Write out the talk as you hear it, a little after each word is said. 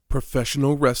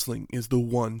Professional wrestling is the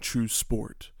one true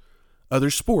sport. Other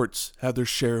sports have their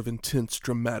share of intense,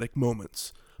 dramatic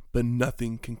moments, but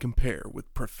nothing can compare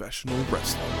with professional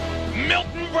wrestling.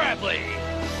 Milton Bradley,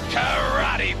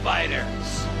 Karate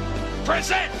Fighters,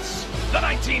 presents the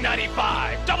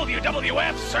 1995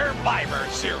 WWF Survivor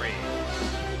Series.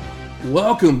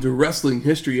 Welcome to Wrestling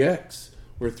History X,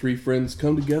 where three friends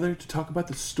come together to talk about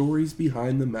the stories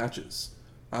behind the matches.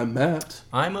 I'm Matt.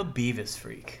 I'm a Beavis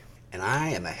freak. And I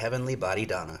am a heavenly body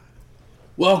Donna.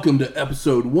 Welcome to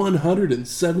episode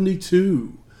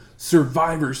 172,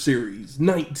 Survivor Series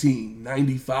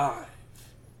 1995.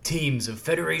 Teams of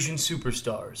Federation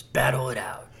superstars battle it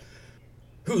out.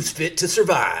 Who's fit to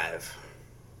survive?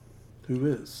 Who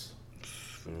is?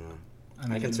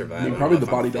 I can survive. I mean, probably the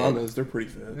body Donnas. They're pretty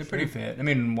fit. They're pretty fit. I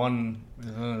mean, one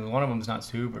of them's not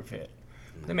super fit.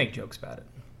 They make jokes about it.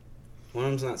 One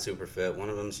of them's not super fit. One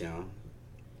of them's,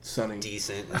 Sunny.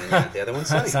 decent. And then the other one's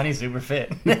Sunny. Sunny's super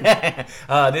fit.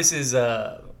 This is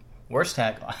worst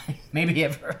tagline maybe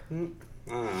ever. I don't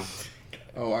know.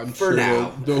 Oh, I'm For sure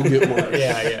now. they'll get worse.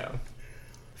 Yeah.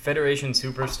 Federation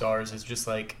superstars is just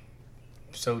like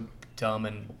so dumb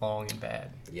and long and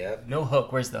bad. Yep. No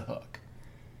hook. Where's the hook?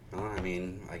 Well, I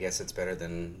mean, I guess it's better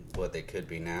than what they could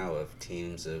be now of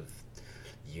teams of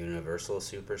universal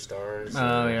superstars.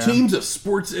 Oh, yeah. Teams of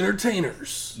sports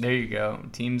entertainers. There you go.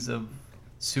 Teams of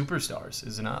superstars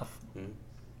is enough.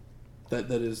 That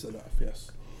is enough,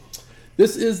 yes.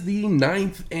 This is the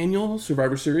 9th annual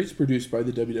Survivor Series produced by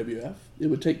the WWF. It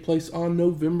would take place on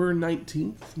November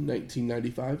 19th,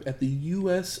 1995 at the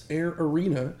U.S. Air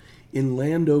Arena in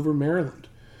Landover, Maryland,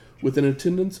 with an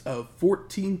attendance of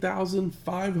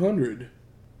 14,500.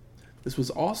 This was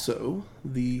also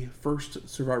the first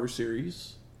Survivor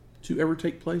Series to ever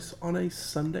take place on a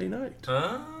Sunday night.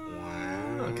 Wow.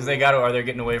 Because they're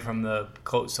getting away from the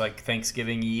close, like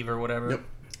Thanksgiving Eve or whatever. Yep.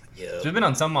 Yeah. There's been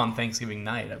on some on Thanksgiving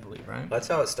night, I believe, right? That's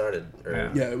how it started.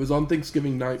 Yeah, it was on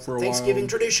Thanksgiving night for a Thanksgiving while.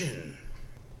 tradition.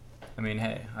 I mean,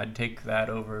 hey, I'd take that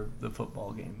over the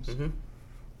football games. Mm-hmm.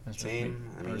 That's just Same. me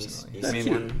I mean, personally. you've That's seen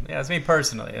cute. one. Yeah, it's me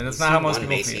personally, and it's You've not how seen most one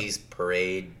people Macy's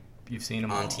parade feel. You've seen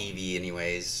them on all. TV,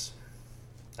 anyways.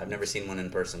 I've never seen one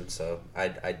in person, so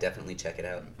I'd definitely check it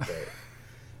out. But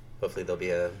hopefully there'll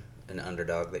be an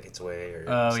underdog that gets away or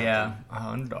Oh something. yeah,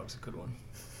 Underdog's a good one.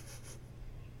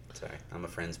 Sorry, I'm a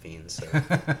Friends fiend, so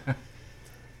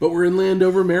But we're in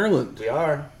Landover, Maryland. we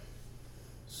are.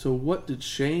 So what did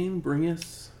Shane bring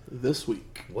us this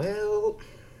week? Well,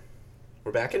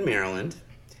 we're back in Maryland.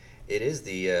 It is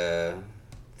the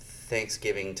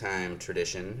Thanksgiving time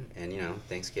tradition, and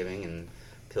Thanksgiving and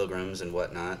pilgrims and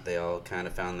whatnot, they all kind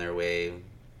of found their way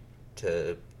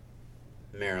to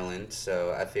Maryland.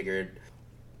 So I figured,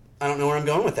 I don't know where I'm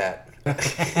going with that.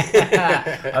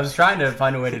 I was trying to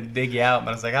find a way to dig you out,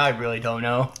 but I was like, I really don't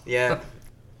know. Yeah,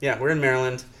 we're in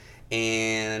Maryland,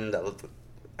 and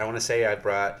I want to say I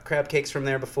brought crab cakes from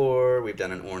there before. We've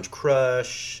done an orange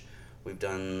crush. We've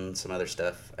done some other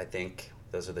stuff, I think.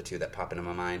 Those are the two that pop into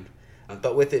my mind.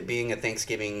 But with it being a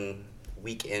Thanksgiving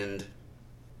weekend,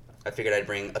 I figured I'd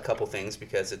bring a couple things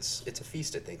because it's a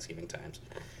feast at Thanksgiving times.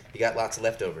 You got lots of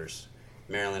leftovers.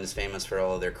 Maryland is famous for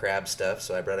all of their crab stuff,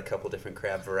 so I brought a couple different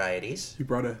crab varieties. You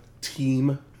brought a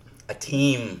team A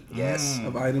team, yes.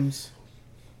 of items.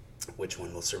 Which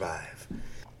one will survive?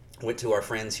 Went to our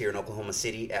friends here in Oklahoma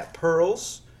City at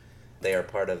Pearls. They are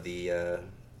part of the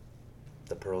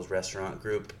Pearls restaurant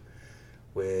group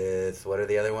with, what are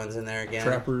the other ones in there again?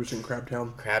 Trappers in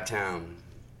Crabtown. Crabtown.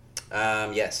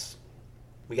 Yes.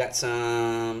 We got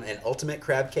an ultimate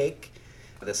crab cake.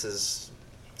 It's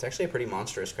actually a pretty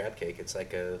monstrous crab cake. It's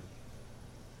like it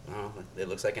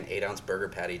looks like an 8-ounce burger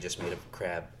patty just made of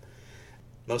crab.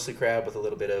 Mostly crab with a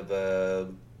little bit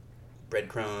of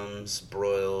breadcrumbs,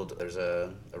 broiled. There's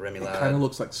a remoulade. It kind of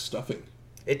looks like stuffing.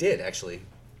 It did, actually,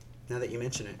 now that you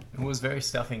mention it. It was very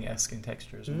stuffing-esque in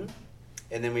texture as well. Mm-hmm.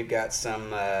 And then we've got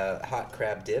some hot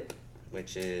crab dip,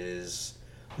 which is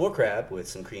more crab with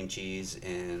some cream cheese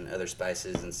and other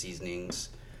spices and seasonings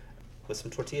with some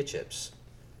tortilla chips.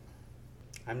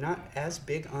 I'm not as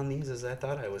big on these as I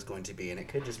thought I was going to be, and it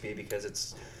could just be because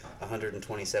it's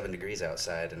 127 degrees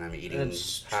outside and I'm eating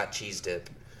hot cheese dip.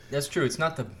 That's true. It's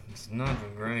not the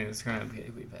greatest crab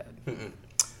cake we've had.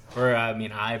 Or, I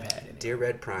mean, I've had it. Dear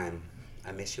Red Prime,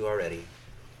 I miss you already.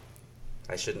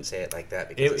 I shouldn't say it like that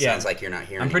because it sounds like you're not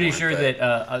here I'm pretty anymore, sure that...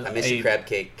 I miss you crab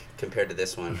cake compared to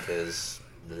this one because...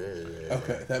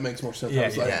 Okay, that makes more sense. Yeah, I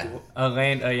was like, yeah.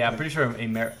 I'm pretty sure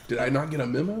did I not get a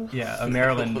memo? a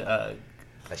Maryland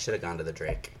I should have gone to the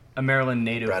Drake. a Maryland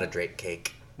native Brought a Drake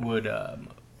cake. would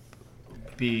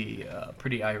be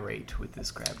pretty irate with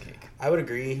this crab cake. I would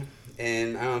agree.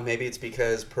 And I don't know, maybe it's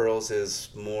because Pearl's is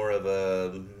more of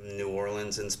a New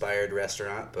Orleans-inspired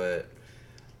restaurant, but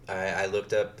I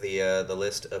looked up the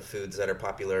list of foods that are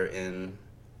popular in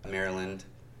Maryland,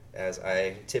 as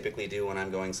I typically do when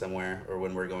I'm going somewhere or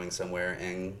when we're going somewhere,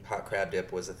 and hot crab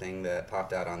dip was the thing that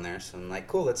popped out on there. So I'm like,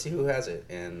 cool, let's see who has it.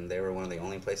 And they were one of the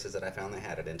only places that I found that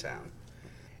had it in town.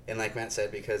 And like Matt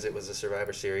said, because it was a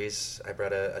Survivor Series, I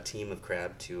brought a team of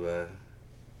crab to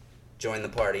join the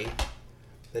party.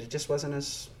 That it just wasn't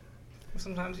as...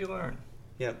 Sometimes you learn.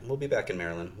 Yeah, we'll be back in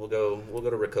Maryland. We'll go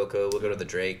to Rococo. We'll go to the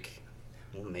Drake.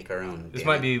 We'll make our own. This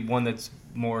might be one that's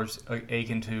more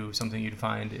akin to something you'd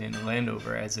find in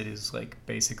Landover, as it is like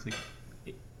basically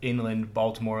inland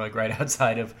Baltimore, like right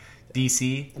outside of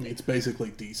DC. I mean, it's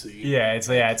basically DC. Yeah,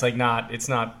 it's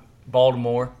not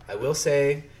Baltimore. I will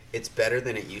say it's better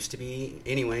than it used to be.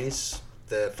 Anyways,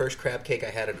 the first crab cake I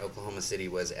had in Oklahoma City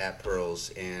was at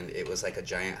Pearl's, and it was like a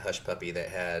giant hush puppy that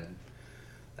had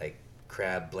like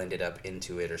crab blended up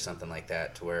into it or something like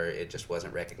that, to where it just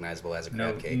wasn't recognizable as a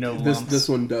crab cake. No This lumps. this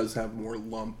one does have more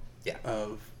lump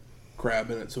of crab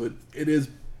in it, so it is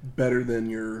better than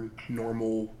your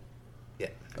normal, Yeah,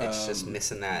 it's just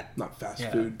missing that. not fast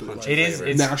Yeah. food, but Punch like It is.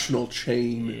 flavor. It's national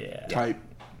chain Yeah. type.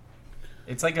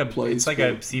 it's like a Place a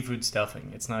food. seafood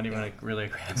stuffing. It's not even really a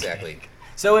crab Exactly. cake.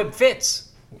 So it fits.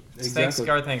 Exactly.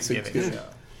 Our Thanksgiving. Thanksgiving. show.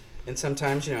 And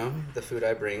sometimes, the food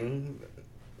I bring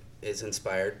is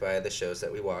inspired by the shows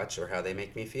that we watch or how they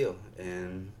make me feel.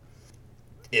 And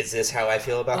is this how I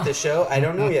feel about this show? I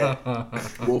don't know yet.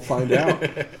 We'll find out.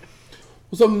 Well,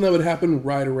 something that would happen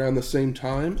right around the same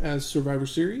time as Survivor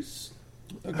Series,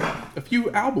 a few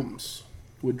albums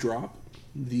would drop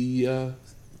the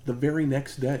very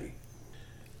next day.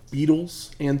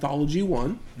 Beatles Anthology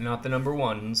 1. Not the number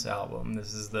ones album.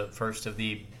 This is the first of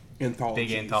the Anthologies.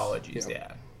 big anthologies.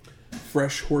 Yeah.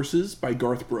 Fresh Horses by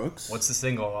Garth Brooks. What's the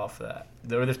single off of that?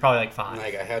 There's probably like 5.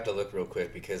 Like, I had to look real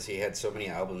quick because he had so many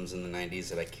albums in the 90s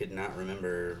that I could not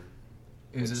remember.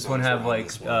 Does which this one songs have were on like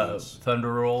this ones.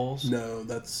 Thunder Rolls? No,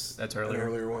 that's earlier. An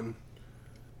earlier one.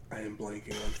 I am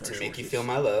blanking on Fresh To Make You Horses. Feel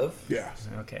My Love. Yeah.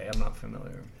 Okay, I'm not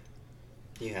familiar.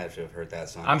 You had to have heard that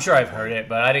song. I'm sure I've heard it,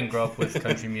 but I didn't grow up with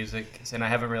country music, and I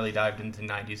haven't really dived into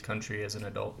 90s country as an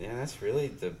adult. Yeah, that's really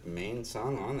the main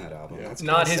song on that album. Yeah. That's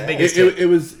Not kinda his sad.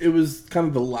 biggest- It was kind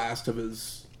of the last of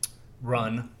his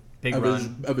Big of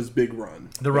run. his big run.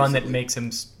 The run that basically. makes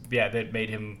him, that made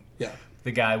him Yeah.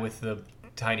 the guy with the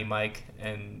tiny mic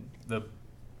and the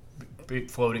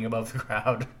floating above the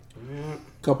crowd.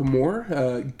 Couple more.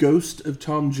 Ghost of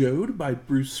Tom Joad by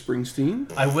Bruce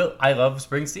Springsteen. I love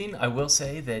Springsteen. I will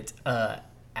say that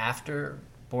after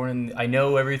I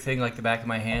know everything like the back of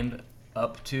my hand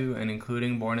up to and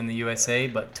including Born in the USA,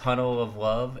 but Tunnel of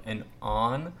Love and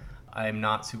On, I'm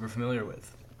not super familiar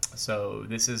with. So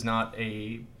this is not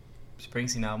a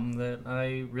Springsteen album that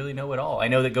I really know at all. I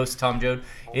know that Ghost of Tom Joad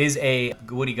is a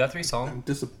Woody Guthrie song. I'm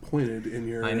disappointed in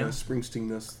your I know.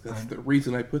 Springsteen-ness. That's the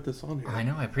reason I put this on here. I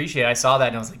know, I appreciate it. I saw that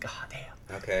and I was like, God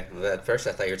damn. Okay. Well, at first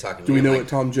I thought you were talking. Do we I'm know like, what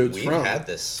Tom Joad's we've from? had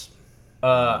this.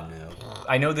 No. No.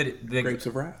 I know that Grapes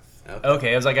of Wrath.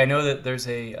 Okay, I was like, I know that there's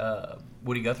a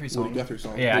Woody Guthrie song. Woody Guthrie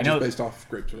song. Yeah, I which know. is based off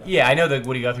Grapes of Wrath. Yeah, I know the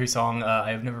Woody Guthrie song.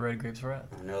 I have never read Grapes of Wrath.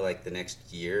 I know, like the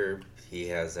next year he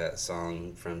has that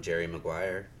song from Jerry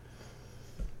Maguire.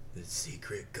 The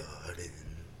Secret Garden.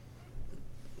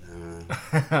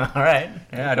 All right.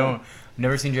 Yeah,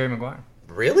 never seen Jerry Maguire.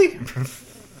 Really?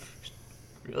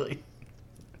 Really?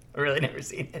 I really never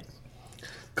seen it.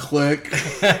 Click.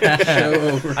 Show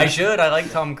over. I should. I like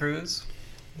Tom Cruise.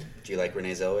 Do you like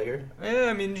Renee Zellweger? Yeah,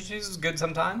 I mean, she's good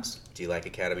sometimes. Do you like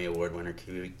Academy Award winner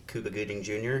Cuba Gooding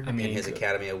Jr. I mean, in his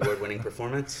Academy Award winning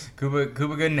performance? Cuba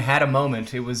Gooding had a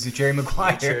moment. It was Jerry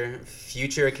Maguire.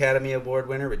 Future Academy Award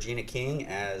winner Regina King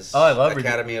as I love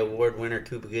Academy Award winner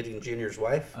Cuba Gooding Jr.'s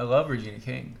wife. I love Regina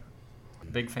King.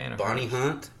 Big fan of Bonnie her.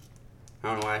 Hunt.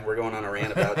 I don't know why we're going on a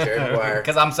rant about Jerry Maguire.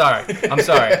 Because I'm sorry.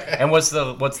 And what's the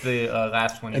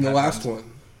last one? And the last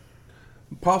one,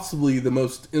 possibly the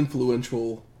most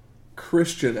influential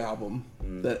Christian album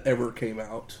that ever came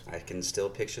out, I can still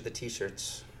picture the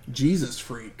T-shirts. Jesus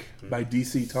Freak by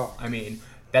DC Talk. I mean,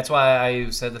 that's why I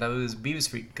said that I was Beavis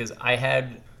Freak, because I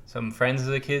had some friends as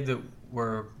a kid that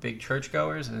were big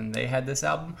churchgoers, and they had this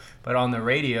album. But on the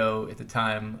radio at the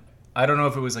time, I don't know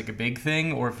if it was like a big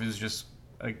thing or if it was just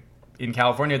like in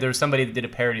California, there was somebody that did a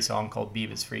parody song called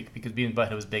Beavis Freak, because Beavis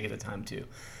Butthead was big at the time too.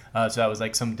 So that was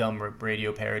like some dumb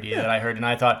radio parody that I heard, and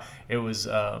I thought it was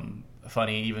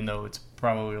funny, even though it's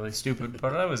probably really stupid.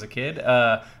 But I was a kid.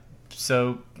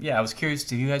 So yeah, I was curious.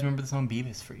 Do you guys remember the song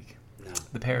Beavis Freak? No.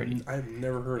 The parody. I've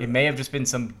never heard It of may have just been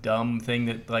some dumb thing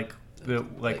that like the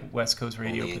West Coast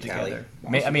Radio only put in Cali?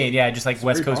 together. I mean, yeah, just like It's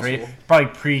West very Coast Radio, possible. probably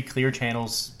pre-Clear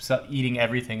Channels eating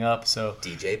everything up. So,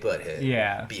 DJ Butthead.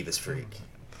 Yeah. Beavis Freak.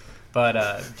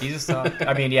 but Jesus Talk.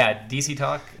 I mean, yeah, DC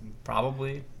Talk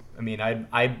probably. I mean,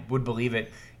 I would believe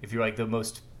it if you're like the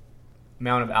most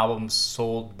amount of albums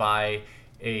sold by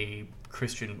a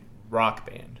Christian rock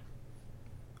band.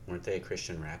 Weren't they a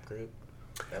Christian rap group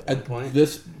at one At point?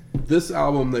 this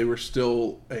album, they were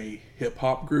still a hip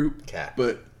hop group, Cat.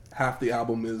 but half the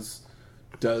album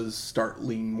does start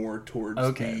lean more towards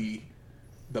Okay.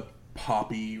 the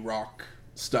poppy rock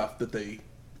stuff that they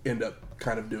end up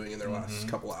kind of doing in their last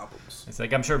couple albums. It's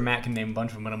like I'm sure Matt can name a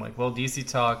bunch of them, but I'm like, well, DC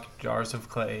Talk, Jars of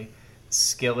Clay,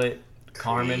 Skillet,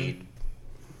 Carmen. Creed.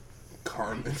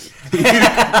 Carmen.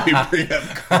 You bring up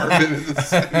Carmen in the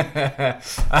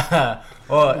same.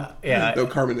 Well, yeah, No,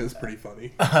 Carmen is pretty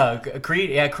funny.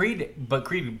 Creed, yeah, Creed, but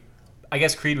Creed, I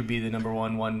guess Creed would be the number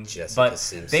one. Jessica but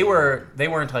Simpson. they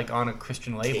weren't like on a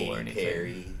Christian label or Katy anything.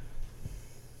 Perry.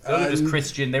 They were just Um,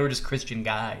 Christian. They were just Christian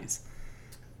guys.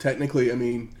 Technically, I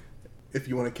mean, if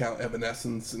you want to count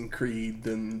Evanescence and Creed,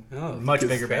 then Oh, Much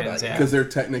because- bigger bands, yeah. because they're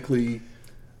technically,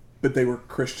 but they were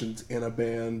Christians in a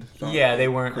band. not Yeah, they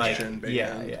a weren't like Christian band.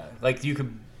 yeah. Like you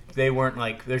could, they weren't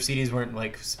like their CDs weren't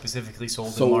like specifically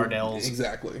sold So in Mardell's,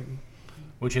 exactly.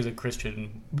 which is a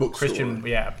Christian Bookstore. Christian,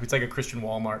 yeah, it's like a Christian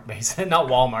Walmart base, not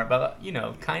Walmart, but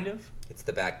kind of. It's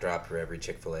the backdrop for every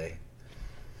Chick-fil-A.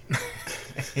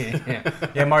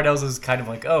 yeah, Mardell's is kind of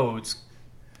like, oh, it's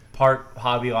part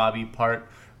Hobby Lobby, part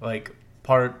Walmart,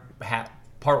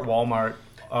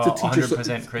 It's a teacher.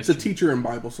 100% It's Christian. a teacher in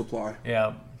Bible supply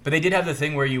Yeah, but they did have the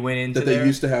thing where you went into that they there.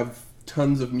 used to have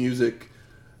tons of music,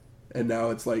 and now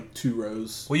it's like 2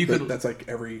 rows. Well, you But could- that's like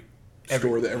every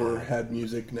store that ever had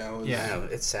music now. Is, Yeah. I know,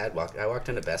 it's sad. I walked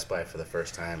into Best Buy for the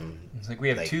first time It's like we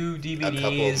have 2 a DVDs,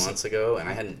 couple of months ago, and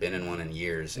I hadn't been in one in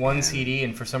years. one and CD,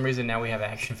 and for some reason now we have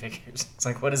action figures. It's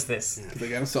like, what is this? They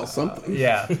gotta sell something.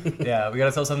 Yeah, we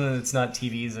gotta sell something that's not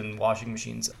TVs and washing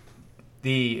machines.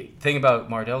 The thing about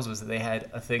Mardell's was that they had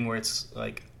a thing where it was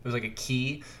like a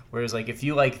key, whereas like if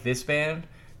you like this band,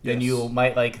 then Yes. you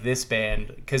might like this band,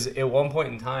 because at one point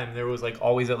in time there was like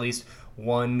always at least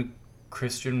one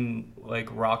Christian like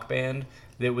rock band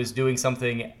that was doing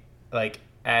something like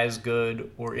as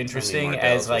good or interesting Mardell's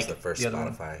as was like the first other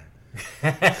one. Spotify.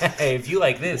 Hey, if you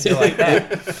like this, you'll like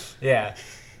that. Yeah.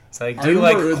 It's like, I do you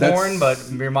like remember corn,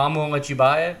 but your mom won't let you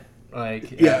buy it?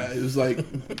 Like, Yeah, it was like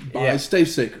buy Yeah. Stay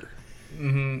Saker.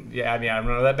 yeah, I mean, I don't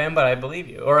know that band, but I believe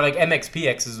you. Or like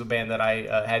MXPX is a band that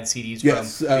I had CDs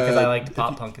Yes, from because I liked if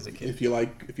pop you- punk as a kid. If you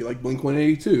like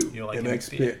Blink-182, You'll like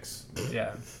MXPX.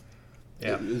 Yeah.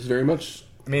 Yeah. It is very much.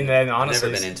 I mean, then I've honestly,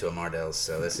 never been into a Mardell's,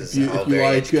 so this is you- all if you very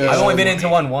like, educational. I've only been for into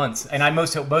me. one once, and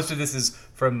most of this is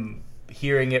from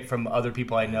hearing it from other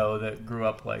people I know that grew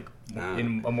up like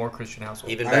in a more Christian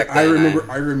household. Even I, back I then, remember.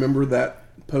 I remember that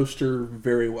poster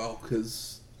very well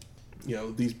because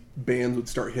these bands would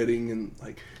start hitting, and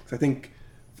like 'cause I think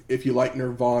if you like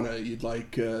Nirvana, you'd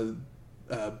like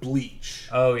Bleach.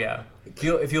 Oh yeah,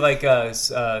 if you like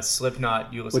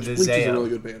Slipknot, you listen Which to Bleach is a Zayo. really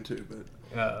good band too,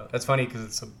 but That's funny because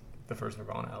it's the first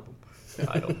Nirvana album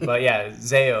title. But yeah,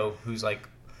 Zayo, who's like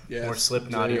yes, more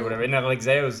Slipknot or Zayo. whatever. And like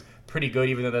Zayo's pretty good,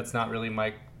 even though that's not really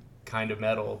my kind of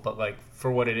metal. But like for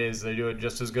what it is, they do it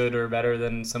just as good or better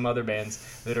than some other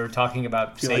bands that are talking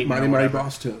about If you like Satan Mighty or Mighty whatever.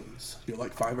 Boss Tones, if you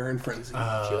like Five Iron Frenzy,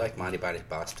 if you like Monty Body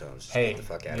Boss Tones, just Hey, get the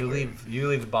fuck out you of here.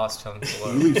 leave the Boss Tones you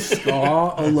alone. leave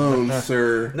ska alone,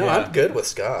 sir. No, Yeah. I'm good with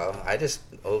ska. I just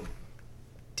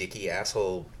dicky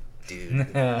asshole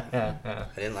dude. I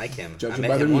didn't like him. I Judging met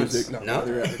by their him music, once. not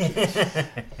by their attitudes.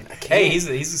 I can't. Hey,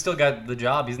 he's still got the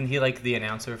job. Isn't he like the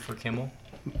announcer for Kimmel?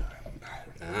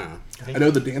 Ah. I know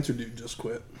the dancer dude just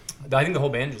quit. I think the whole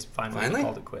band just finally Finally?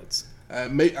 called it quits.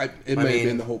 It may have mean,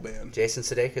 been the whole band. Jason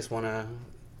Sudeikis won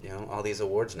all these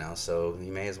awards now, so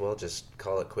you may as well just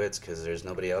call it quits because there's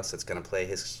nobody else that's gonna play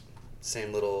his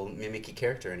same little mimicky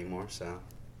character anymore. So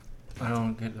I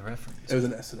don't get the reference. It was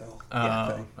an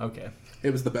SNL thing. Okay.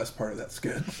 It was the best part of that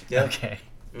skit. yeah. Okay.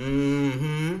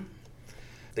 Mm-hmm.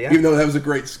 Yeah. Even though that was a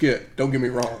great skit, don't get me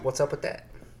wrong. What's up with that?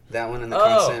 That one and the Oh,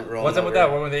 constant rolling what's up with over,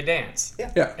 that? When would they dance?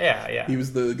 Yeah. Yeah. Yeah. He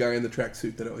was the guy in the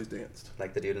tracksuit that always danced.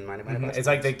 Like the dude in Mighty Mighty Boss It's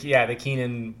like Tones. the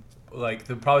Keenan, like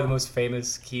probably the most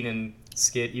famous Keenan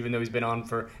skit, even though he's been on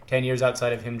for 10 years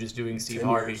outside of him just doing Steve 10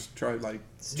 Harvey. years. Try like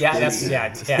Yeah, 20.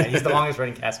 yeah. He's the longest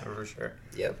running cast member for sure.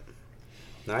 Yep.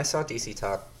 No, I saw DC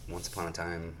Talk once upon a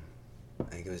time. I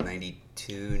think it was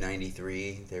 92,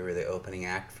 93. They were the opening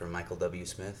act for Michael W.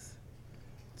 Smith.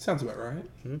 Sounds about right.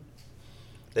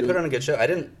 They put on a good show. I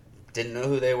didn't know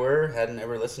who they were, hadn't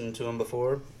ever listened to them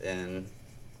before, and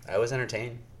I was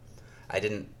entertained. I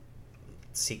didn't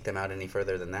seek them out any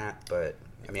further than that. But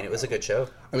I mean, it was a good show.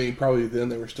 I mean, probably then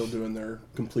they were still doing their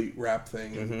complete rap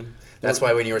thing. Mm-hmm. That's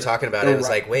why when you were talking about it, it was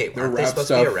like, wait, their aren't they rap supposed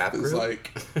to be a stuff rap is group?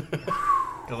 like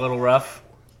A little rough.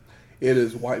 it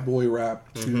is white boy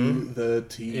rap to the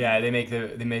T. Yeah, they make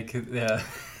the.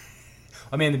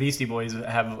 I mean, the Beastie Boys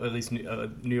have at least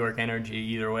New York energy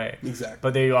either way. Exactly.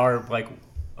 But they are like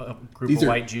a group These of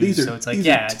are white Jews, so it's like, these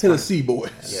yeah, are it's Tennessee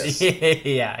boys. Yes.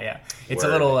 yeah. It's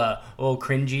Word. a little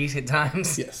cringy at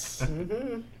times. Yes.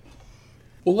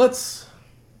 Well, let's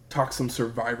talk some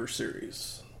Survivor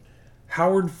Series.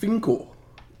 Howard Finkel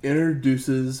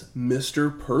introduces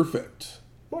Mr. Perfect,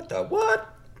 What the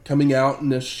what? coming out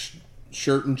in a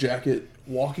shirt and jacket,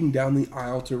 walking down the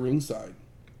aisle to ringside.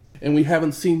 And we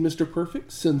haven't seen Mr.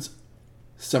 Perfect since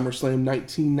SummerSlam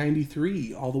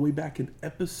 1993, all the way back in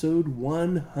episode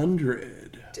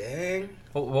 100. Dang.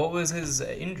 What was his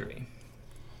injury?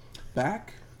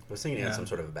 Back? I was thinking he had some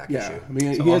sort of a back Yeah. issue. I mean,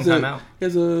 It's a he long has time out. he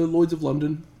has a Lloyd's of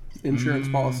London insurance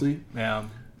policy, Yeah,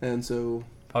 and so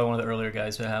probably one of the earlier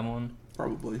guys to have one.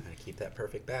 probably. Gotta keep that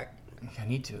perfect back. I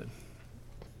need to.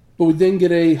 But we then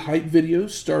get a hype video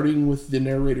starting with the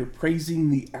narrator praising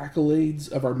the accolades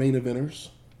of our main eventers.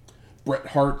 Bret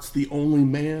Hart's the only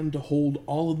man to hold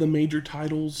all of the major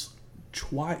titles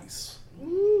twice.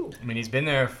 I mean, he's been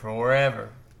there forever,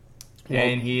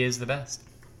 and he is the best.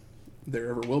 There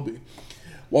ever will be.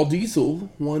 While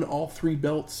Diesel won all 3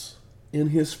 belts in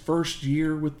his first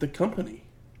year with the company.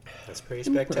 That's pretty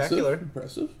spectacular.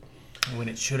 Impressive. When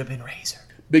it should have been Razor.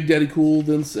 Big Daddy Cool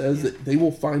then says that they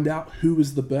will find out who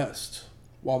is the best,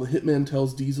 while the Hitman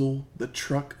tells Diesel the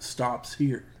truck stops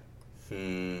here.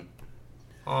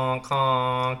 Honk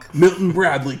honk. Milton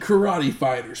Bradley Karate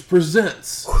Fighters presents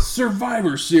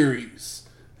Survivor Series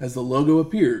as the logo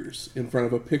appears in front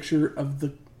of a picture of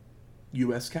the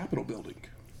U.S. Capitol building.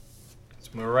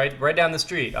 So we're right down the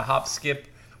street. A hop, skip.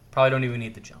 Probably don't even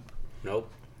need the jump.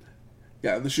 Nope.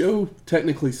 Yeah, the show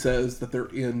technically says that they're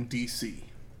in D.C.,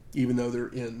 even though they're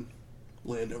in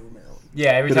Landover, Maryland.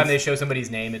 Yeah, every But time if- they show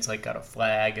somebody's name, it's like got a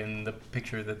flag and the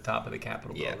picture at the top of the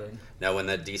Capitol Yeah. building. Now, when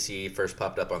the DC first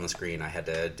popped up on the screen, I had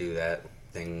to do that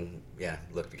thing. Yeah,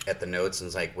 look at the notes and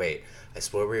was like, wait, I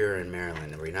swore we were in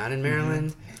Maryland. Are we not in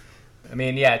Maryland? I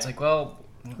mean, yeah, it's like, well,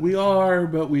 We are,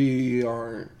 but we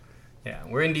aren't. yeah,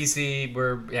 we're in DC.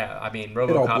 I mean, all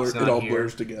RoboCop's blur- it not all here.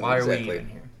 blurs together. Why are Exactly. we even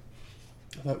here?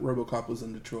 I thought RoboCop was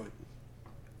in Detroit.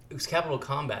 It was Capital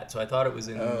Combat, so I thought it was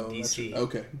in Oh, DC.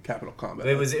 okay, Capital Combat.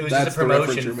 It was just That's a the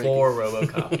reference promotion you're for making.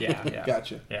 RoboCop. Yeah.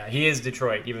 Gotcha. Yeah, he is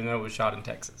Detroit, even though it was shot in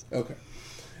Texas. Okay.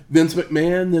 Vince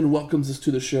McMahon then welcomes us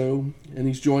to the show, and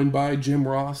he's joined by Jim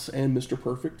Ross and Mr.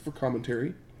 Perfect for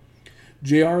commentary.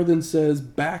 JR then says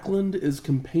Backlund is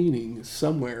campaigning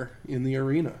somewhere in the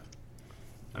arena.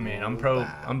 I mean, I'm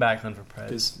wow. Backlund for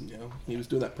Prez. Because, he was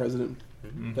doing that president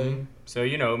thing. So,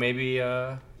 maybe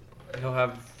he'll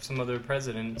have some other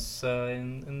presidents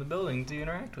in the building to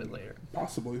interact with later.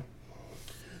 Possibly.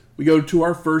 We go to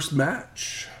our first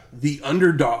match. The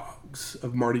underdogs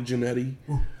of Marty Jannetty,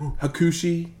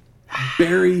 Hakushi,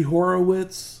 Barry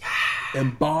Horowitz,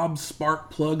 and Bob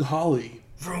Sparkplug Holly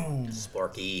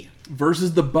Sparky.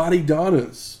 versus the Body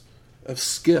Donnas of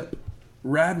Skip,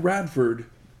 Rad Radford,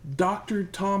 Dr.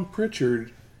 Tom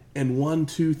Pritchard, and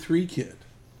 1-2-3 Kid,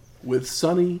 with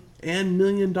Sonny and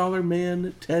 $1 Million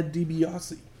Man Ted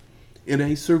DiBiase in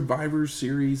a Survivor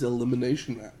Series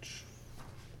elimination match.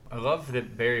 I love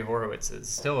that Barry Horowitz is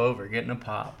still over, getting a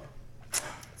pop.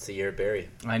 It's the year of Barry.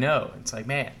 I know. It's like,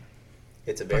 man,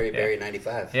 It's a Barry Yeah. Barry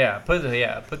 95. yeah, put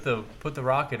the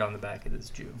rocket on the back of this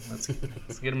Jew. Let's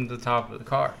get him to the top of the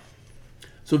car.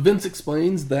 So Vince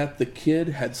explains that the Kid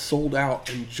had sold out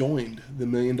and joined the $1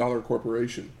 Million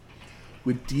Corporation,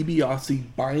 with DiBiase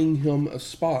buying him a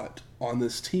spot on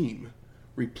this team,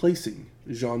 replacing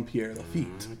Jean-Pierre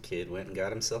Lafitte. Kid went and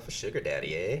got himself a sugar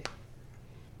daddy, eh?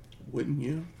 Wouldn't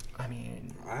you? I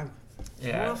mean, I don't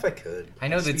yeah. know if I could. I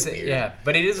know It'd that's be weird. yeah,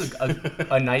 but it is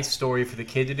a nice story for the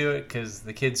Kid to do it because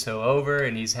the Kid's so over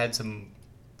and he's had some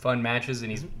fun matches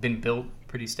and he's been built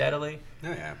pretty steadily. Oh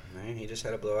yeah, I mean, he just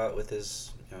had a blowout with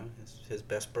his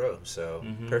best bro, so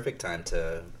perfect time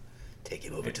to take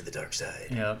him over to the dark side.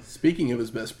 Yeah, Speaking of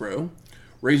his best bro,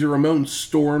 Razor Ramon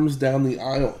storms down the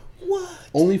aisle, What?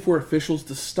 only for officials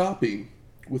to stop him,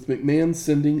 with McMahon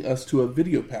sending us to a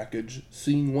video package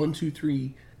seeing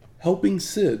 1-2-3 helping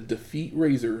Sid defeat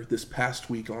Razor this past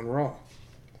week on Raw.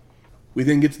 We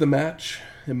then get to the match,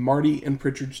 and Marty and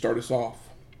Pritchard start us off,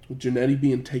 with Jannetty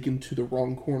being taken to the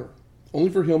wrong corner, only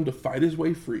for him to fight his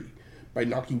way free by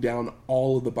knocking down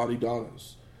all of the Body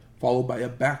Donnas, followed by a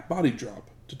back body drop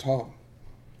to Tom.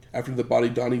 After the Body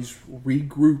Donnies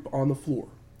regroup on the floor,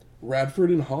 Radford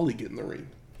and Holly get in the ring,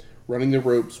 running the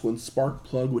ropes when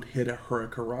Sparkplug would hit a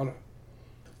Hurricanrana.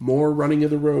 More running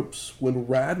of the ropes when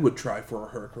Rad would try for a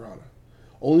Hurricanrana,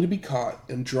 only to be caught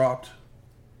and dropped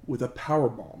with a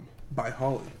powerbomb by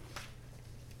Holly.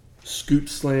 Scoop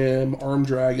slam, arm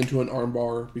drag into an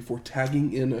armbar before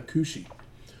tagging in Hakushi,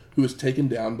 who is taken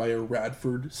down by a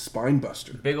Radford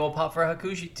spinebuster. Big old pop for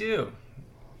Hakushi, too.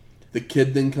 The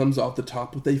Kid then comes off the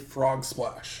top with a frog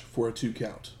splash for a 2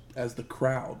 count, as the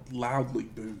crowd loudly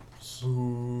boos.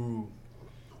 Ooh.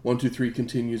 1, 2, 3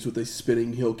 continues with a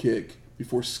spinning heel kick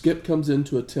before Skip comes in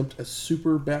to attempt a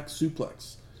super back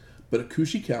suplex, but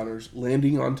Hakushi counters,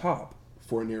 landing on top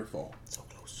for a near fall. So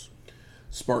close.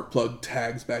 Sparkplug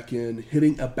tags back in,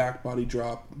 hitting a back body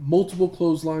drop, multiple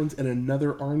clotheslines, and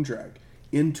another arm drag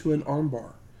into an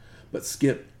armbar. But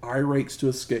Skip eye rakes to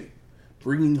escape,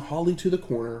 bringing Holly to the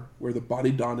corner where the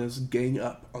Body Donnas gang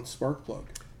up on Sparkplug.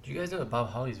 Do you guys know that Bob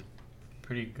Holly's a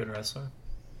pretty good wrestler?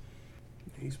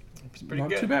 He's Pretty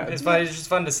not good. too bad. It's fun. It's just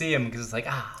fun to see him because it's like,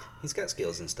 He's got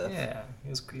skills and stuff. yeah,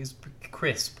 he's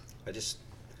crisp.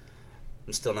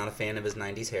 I'm still not a fan of his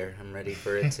 90s hair. I'm ready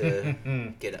for it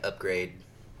to get an upgrade.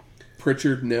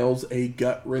 Pritchard nails a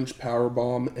gut wrench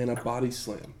powerbomb and a body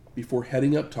slam before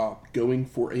heading up top, going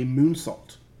for a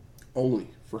moonsault, only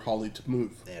for Holly to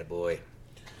move. Yeah, boy.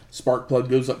 Sparkplug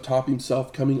goes up top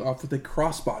himself, coming off with a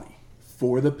crossbody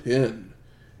for the pin,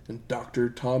 and Dr.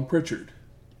 Tom Pritchard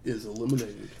is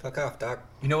eliminated. Fuck off, Doc.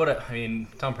 You know what? I mean,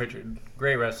 Tom Pritchard,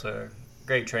 great wrestler,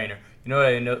 great trainer. You know what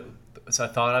I know? So I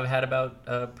thought I've had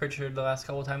about Pritchard the last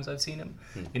couple of times I've seen him.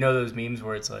 You know those memes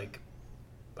where it's like,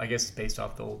 I guess it's based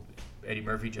off the old Eddie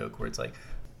Murphy joke where it's like,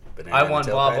 Banana I in want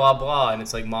the blah tailpipe. blah blah, and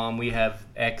it's like, Mom, we have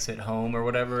X at home or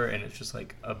whatever, and it's just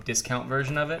like a discount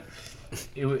version of it.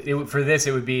 For this,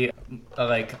 it would be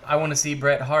like, I want to see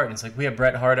Bret Hart, and it's like, we have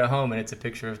Bret Hart at home, and it's a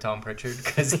picture of Tom Pritchard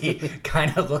because he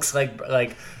kind of looks like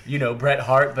Bret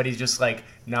Hart, but he's just like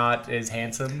not as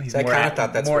handsome. He's So I more, kinda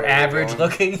thought that's more where we were average going.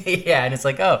 looking. Yeah, and it's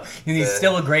like, oh, he's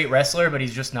still a great wrestler, but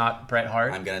he's just not Bret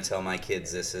Hart. I'm gonna tell my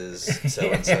kids this is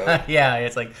so and so. Yeah,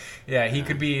 it's like, yeah, he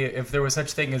could be, if there was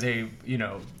such thing as a,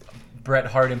 Bret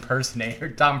Hart impersonator,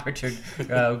 Tom Pritchard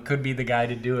could be the guy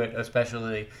to do it,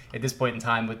 especially at this point in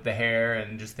time with the hair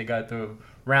and just they got the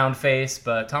round face.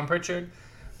 But Tom Pritchard,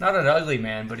 not an ugly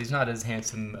man, but he's not as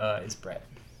handsome as Bret.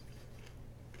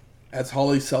 As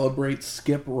Holly celebrates,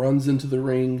 Skip runs into the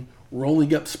ring,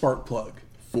 rolling up Sparkplug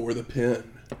for the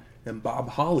pin, and Bob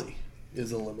Holly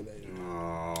is eliminated.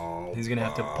 Oh, He's gonna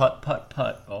have to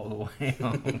putt all the way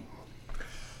home.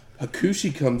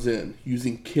 Hakushi comes in,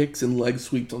 using kicks and leg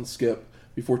sweeps on Skip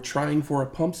before trying for a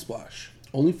pump splash,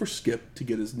 only for Skip to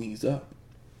get his knees up.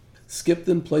 Skip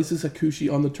then places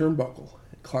Hakushi on the turnbuckle,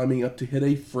 climbing up to hit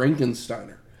a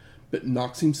Frankensteiner, but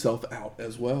knocks himself out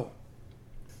as well.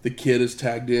 The Kid is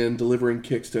tagged in, delivering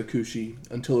kicks to Hakushi,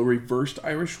 until a reversed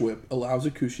Irish whip allows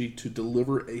Hakushi to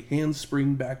deliver a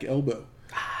handspring back elbow,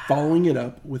 following it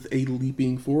up with a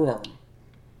leaping forearm.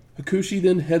 Hakushi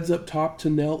then heads up top to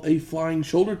nail a flying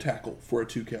shoulder tackle for a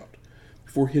 2 count,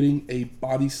 before hitting a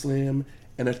body slam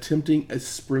and attempting a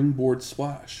springboard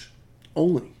splash,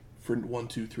 only for 1,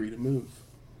 2, 3 to move.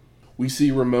 We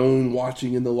see Ramon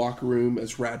watching in the locker room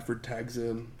as Radford tags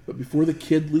in, but before the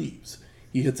Kid leaves,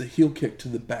 he hits a heel kick to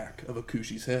the back of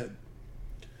Hakushi's head,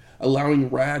 allowing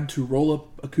Rad to roll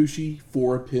up Hakushi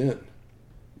for a pin.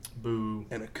 Boo.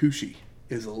 And Hakushi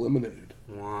is eliminated.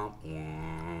 wah,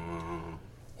 wah.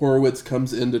 Horowitz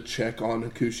comes in to check on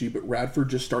Hakushi, but Radford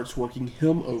just starts working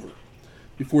him over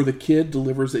before the Kid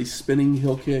delivers a spinning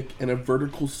heel kick and a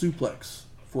vertical suplex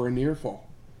for a near fall.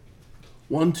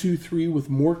 1, 2, 3 with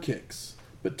more kicks,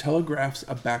 but telegraphs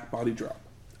a back body drop,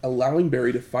 allowing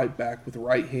Barry to fight back with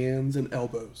right hands and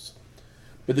elbows.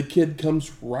 But the Kid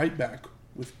comes right back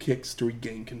with kicks to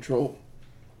regain control.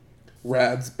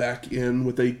 Rad's back in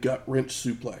with a gut wrench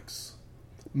suplex.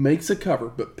 Makes a cover,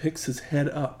 but picks his head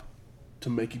up to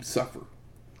make him suffer.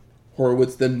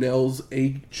 Horowitz then nails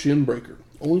a shin breaker,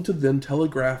 only to then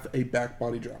telegraph a back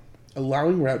body drop,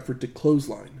 allowing Radford to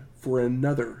clothesline for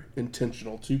another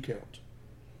intentional 2 count.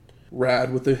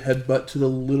 Rad with a headbutt to the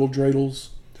little dreidels,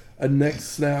 a neck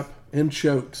snap, and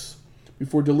chokes,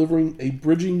 before delivering a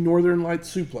bridging Northern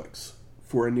Lights suplex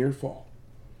for a near fall.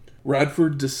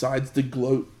 Radford decides to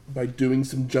gloat by doing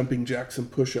some jumping jacks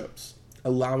and push-ups,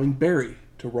 allowing Barry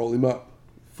to roll him up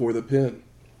for the pin.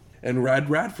 And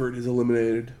Radford is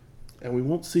eliminated, and we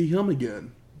won't see him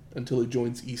again until he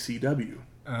joins ECW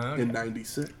in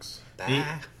 '96.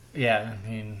 Yeah, I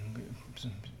mean,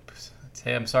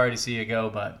 hey, I'm sorry to see you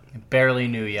go, but I barely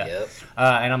knew you. Yep.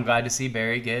 And I'm glad to see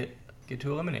Barry get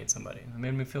to eliminate somebody. It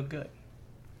made me feel good.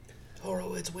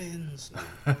 Horowitz wins.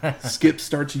 Skip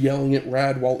starts yelling at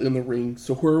Rad while in the ring,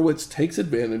 so Horowitz takes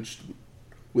advantage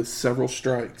with several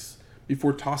strikes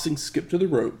before tossing Skip to the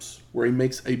ropes, where he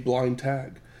makes a blind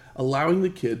tag, allowing the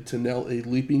Kid to nail a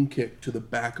leaping kick to the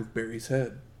back of Barry's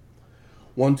head.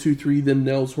 1, 2, 3 then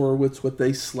nails Horowitz with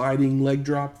a sliding leg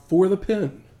drop for the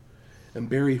pin, and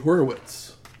Barry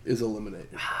Horowitz is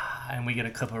eliminated. And we get a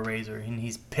clip of Razor, and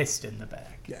he's pissed in the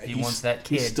back. Yeah, he wants that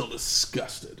kid. He's still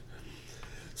disgusted.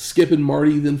 Skip and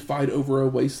Marty then fight over a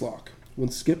waistlock when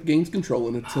Skip gains control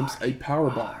and attempts a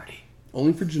powerbomb,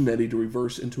 only for Jannetty to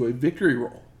reverse into a victory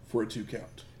roll for a 2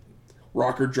 count.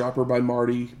 Rocker dropper by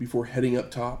Marty before heading up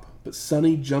top, but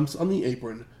Sonny jumps on the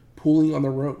apron, pulling on the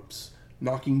ropes,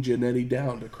 knocking Jannetty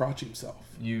down to crotch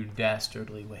himself. You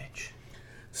dastardly witch.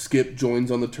 Skip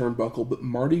joins on the turnbuckle, but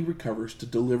Marty recovers to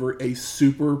deliver a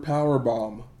super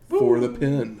powerbomb for the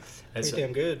pin, That's Pretty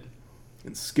damn good.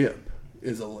 and Skip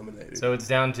is eliminated. So it's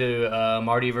down to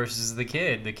Marty versus the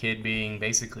Kid being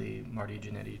basically Marty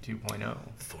Jannetty 2.0.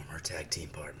 Former tag team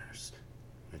partners.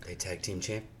 Aren't they tag team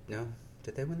champ? No?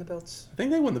 Did they win the belts? I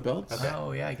think they won the belts. Okay.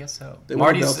 Oh, yeah, I guess so. They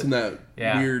won the belts in that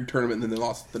yeah. weird tournament, and then they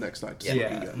lost the next night to Smoking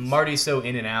Yeah, Guns. Marty's so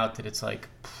in and out that it's like,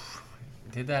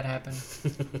 did that happen?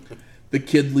 The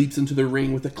Kid leaps into the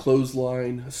ring with a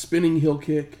clothesline, a spinning heel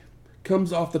kick,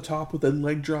 comes off the top with a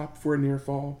leg drop for a near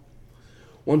fall.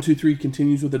 1, 2, 3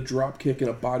 continues with a drop kick and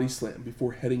a body slam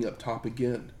before heading up top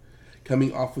again,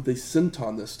 coming off with a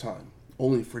senton this time,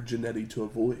 only for Jannetty to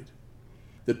avoid.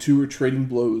 The two are trading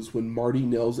blows when Marty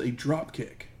nails a drop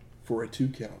kick for a 2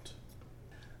 count.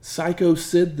 Psycho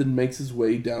Sid then makes his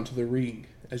way down to the ring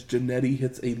as Jannetty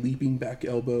hits a leaping back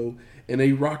elbow and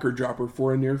a rocker dropper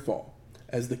for a near fall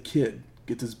as the Kid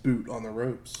gets his boot on the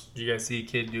ropes. Did you guys see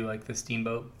Kid do like the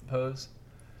steamboat pose?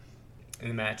 In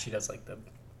the match, he does like the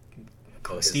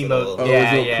His steamboat. little- yeah,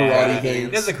 his little yeah. karate He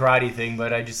hands. does the karate thing,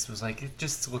 but I just was like, it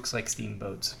just looks like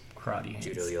Steamboat's karate hands.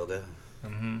 Judo yoga.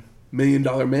 $1 Million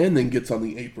Man then gets on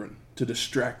the apron to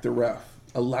distract the ref,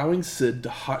 allowing Sid to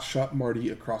hotshot Marty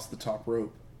across the top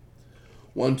rope.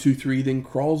 1, 2, 3 then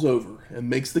crawls over and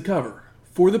makes the cover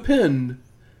for the pin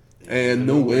and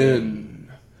the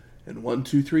win. And 1,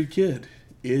 2, 3 Kid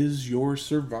is your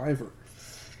survivor.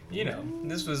 You know,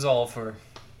 this was all for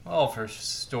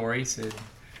story.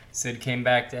 Sid came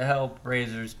back to help.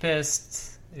 Razor's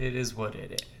pissed. It is what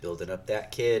it is. Building up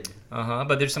that kid.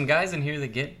 But there's some guys in here that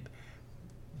get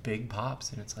big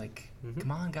pops, and it's like,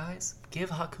 come on, guys, give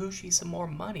Hakushi some more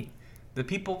money. The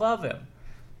people love him.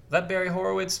 Let Barry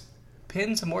Horowitz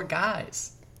pin some more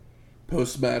guys.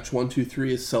 Post-match, 1, 2,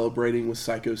 3 is celebrating with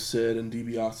Psycho Sid and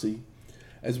DiBiase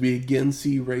as we again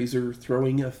see Razor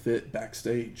throwing a fit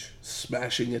backstage,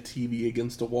 smashing a TV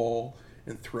against a wall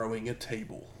and throwing a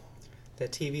table.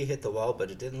 That TV hit the wall, but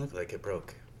it didn't look like it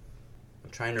broke. I'm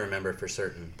trying to remember for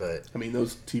certain, but I mean,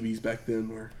 those TVs back then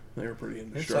were pretty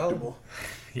indestructible.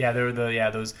 Yeah, they were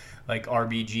those like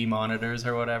RBG monitors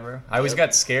or whatever. I always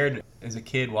got scared as a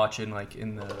kid watching like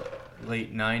in the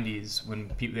late '90s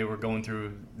when they were going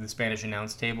through the Spanish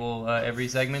announce table every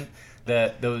segment.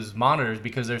 That those monitors,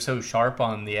 because they're so sharp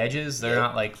on the edges, they're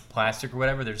not like plastic or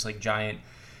whatever. They're just like giant,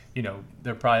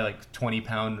 they're probably like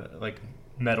 20-pound like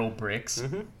metal bricks.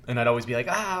 And I'd always be like,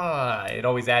 it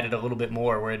always added a little bit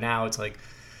more. Where now it's like,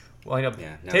 well, I know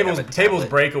Yeah, now they have a tables tablet.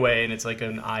 break away and it's like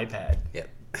an iPad. yep.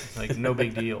 Like, no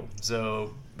big deal.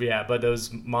 So, yeah, but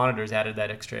those monitors added that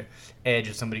extra edge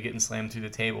of somebody getting slammed through the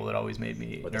table that always made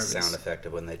me With nervous. the sound effect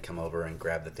of when they'd come over and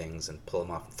grab the things and pull them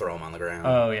off and throw them on the ground.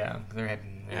 Oh, yeah.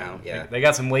 They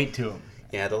got some weight to them.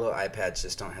 Yeah, the little iPads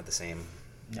just don't have the same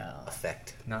No,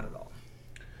 effect. not at all.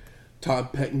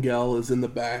 Todd Pettengill is in the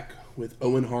back with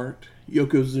Owen Hart,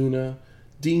 Yokozuna,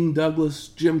 Dean Douglas,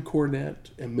 Jim Cornette,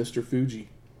 and Mr. Fuji.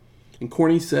 And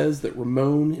Corny says that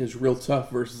Ramon is real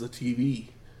tough versus a TV,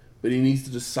 but he needs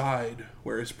to decide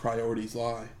where his priorities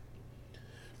lie.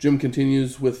 Jim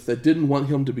continues with that didn't want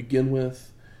him to begin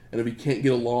with, and if he can't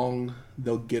get along,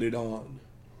 they'll get it on.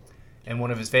 And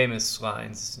one of his famous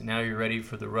lines, now you're ready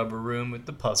for the rubber room at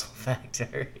the Puzzle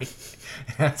Factory.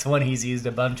 That's one he's used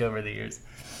a bunch over the years.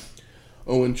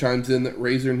 Owen chimes in that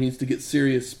Razor needs to get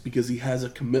serious because he has a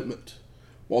commitment,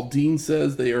 while Dean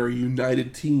says they are a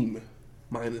united team,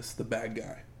 minus the bad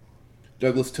guy.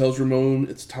 Douglas tells Ramon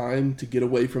it's time to get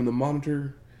away from the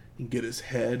monitor and get his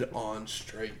head on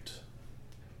straight.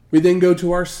 We then go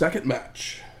to our second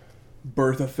match.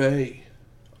 Bertha Faye,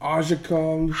 Aja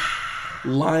Kong,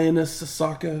 Lioness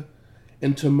Sasaka,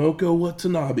 and Tomoko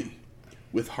Watanabe,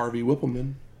 with Harvey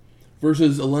Whippleman,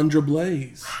 versus Alundra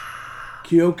Blaze,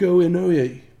 Kyoko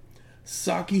Inoue,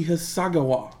 Saki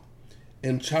Hisagawa,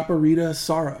 and Chaparita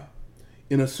Asara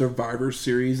in a Survivor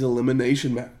Series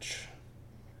elimination match.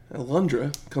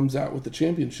 Alundra comes out with the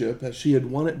championship as she had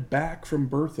won it back from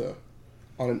Bertha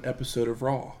on an episode of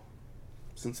Raw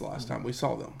since the last time we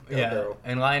saw them. girl.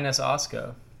 And Lioness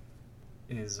Asuka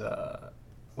is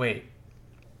wait,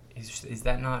 is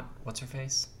that not what's her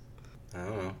face? I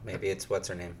don't know. Maybe it's what's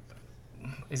her name.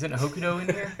 Isn't Hokuto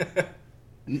in here?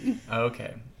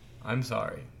 Okay, I'm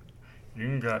sorry.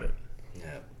 You got it.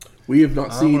 Yeah. We have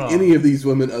not seen wrong. any of these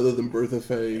women other than Bertha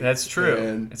Faye. That's true.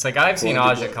 and It's like I've seen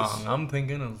Alundra Aja Blaze. Kong. I'm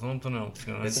thinking of something else.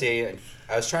 Let's see.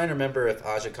 I was trying to remember if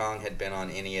Aja Kong had been on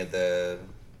any of the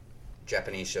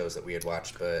Japanese shows that we had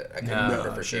watched, but I couldn't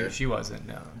remember for sure. She wasn't.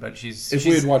 No, but she's. If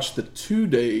we had watched the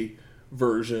 2-day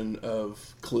version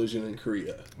of Collision in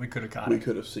Korea, we could have caught we it.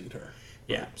 could have seen her.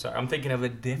 Yeah, sorry. I'm thinking of a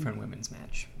different women's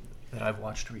match that I've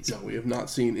watched No, recently. we have not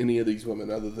seen any of these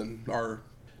women other than our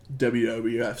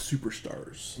WWF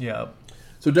superstars. Yeah.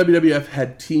 So WWF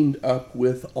had teamed up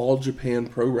with All Japan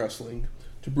Pro Wrestling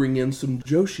to bring in some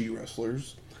Joshi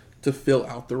wrestlers to fill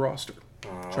out the roster,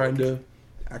 trying to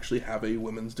actually have a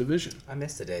women's division. I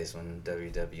miss the days when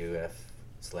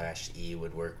WWF/E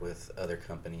would work with other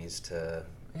companies to.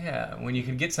 Yeah, when you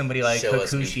can get somebody like Show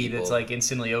us new Hakushi people. that's like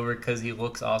instantly over because he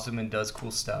looks awesome and does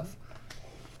cool stuff.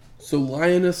 So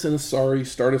Lioness and Asari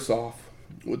start us off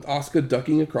with Asuka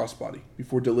ducking a crossbody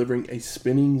before delivering a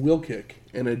spinning wheel kick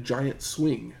and a giant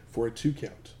swing for a 2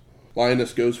 count.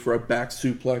 Lioness goes for a back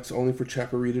suplex only for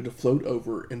Chaparita to float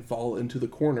over and fall into the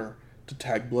corner to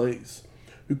tag Blaze,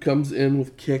 who comes in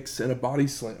with kicks and a body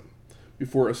slam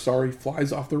before Asari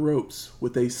flies off the ropes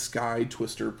with a sky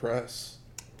twister press.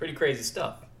 Pretty crazy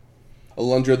stuff.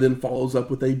 Alundra then follows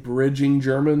up with a bridging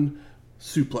German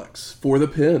suplex for the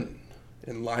pin,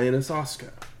 and Lioness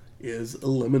Asuka is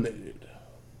eliminated.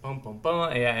 Bum, bum,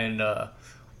 bum. Yeah, and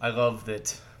I love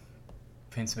that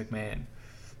Vince McMahon,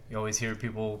 you always hear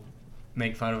people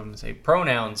make fun of him and say,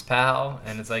 pronouns, pal.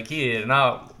 And it's like, he did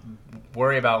not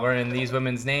worry about learning these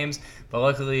women's names. But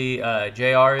luckily,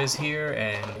 JR is here,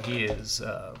 and he is...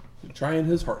 Trying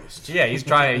his hardest. yeah, he's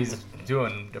trying. He's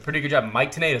doing a pretty good job.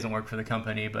 Mike Tenay doesn't work for the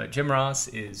company, but Jim Ross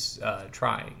is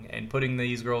trying and putting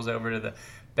these girls over to the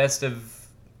best of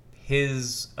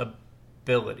his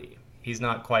ability. He's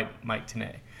not quite Mike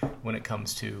Tenay when it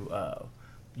comes to,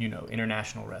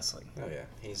 international wrestling. Oh yeah,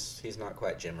 he's not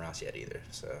quite Jim Ross yet either,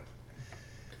 so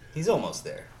he's almost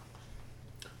there.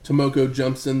 Tomoko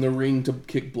jumps in the ring to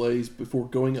kick Blaze before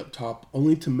going up top,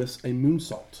 only to miss a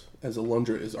moonsault as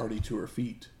Alundra is already to her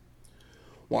feet.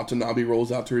 Watanabe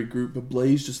rolls out to regroup, but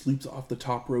Blaze just leaps off the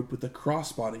top rope with a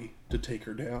crossbody to take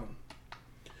her down.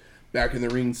 Back in the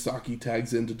ring, Saki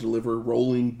tags in to deliver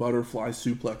rolling butterfly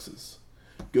suplexes.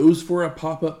 Goes for a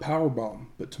pop-up powerbomb,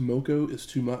 but Tomoko is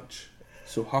too much,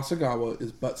 so Hasegawa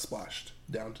is butt splashed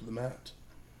down to the mat.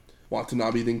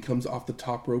 Watanabe then comes off the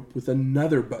top rope with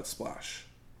another butt splash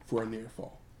for a near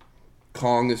fall.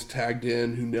 Kong is tagged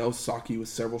in, who nails Saki with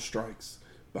several strikes,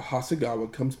 but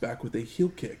Hasegawa comes back with a heel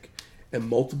kick and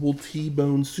multiple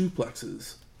T-bone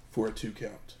suplexes for a 2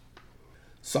 count.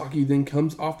 Saki then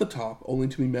comes off the top, only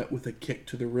to be met with a kick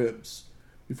to the ribs,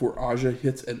 before Aja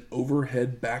hits an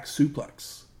overhead back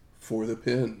suplex for the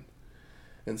pin,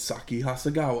 and Saki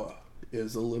Hasegawa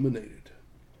is eliminated.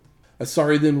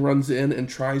 Asari then runs in and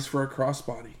tries for a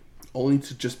crossbody, only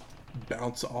to just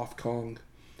bounce off Kong,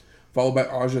 followed by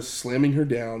Aja slamming her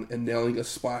down and nailing a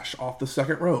splash off the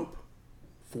second rope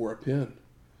for a pin.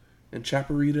 And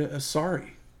Chaparita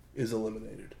Asari is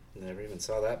eliminated. Never even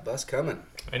saw that bus coming.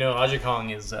 I know Aja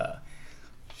Kong is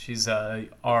she's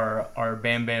our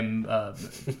Bam Bam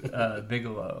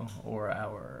Bigelow, or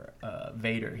our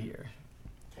Vader here,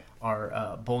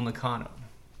 our Bull Nakano.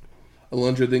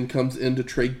 Alundra then comes in to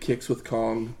trade kicks with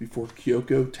Kong before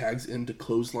Kyoko tags in to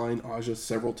clothesline Aja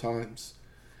several times.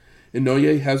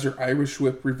 Inoue has her Irish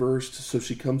whip reversed, so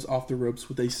she comes off the ropes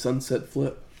with a sunset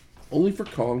flip, only for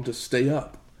Kong to stay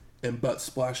up and butt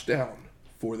splash down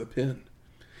for the pin.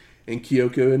 And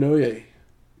Kyoko Inoue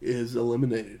is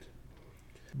eliminated.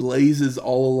 Blaze is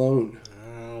all alone,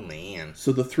 Oh man.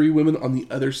 so the 3 women on the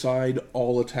other side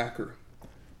all attack her.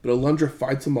 But Alundra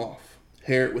fights them off,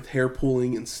 with hair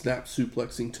pulling and snap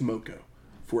suplexing Tomoko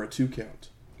for a 2 count.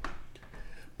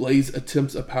 Blaze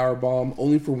attempts a powerbomb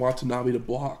only for Watanabe to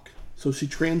block, so she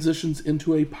transitions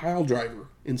into a pile driver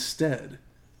instead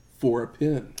for a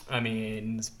pin. I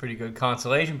mean, it's a pretty good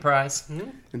consolation prize.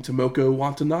 And Tomoko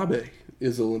Watanabe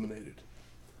is eliminated.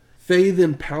 Faye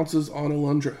then pounces on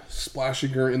Alundra,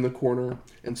 splashing her in the corner,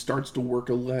 and starts to work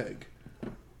a leg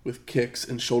with kicks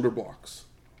and shoulder blocks.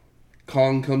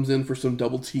 Kong comes in for some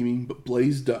double teaming, but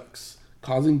Blaze ducks,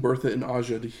 causing Bertha and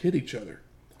Aja to hit each other,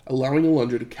 allowing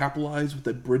Alundra to capitalize with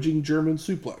a bridging German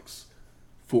suplex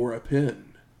for a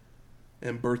pin.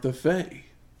 And Bertha Faye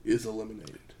is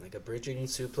eliminated. Like a bridging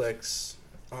suplex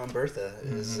on Bertha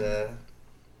is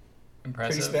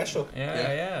Impressive. pretty special.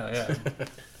 Yeah.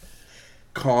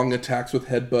 Kong attacks with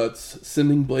headbutts,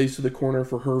 sending Blaze to the corner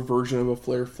for her version of a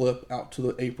flare flip out to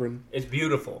the apron. It's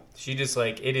beautiful. She just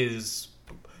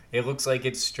it looks like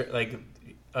it's like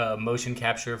motion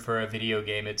capture for a video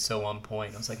game. It's so on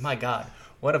point. I was like, my God,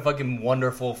 what a fucking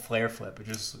wonderful flare flip. It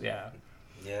just, Yeah.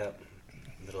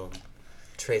 Little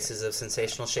traces of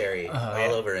sensational Sherry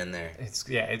all over in there. It's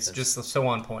just so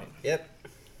on point. Yep.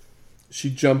 She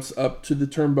jumps up to the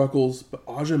turnbuckles, but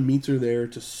Aja meets her there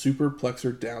to superplex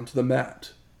her down to the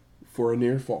mat for a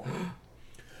near fall.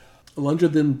 Alundra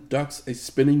then ducks a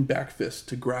spinning back fist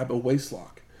to grab a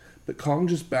waistlock, but Kong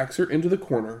just backs her into the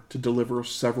corner to deliver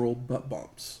several butt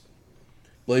bumps.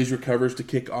 Blaze recovers to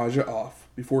kick Aja off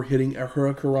before hitting a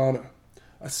Hurricanrana,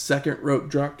 a second rope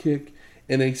drop kick,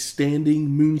 and a standing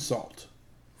moonsault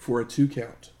for a 2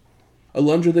 count.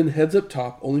 Alundra then heads up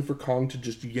top only for Kong to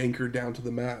just yank her down to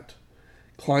the mat.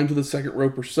 Climb to the second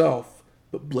rope herself,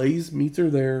 but Blaze meets her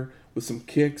there with some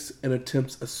kicks and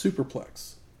attempts a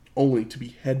superplex, only to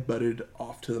be headbutted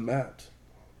off to the mat.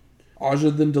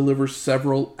 Aja then delivers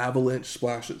several avalanche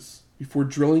splashes before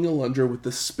drilling Alundra with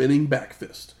the spinning back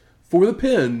fist for the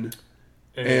pin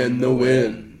and the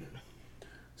win.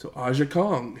 So Aja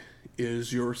Kong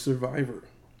is your survivor.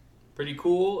 Pretty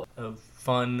cool. A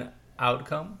fun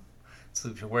outcome.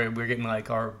 So we're getting like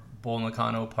our Bull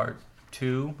Nakano part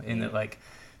 2 in that like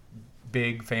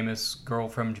big famous girl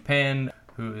from Japan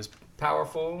who is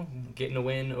powerful, getting a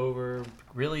win over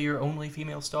really your only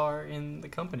female star in the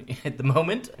company at the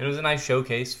moment. And it was a nice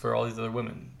showcase for all these other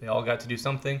women. They all got to do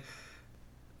something.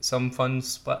 Some fun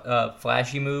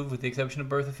flashy move with the exception of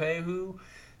Bertha Faye, who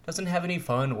doesn't have any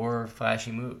fun or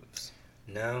flashy moves.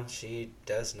 No, she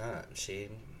does not. She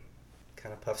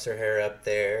kind of puffs her hair up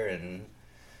there and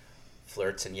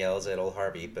flirts and yells at old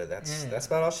Harvey, but that's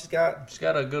about all she's got. She's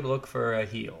got a good look for a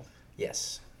heel.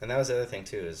 Yes. And that was the other thing,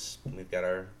 too, is we've got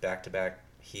our back-to-back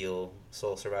heel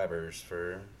Soul Survivors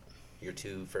for your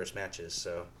 2 first matches,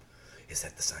 so is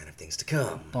that the sign of things to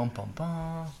come? Bum, bum,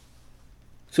 bum.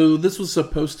 So this was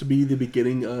supposed to be the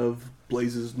beginning of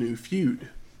Blaze's new feud,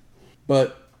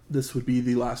 but this would be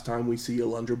the last time we see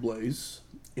Alundra Blaze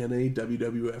in a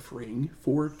WWF ring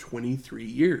for 23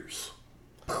 years.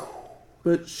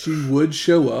 But she would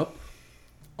show up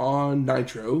on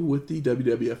Nitro with the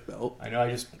WWF belt. I know,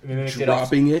 I just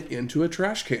dropping it into a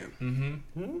trash can.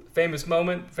 Mm-hmm. Famous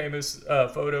moment, famous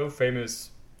photo,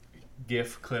 famous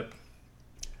GIF clip,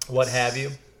 what have you.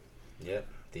 Yep.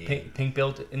 Pink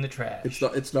belt in the trash.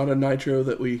 It's not a Nitro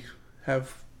that we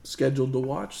have scheduled to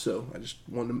watch, so I just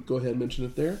wanted to go ahead and mention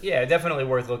it there. Yeah, definitely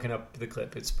worth looking up the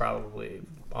clip. It's probably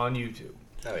on YouTube.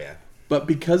 Oh, yeah. But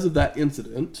because of that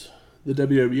incident, the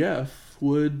WWF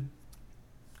would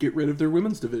get rid of their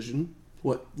women's division,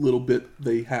 what little bit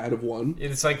they had of one.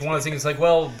 It's like one of those things, it's like,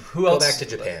 well, who else? Go back to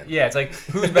Japan. Yeah, it's like,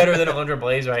 who's better than Alundra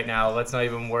Blaze right now? Let's not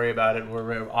even worry about it.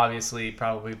 We're obviously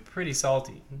probably pretty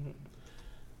salty.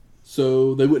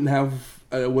 So they wouldn't have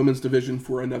a women's division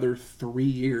for another 3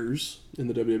 years in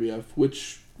the WWF,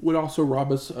 which would also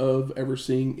rob us of ever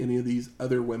seeing any of these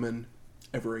other women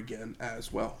ever again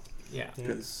as well. Yeah.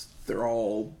 Because they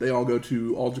all go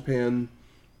to All Japan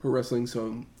Pro Wrestling,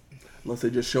 so unless they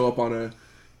just show up on a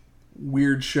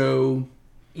weird show.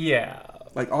 Yeah.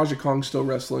 Like Aja Kong's still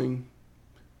wrestling,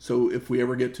 so if we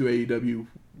ever get to AEW,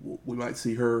 we might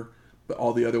see her, but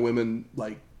all the other women,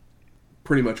 like,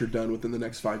 pretty much are done within the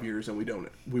next 5 years, and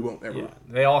we won't ever. Yeah.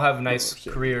 They all have nice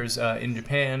careers in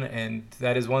Japan, and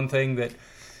that is one thing that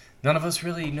none of us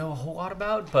really know a whole lot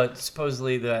about, but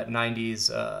supposedly that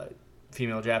 90s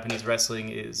female Japanese wrestling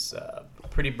is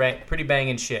pretty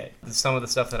banging shit. Some of the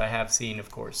stuff that I have seen,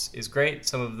 of course, is great.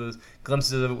 Some of the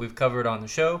glimpses of it we've covered on the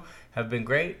show have been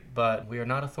great, but we are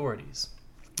not authorities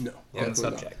on the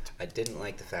subject. I didn't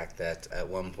like the fact that at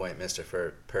one point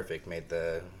Mr. Perfect made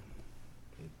the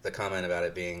comment about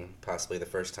it being possibly the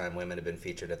first time women have been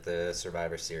featured at the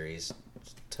Survivor Series.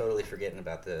 Just totally forgetting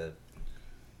about the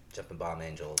Jumping Bomb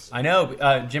Angels. I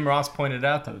know. Jim Ross pointed it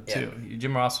out, though, too. Yeah.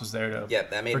 Jim Ross was there to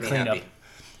that made me happy.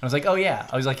 I was like, oh, yeah.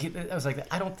 I was like,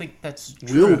 I don't think that's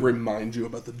true. We'll remind you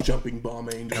about the Jumping Bomb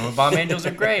Angels. Bomb Angels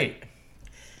are great.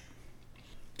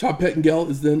 Todd Pettengill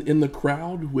is then in the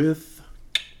crowd with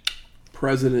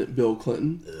President Bill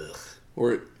Clinton. Ugh.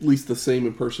 Or at least the same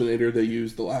impersonator they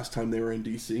used the last time they were in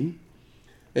D.C.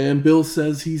 And Bill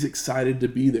says he's excited to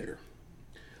be there.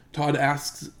 Todd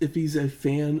asks if he's a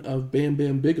fan of Bam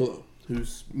Bam Bigelow,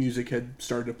 whose music had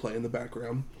started to play in the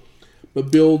background.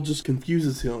 But Bill just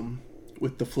confuses him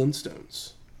with the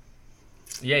Flintstones.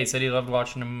 Yeah, he said he loved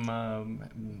watching him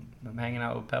hanging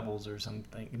out with Pebbles or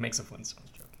something. He makes a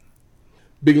Flintstones joke.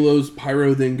 Bigelow's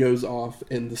pyro then goes off,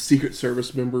 and the Secret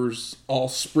Service members all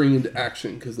spring into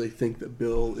action because they think that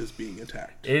Bill is being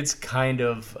attacked. It's kind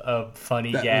of a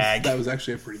funny gag. That was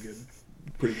actually a pretty good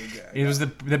gag. It was the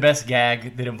best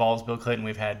gag that involves Bill Clinton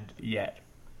we've had yet.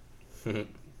 Pun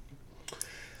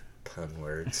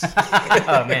words.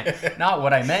 Oh, man. Not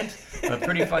what I meant, but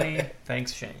pretty funny.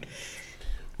 Thanks, Shane.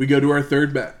 We go to our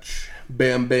third match.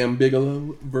 Bam Bam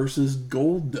Bigelow versus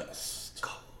Goldust.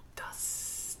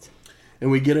 And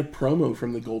we get a promo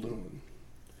from the Golden One.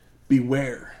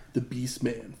 Beware the Beast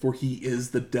Man, for he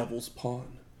is the Devil's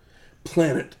Pawn.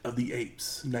 Planet of the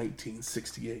Apes,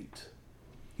 1968.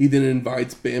 He then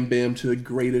invites Bam Bam to the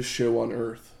greatest show on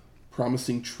Earth,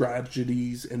 promising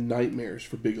tragedies and nightmares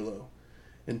for Bigelow,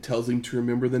 and tells him to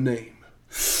remember the name.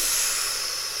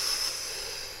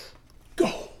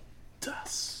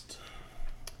 Goldust.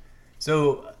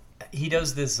 So he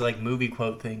does this like movie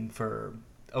quote thing for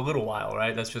a little while,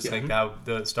 right? That's just like how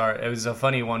the start. It was a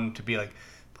funny one to be like,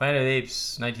 Planet of the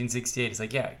Apes, 1968. It's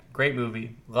like, yeah, great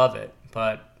movie, love it,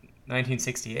 but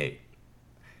 1968.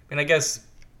 I mean, I guess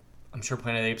I'm sure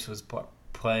Planet of the Apes was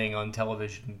playing on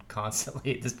television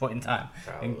constantly at this point in time,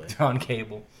 Probably. and on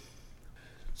cable.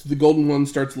 So the Golden One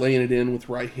starts laying it in with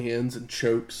right hands and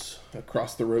chokes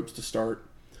across the ropes to start,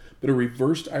 but a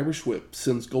reversed Irish whip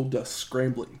sends Goldust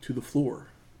scrambling to the floor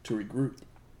to regroup.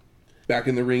 Back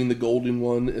in the ring, the Golden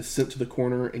One is sent to the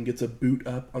corner and gets a boot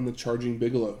up on the charging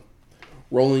Bigelow,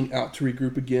 rolling out to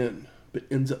regroup again, but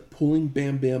ends up pulling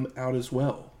Bam Bam out as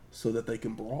well so that they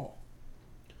can brawl.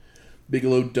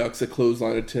 Bigelow ducks a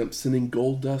clothesline attempt, sending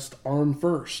Goldust arm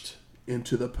first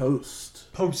into the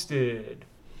post. Posted.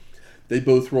 They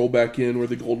both roll back in where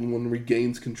the Golden One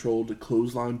regains control to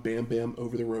clothesline Bam Bam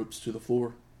over the ropes to the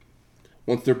floor.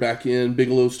 Once they're back in,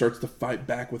 Bigelow starts to fight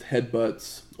back with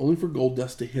headbutts, only for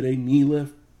Goldust to hit a knee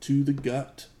lift to the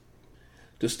gut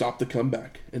to stop the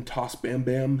comeback and toss Bam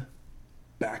Bam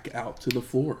back out to the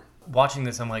floor. Watching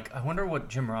this, I'm like, I wonder what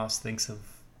Jim Ross thinks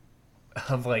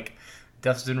of like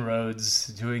Dustin Rhodes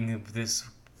doing this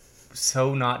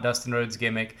so not Dustin Rhodes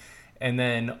gimmick. And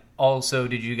then also,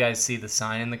 did you guys see the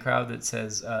sign in the crowd that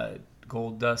says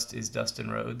Goldust is Dustin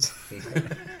Rhodes?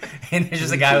 And there's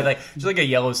just a guy with just like a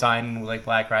yellow sign with like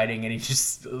black writing, and he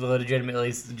just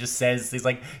legitimately just says, he's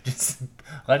like just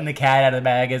letting the cat out of the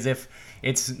bag as if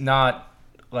it's not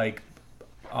like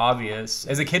obvious.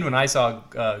 As a kid, when I saw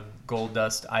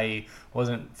Goldust, I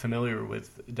wasn't familiar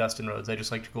with Dustin Rhodes. I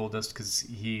just liked Goldust because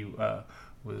he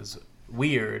was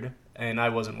weird, and I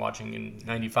wasn't watching in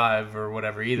 '95 or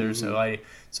whatever either. Mm-hmm. So I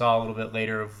saw a little bit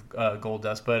later of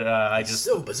Goldust, but I just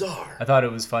so bizarre. I thought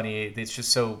it was funny. It's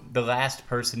just so the last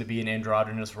person to be an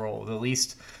androgynous role, the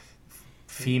least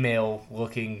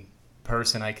female-looking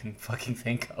person I can fucking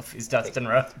think of is Dustin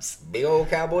Rhodes. Big old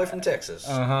cowboy from Texas.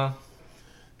 The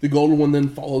Golden One then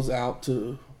follows out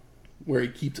to where he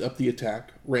keeps up the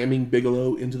attack, ramming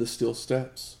Bigelow into the steel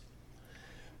steps.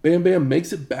 Bam Bam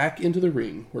makes it back into the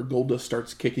ring, where Goldust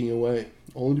starts kicking away,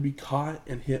 only to be caught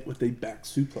and hit with a back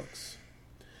suplex.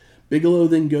 Bigelow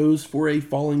then goes for a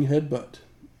falling headbutt,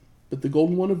 but the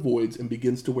Golden One avoids and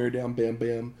begins to wear down Bam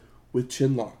Bam with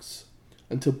chin locks,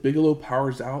 until Bigelow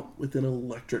powers out with an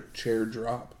electric chair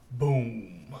drop.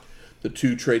 Boom. The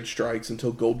two trade strikes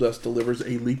until Goldust delivers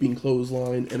a leaping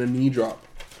clothesline and a knee drop,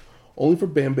 only for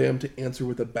Bam Bam to answer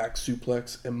with a back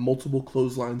suplex and multiple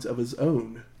clotheslines of his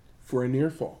own for a near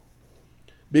fall.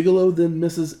 Bigelow then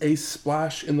misses a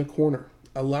splash in the corner,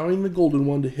 allowing the Golden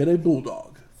One to hit a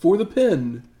bulldog for the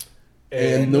pin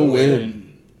and the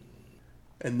win.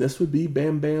 And this would be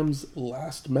Bam Bam's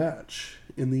last match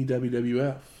in the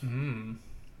WWF. Mm.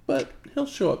 But he'll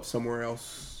show up somewhere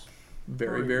else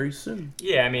very, very soon.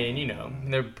 Yeah, I mean, you know,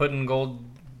 they're putting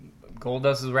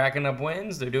Goldust is racking up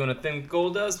wins. They're doing a thing with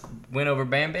Goldust. Win over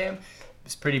Bam Bam.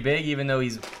 It's pretty big, even though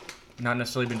he's not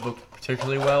necessarily been booked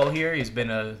particularly well here. He's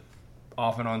been a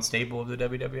off and on staple of the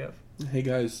WWF. Hey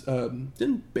guys,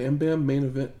 didn't Bam Bam main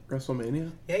event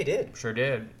WrestleMania? Yeah, he did. Sure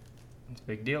did. It's a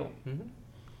big deal. Mm-hmm.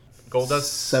 Goldust.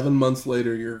 7 months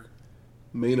later, your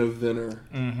main eventer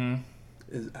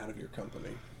is out of your company.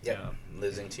 Yep. Yeah,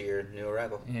 losing to your new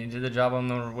arrival. Yeah, he did the job on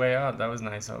the way out. That was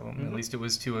nice of him. Mm-hmm. At least it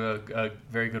was to a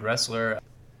very good wrestler.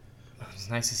 It was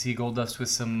nice to see Goldust with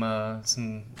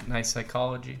some nice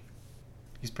psychology.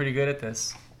 He's pretty good at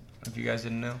this, if you guys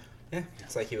didn't know. Yeah,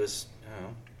 it's like he was,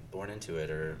 born into it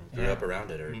or grew up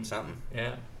around it or something.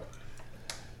 Yeah.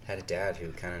 Had a dad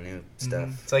who kind of knew stuff.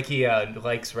 Mm-hmm. It's like he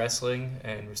likes wrestling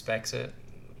and respects it.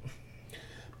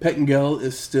 Pettengill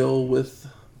is still with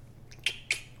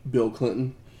Bill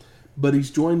Clinton, but he's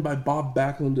joined by Bob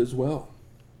Backlund as well.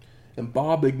 and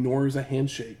Bob ignores a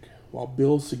handshake, while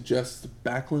Bill suggests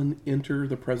Backlund enter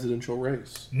the presidential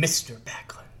race. Mr.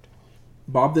 Backlund.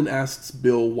 Bob then asks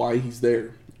Bill why he's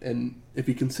there, and if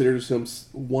he considers him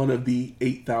one of the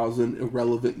 8,000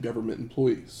 irrelevant government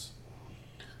employees,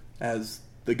 as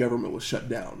the government was shut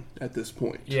down at this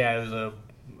point. Yeah, it was a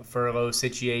furlough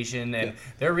situation, and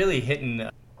they're really hitting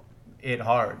it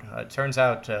hard. It turns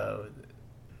out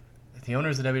the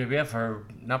owners of WWF are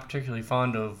not particularly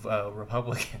fond of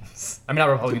Republicans. I mean, not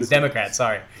Republicans, Democrats,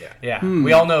 sorry. Yeah.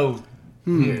 We all know.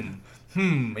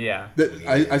 Yeah.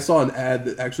 I saw an ad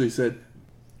that actually said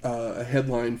a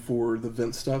headline for the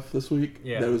Vince stuff this week.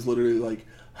 Yeah. That was literally like,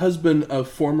 husband of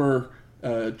former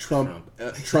Trump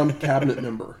cabinet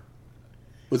member.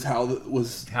 Was how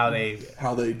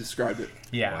they described it.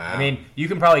 Yeah, Wow. I mean, you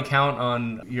can probably count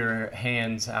on your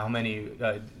hands how many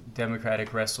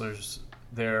Democratic wrestlers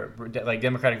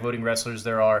Democratic voting wrestlers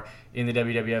there are in the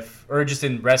WWF, or just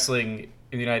in wrestling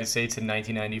in the United States in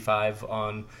 1995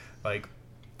 on like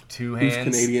two hands.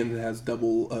 Who's Canadian and has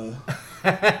double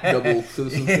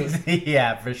citizenship?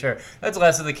 Yeah, for sure. That's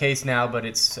less of the case now, but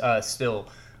it's still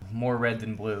more red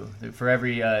than blue. For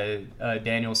every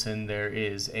Danielson, there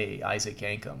is a Isaac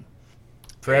Yankem.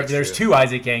 There's two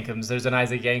Isaac Yankems. There's an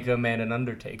Isaac Yankem and an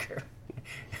Undertaker.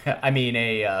 I mean,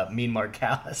 a Mean Mark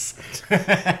Callis.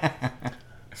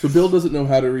 So Bill doesn't know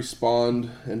how to respond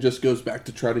and just goes back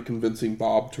to try to convincing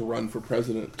Bob to run for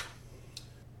president.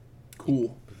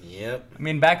 Cool. Yep. I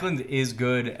mean, Backlund is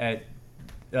good at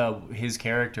his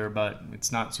character, but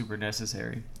it's not super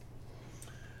necessary.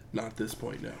 Not at this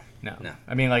point, no. No. No.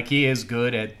 I mean, like, he is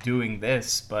good at doing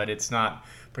this, but it's not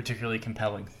particularly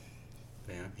compelling.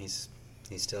 Yeah, he's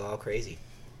still all crazy.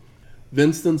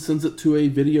 Vince then sends it to a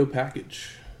video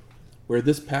package, where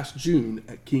this past June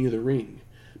at King of the Ring,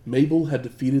 Mabel had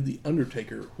defeated The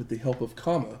Undertaker with the help of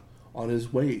Kama on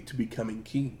his way to becoming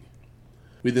king.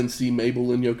 We then see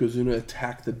Mabel and Yokozuna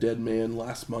attack the dead man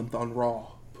last month on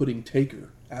Raw, putting Taker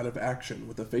out of action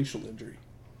with a facial injury.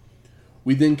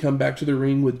 We then come back to the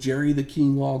ring with Jerry the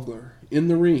King Lawler in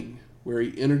the ring, where he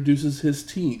introduces his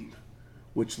team,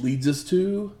 which leads us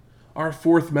to our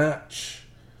fourth match.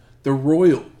 The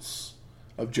Royals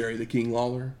of Jerry the King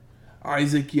Lawler,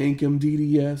 Isaac Yankem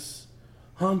DDS,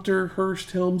 Hunter Hearst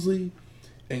Helmsley,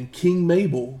 and King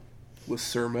Mabel with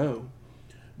Sir Mo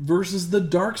versus the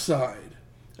Dark Side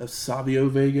of Savio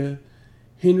Vega,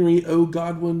 Henry O.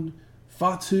 Godwin,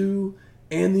 Fatu,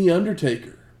 and The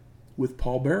Undertaker, with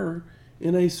Paul Bearer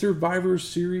in a Survivor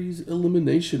Series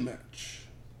elimination match.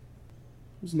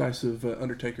 It was nice of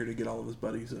Undertaker to get all of his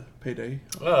buddies a payday.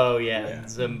 Oh, yeah.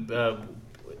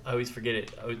 I always forget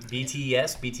it.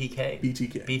 BTS? BTK?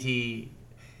 BTK.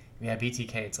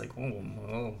 BTK. It's like,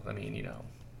 I mean, you know.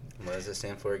 What does it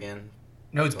stand for again?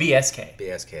 No, it's BSK.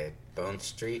 BSK. Bone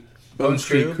Street? Bone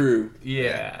Street Crew.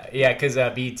 Yeah, because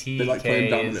BTK They like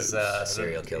playing is... dominoes.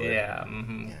 Serial killer. Yeah,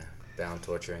 mm-hmm. Yeah. Bound,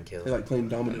 torture, and kill. They like playing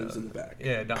dominoes in the back.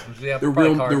 Yeah, They're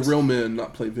real men,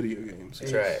 not play video games.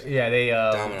 That's right. Yeah, they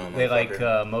Domino, like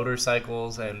motherfucker.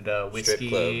 motorcycles and whiskey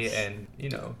clubs. and, you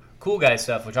know, cool guy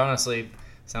stuff, which honestly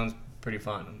sounds pretty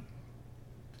fun.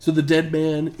 So the dead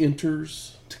man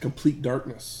enters to complete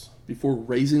darkness before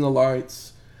raising the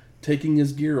lights, taking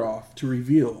his gear off to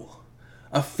reveal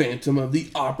a Phantom of the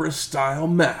Opera style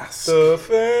mask. The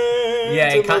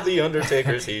Phantom of the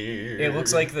Undertaker's here. It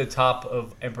looks like the top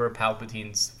of Emperor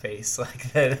Palpatine's face,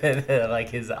 like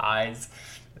his eyes.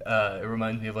 It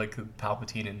reminds me of like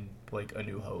Palpatine in like A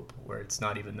New Hope, where it's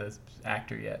not even the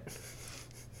actor yet.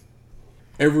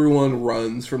 Everyone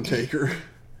runs from Taker.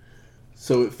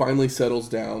 So it finally settles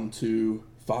down to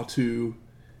Fatu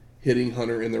hitting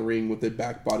Hunter in the ring with a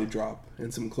back body drop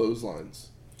and some clotheslines,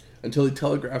 until he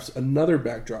telegraphs another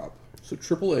backdrop, so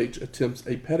Triple H attempts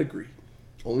a pedigree,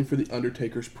 only for The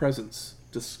Undertaker's presence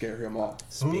to scare him off.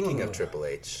 Speaking of Triple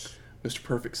H, Mr.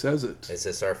 Perfect says it. is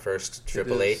this our first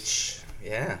Triple is. H?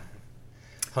 Yeah.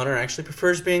 Hunter actually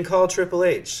prefers being called Triple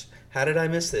H. How did I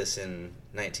miss this in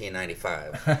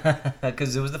 1995?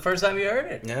 Because it was the first time you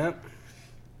heard it. Yep.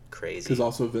 Crazy. Because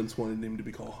also Vince wanted him to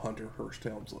be called Hunter Hearst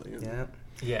Helmsley. And Yep.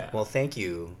 Yeah. Well, thank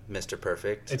you, Mr.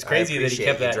 Perfect. It's crazy that he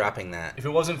kept you that. dropping that. If it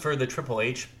wasn't for the Triple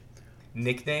H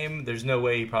nickname, there's no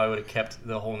way he probably would have kept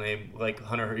the whole name. Like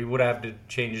Hunter, he would have to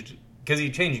change, because he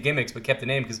changed gimmicks, but kept the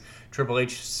name because Triple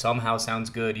H somehow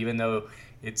sounds good, even though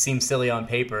it seems silly on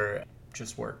paper. It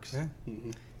just works. Yeah.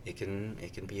 Mm-hmm. It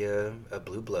can be a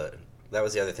blue blood. That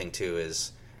was the other thing too.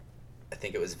 Is I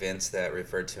think it was Vince that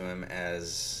referred to him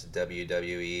as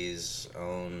WWE's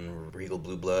own Regal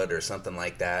Blue Blood or something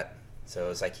like that. So it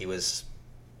was like he was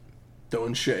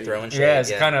Throwing shade. Yeah,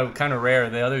 it's kind of rare.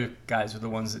 The other guys are the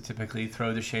ones that typically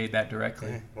throw the shade that directly.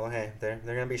 Yeah, well, hey, they're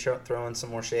going to be throwing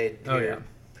some more shade Oh, here yeah.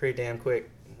 pretty damn quick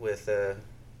with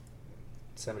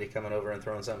somebody coming over and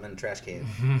throwing something in the trash can.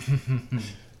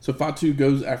 So Fatu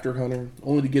goes after Hunter,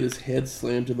 only to get his head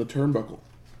slammed in the turnbuckle.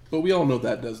 But we all know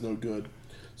that does no good.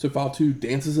 So Fatu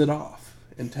dances it off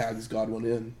and tags Godwin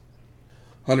in.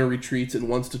 Hunter retreats and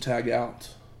wants to tag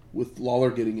out, with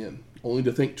Lawler getting in, only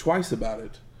to think twice about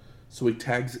it. So he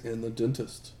tags in the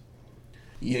dentist.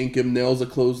 Yankem nails a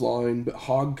clothesline, but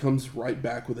Hogg comes right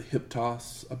back with a hip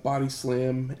toss, a body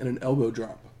slam, and an elbow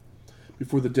drop,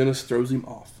 before the dentist throws him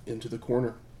off into the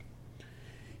corner.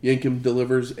 Yankem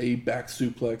delivers a back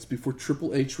suplex before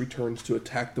Triple H returns to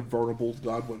attack the vulnerable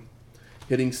Godwin,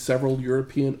 hitting several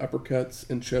European uppercuts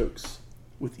and chokes,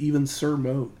 with even Sir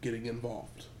Mo getting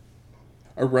involved.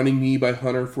 A running knee by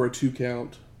Hunter for a 2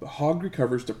 count, but Hogg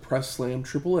recovers to press slam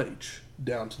Triple H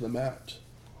down to the mat.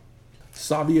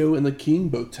 Savio and the King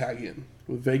both tag in,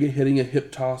 with Vega hitting a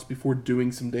hip toss before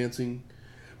doing some dancing,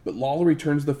 but Lawler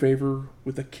returns the favor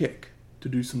with a kick to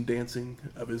do some dancing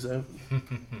of his own.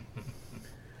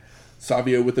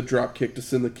 Savio with a drop kick to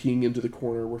send the King into the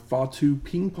corner, where Fatu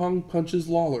ping-pong punches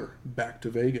Lawler back to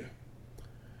Vega.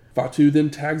 Fatu then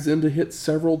tags in to hit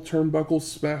several turnbuckle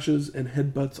smashes and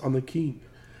headbutts on the King,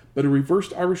 but a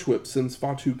reversed Irish whip sends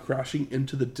Fatu crashing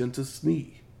into the dentist's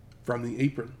knee from the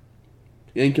apron.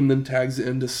 Yankem then tags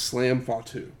in to slam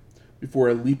Fatu, before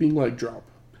a leaping leg drop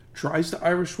tries to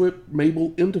Irish whip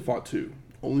Mabel into Fatu,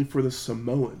 only for the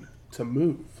Samoan to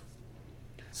move.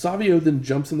 Savio then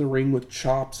jumps in the ring with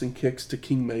chops and kicks to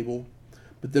King Mabel,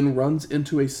 but then runs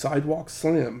into a sidewalk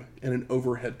slam and an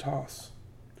overhead toss.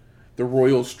 The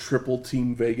Royals triple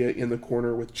team Vega in the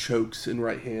corner with chokes and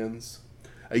right hands,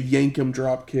 a Yankem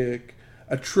drop kick,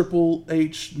 a Triple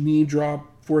H knee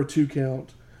drop for a 2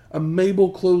 count, a Mabel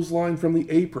clothesline from the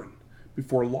apron,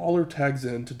 before Lawler tags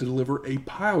in to deliver a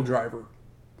pile driver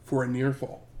for a near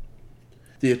fall.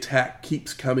 The attack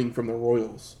keeps coming from the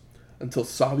Royals, until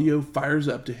Savio fires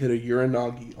up to hit a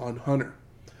Uranagi on Hunter,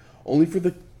 only for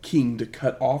the King to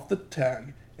cut off the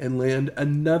tag and land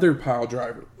another pile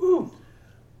driver. Ooh.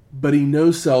 But he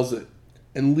no-sells it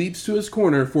and leaps to his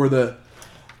corner for the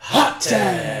hot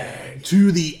tag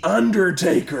to The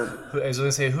Undertaker. I was going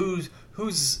to say, who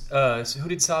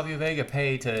did Savio Vega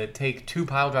pay to take 2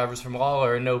 pile drivers from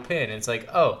Lawler and no pin? And it's like,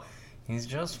 oh, he's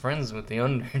just friends with The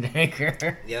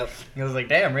Undertaker. Yep. I was like,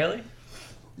 damn, really?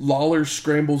 Lawler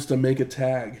scrambles to make a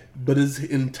tag, but his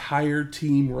entire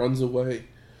team runs away.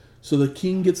 So the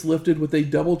King gets lifted with a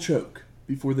double choke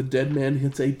before the dead man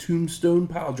hits a tombstone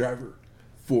piledriver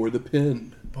for the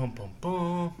pin. Bum, bum,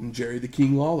 bum. And Jerry the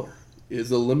King Lawler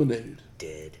is eliminated.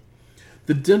 Dead.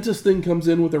 The dentist then comes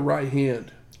in with a right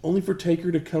hand, only for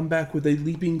Taker to come back with a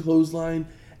leaping clothesline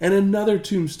and another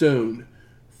tombstone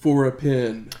for a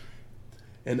pin.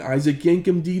 And Isaac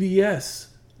Yankem DDS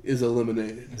is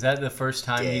eliminated. Is that the first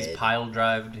time Dead. he's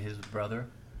pile-drived his brother?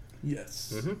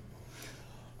 Yes. Mm-hmm.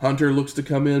 Hunter looks to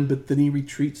come in, but then he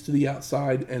retreats to the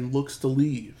outside and looks to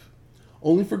leave,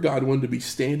 only for Godwin to be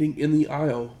standing in the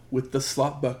aisle with the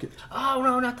slop bucket. Oh,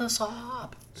 no, not the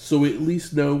slop. So we at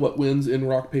least know what wins in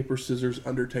rock, paper, scissors,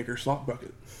 Undertaker slop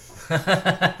bucket.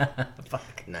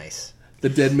 Fuck. Nice. The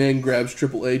dead man grabs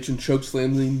Triple H and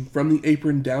chokeslams him from the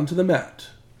apron down to the mat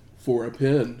for a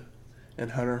pin,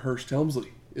 and Hunter Hearst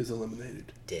Helmsley is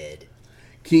eliminated. Dead.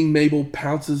 King Mabel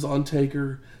pounces on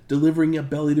Taker, delivering a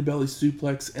belly-to-belly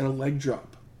suplex and a leg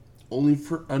drop, only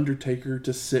for Undertaker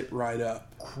to sit right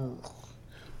up,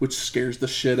 which scares the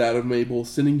shit out of Mabel,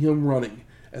 sending him running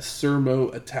as Sir Mo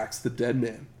attacks the dead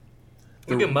man.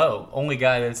 Look at Mo, only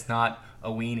guy that's not a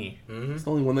weenie. He's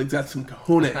the only one that's got some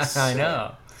cojones. I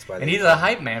know. That's why And they he's a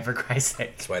hype man, for Christ's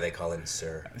sake. That's why they call him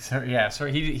Sir. Sir, yeah, sir.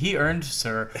 He earned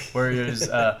Sir, whereas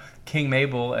King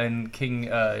Mabel and King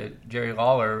Jerry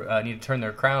Lawler need to turn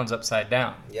their crowns upside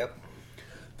down. Yep.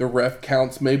 The ref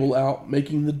counts Mabel out,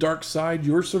 making the Dark Side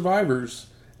your survivors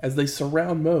as they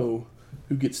surround Mo,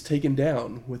 who gets taken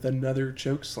down with another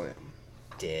chokeslam.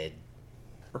 Dead.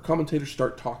 Our commentators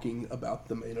start talking about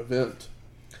the main event.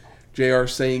 JR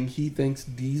saying he thinks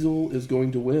Diesel is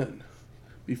going to win,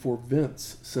 before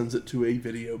Vince sends it to a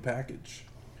video package,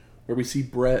 where we see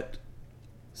Brett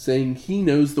saying he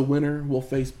knows the winner will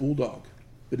face Bulldog,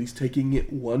 but he's taking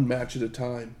it one match at a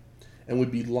time, and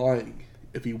would be lying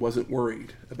if he wasn't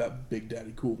worried about Big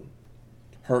Daddy Cool.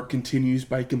 Hart continues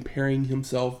by comparing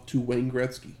himself to Wayne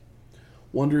Gretzky,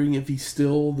 wondering if he's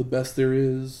still the best there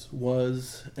is,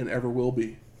 was, and ever will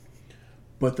be.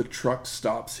 But the truck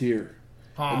stops here,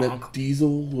 and that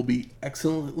Diesel will be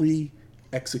excellently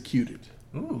executed.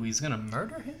 Ooh, he's gonna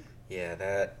murder him? Yeah,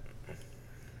 that...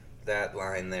 that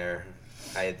line there,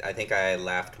 I think I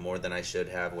laughed more than I should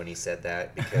have when he said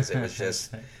that, because it was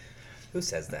just, who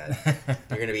says that?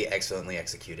 You're going to be excellently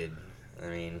executed. I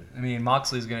mean,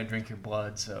 Moxley's going to drink your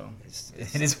blood, so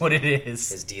it is what it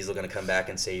is. Is Diesel going to come back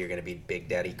and say you're going to be Big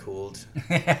Daddy Cooled?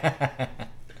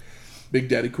 Big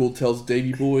Daddy Cool tells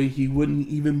Davey Boy he wouldn't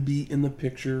even be in the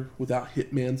picture without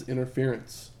Hitman's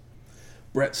interference.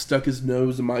 Brett stuck his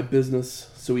nose in my business,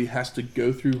 so he has to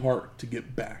go through Hart to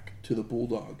get back to the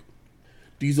Bulldog.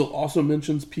 Diesel also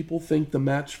mentions people think the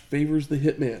match favors the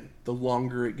Hitman the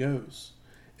longer it goes,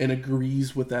 and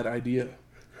agrees with that idea.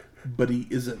 But he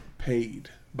isn't paid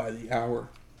by the hour.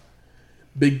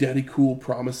 Big Daddy Cool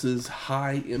promises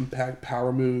high-impact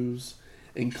power moves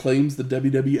and claims the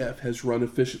WWF has run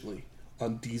efficiently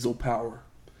on Diesel power,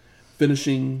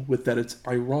 finishing with that it's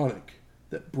ironic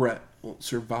that Brett won't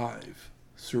survive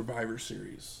Survivor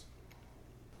Series.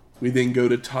 We then go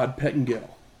to Todd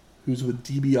Pettengill, who's with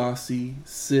DiBiase,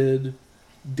 Sid,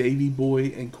 Davey Boy,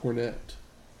 and Cornette.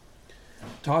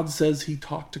 Todd says he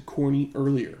talked to Corny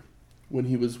earlier when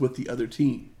he was with the other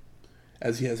team,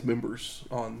 as he has members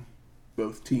on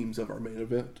both teams of our main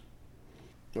event,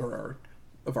 or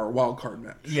our wild card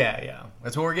match. Yeah.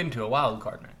 That's what we're getting to, a wild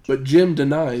card match. But Jim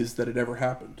denies that it ever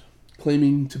happened,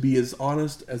 claiming to be as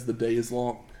honest as the day is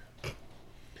long. $1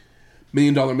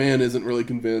 Million Man isn't really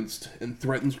convinced and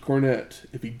threatens Cornette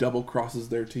if he double-crosses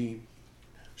their team.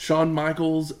 Shawn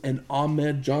Michaels and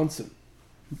Ahmed Johnson,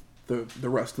 the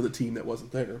rest of the team that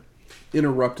wasn't there,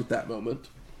 interrupt at that moment,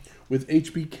 with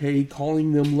HBK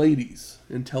calling them ladies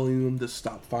and telling them to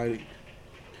stop fighting.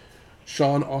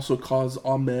 Shawn also calls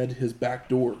Ahmed his back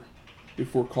door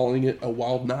before calling it a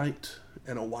wild night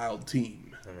and a wild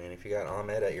team. I mean, if you got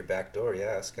Ahmed at your back door,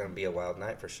 yeah, it's going to be a wild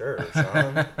night for sure,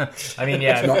 Shawn. I mean,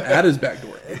 yeah. It's not at his back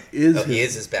door. It is he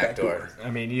is his back door. I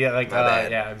mean, yeah, like,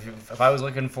 yeah, if I was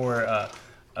looking for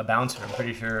a bouncer, I'm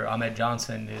pretty sure Ahmed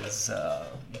Johnson is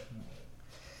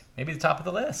maybe the top of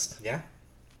the list. Yeah.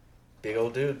 Big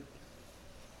old dude.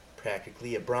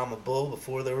 Practically a Brahma Bull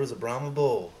before there was a Brahma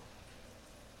Bull.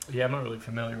 Yeah, I'm not really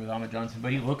familiar with Ahmed Johnson,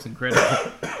 but he looks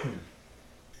incredible.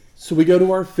 So we go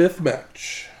to our fifth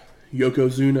match.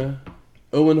 Yokozuna,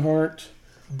 Owen Hart,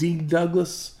 Dean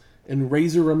Douglas, and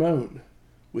Razor Ramon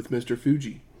with Mr.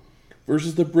 Fuji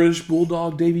versus the British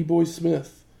Bulldog Davey Boy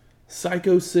Smith,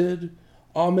 Psycho Sid,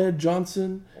 Ahmed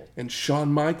Johnson, and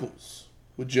Shawn Michaels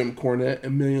with Jim Cornette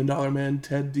and $1 Million Man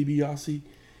Ted DiBiase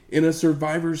in a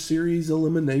Survivor Series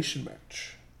elimination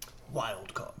match.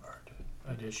 Wild card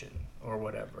edition or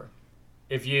whatever.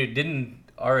 If you didn't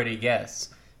already guess,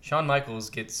 Shawn Michaels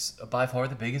gets by far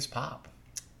the biggest pop.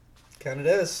 Kind of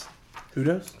does. Who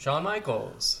does? Shawn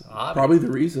Michaels. Probably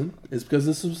the reason is because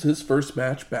this was his first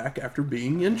match back after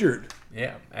being injured.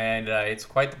 Yeah, and it's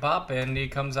quite the pop, and he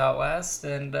comes out last,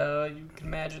 and you can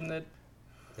imagine that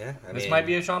this might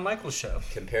be a Shawn Michaels show.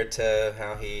 Compared to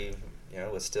how he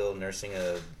was still nursing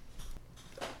a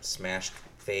smashed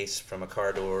face from a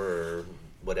car door or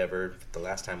whatever the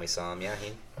last time we saw him,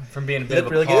 from being a bit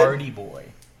of a party boy.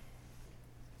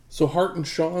 So Hart and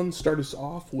Shawn start us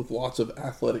off with lots of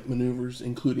athletic maneuvers,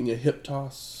 including a hip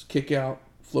toss, kick out,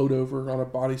 float over on a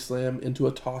body slam into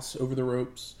a toss over the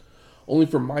ropes, only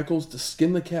for Michaels to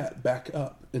skin the cat back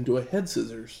up into a head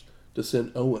scissors to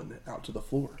send Owen out to the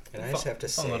floor. And I just have to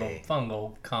say, fun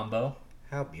little combo.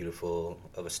 How beautiful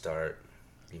of a start.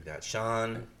 You've got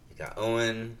Shawn, you got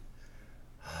Owen.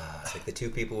 It's like the two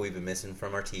people we've been missing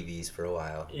from our TVs for a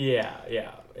while. Yeah.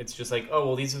 It's just like, oh,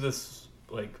 well, these are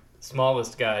the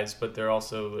smallest guys, but they're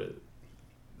also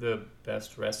the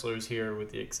best wrestlers here, with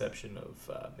the exception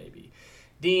of maybe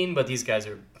Dean. But these guys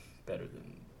are better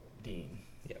than Dean.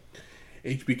 Yep.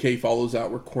 HBK follows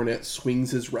out where Cornette swings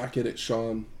his racket at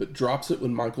Shawn, but drops it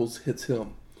when Michaels hits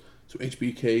him. So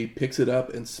HBK picks it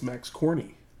up and smacks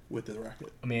Corny with the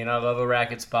racket. I mean, I love a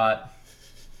racket spot.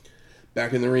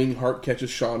 Back in the ring, Hart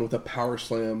catches Shawn with a power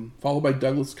slam, followed by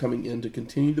Douglas coming in to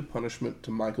continue the punishment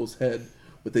to Michaels' head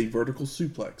with a vertical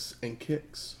suplex and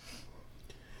kicks.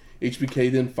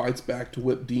 HBK then fights back to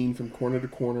whip Dean from corner to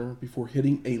corner before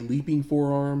hitting a leaping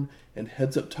forearm and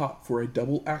heads up top for a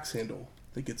double axe handle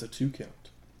that gets a 2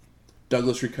 count.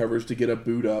 Douglas recovers to get a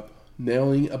boot up,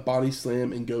 nailing a body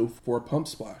slam and go for a pump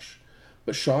splash,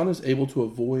 but Shawn is able to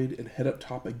avoid and head up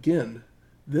top again,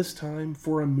 this time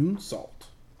for a moonsault.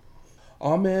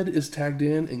 Ahmed is tagged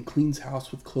in and cleans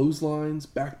house with clotheslines,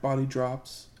 back body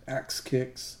drops, axe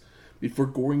kicks, before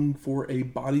going for a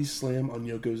body slam on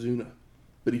Yokozuna,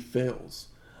 but he fails,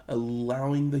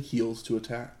 allowing the heels to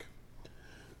attack.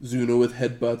 Zuna with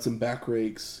headbutts and back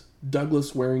rakes,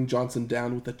 Douglas wearing Johnson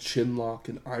down with a chin lock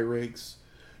and eye rakes,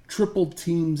 triple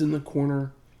teams in the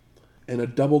corner, and a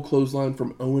double clothesline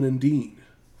from Owen and Dean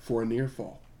for a near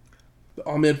fall. But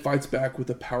Ahmed fights back with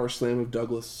a power slam of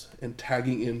Douglas and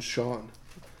tagging in Shawn,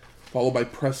 followed by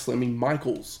press slamming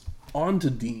Michaels onto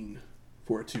Dean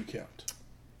for a 2 count.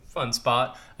 Fun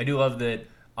spot. I do love that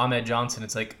Ahmed Johnson,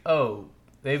 it's like, oh,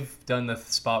 they've done the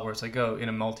spot where it's like, oh, in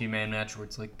a multi-man match where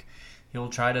it's like, he'll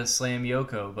try to slam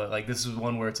Yoko, but like this is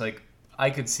one where it's like, I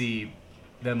could see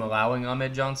them allowing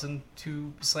Ahmed Johnson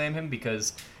to slam him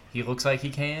because he looks like he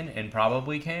can and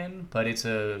probably can, but it's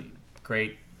a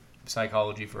great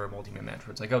psychology for a multi-man match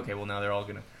where it's like, okay, well now they're all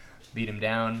going to beat him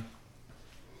down.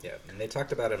 Yeah, and they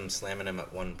talked about him slamming him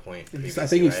at one point. I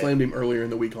think he slammed him earlier in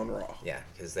the week on Raw. Yeah,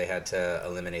 because they had to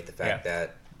eliminate the fact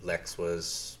that Lex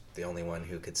was the only one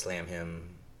who could slam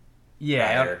him.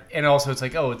 Yeah, prior. and also it's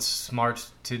like, oh, it's smart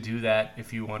to do that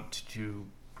if you want to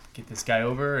get this guy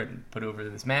over and put over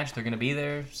this match. They're going to be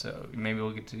there, so maybe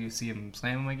we'll get to see him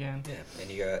slam him again. Yeah,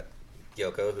 and you got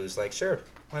Yoko, who's like, sure,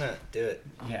 why not? Do it.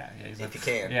 Yeah, he's If like, you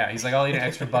can. Yeah, he's like, I'll eat an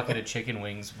extra bucket of chicken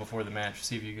wings before the match.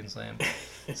 See if you can slam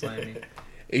me.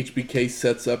 HBK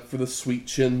sets up for the Sweet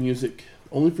Chin music,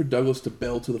 only for Douglas to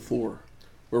bail to the floor,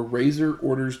 where Razor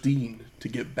orders Dean to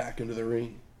get back into the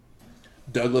ring.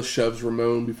 Douglas shoves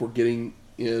Ramon before getting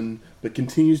in, but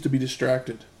continues to be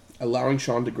distracted, allowing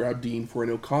Shawn to grab Dean for an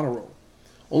O'Connor roll,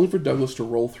 only for Douglas to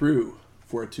roll through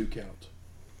for a 2 count.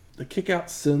 The kickout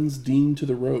sends Dean to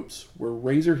the ropes, where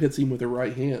Razor hits him with a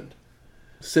right hand,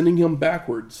 sending him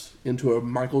backwards into a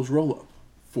Michaels roll-up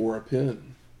for a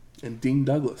pin, and Dean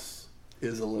Douglas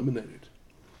is eliminated.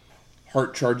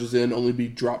 Hart charges in, only to be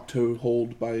drop-toe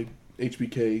hold by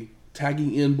HBK,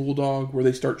 tagging in Bulldog, where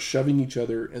they start shoving each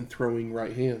other and throwing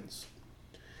right hands.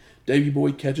 Davey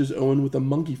Boy catches Owen with a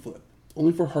monkey flip,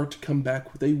 only for Hart to come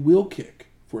back with a wheel kick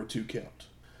for a 2 count.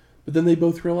 But then they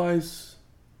both realize,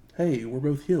 hey, we're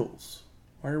both heels.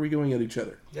 Why are we going at each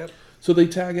other? Yep. So they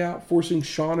tag out, forcing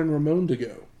Shawn and Ramon to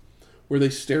go, where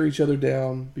they stare each other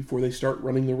down before they start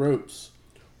running the ropes,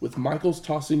 with Michaels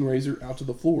tossing Razor out to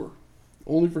the floor,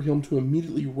 only for him to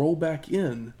immediately roll back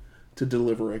in to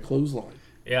deliver a clothesline.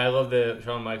 Yeah, I love that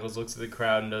Shawn Michaels looks at the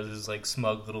crowd and does his like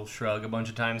smug little shrug a bunch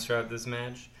of times throughout this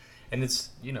match. And it's,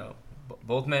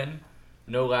 both men,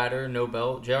 no ladder, no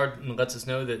belt. JR lets us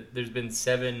know that there's been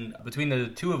 7, between the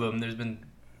two of them, there's been,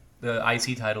 the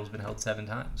IC title's been held 7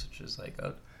 times, which is like,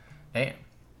 oh, damn.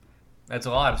 That's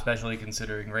a lot, especially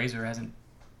considering Razor hasn't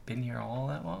been here all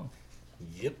that long.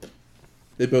 Yep.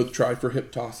 They both try for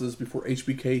hip tosses before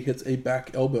HBK hits a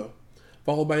back elbow,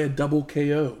 followed by a double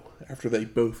KO after they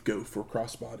both go for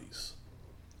crossbodies.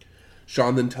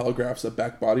 Shawn then telegraphs a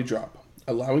back body drop,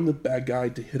 allowing the bad guy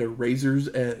to hit a Razor's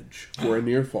Edge for a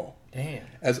near fall. Damn.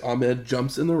 As Ahmed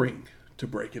jumps in the ring to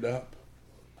break it up.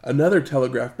 Another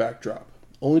telegraph backdrop,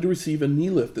 only to receive a knee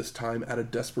lift this time out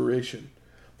of desperation,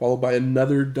 followed by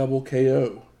another double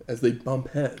KO as they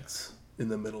bump heads in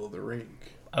the middle of the ring.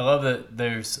 I love that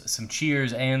there's some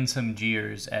cheers and some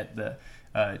jeers at the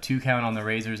 2 count on the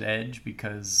Razor's Edge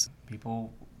because a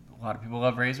lot of people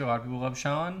love Razor, a lot of people love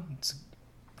Shawn. It's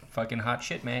fucking hot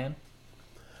shit, man.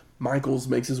 Michaels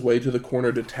makes his way to the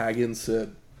corner to tag in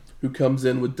Sid, who comes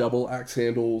in with double axe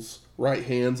handles, right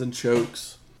hands, and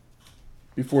chokes,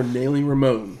 before nailing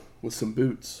Ramon with some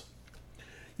boots.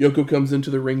 Yoko comes into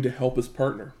the ring to help his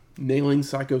partner, nailing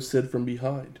Psycho Sid from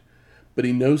behind, but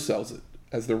he no-sells it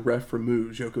as the ref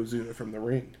removes Yokozuna from the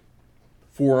ring.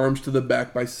 Forearms to the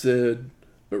back by Sid,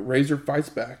 but Razor fights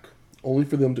back, only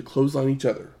for them to clothesline each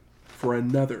other for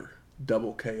another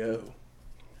double KO.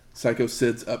 Psycho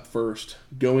Sid's up first,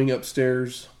 going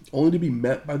upstairs, only to be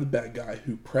met by the bad guy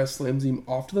who press slams him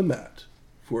off to the mat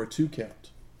for a 2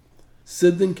 count.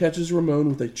 Sid then catches Ramon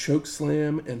with a choke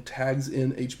slam and tags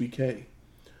in HBK,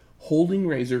 holding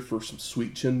Razor for some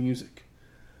Sweet Chin music.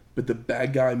 But the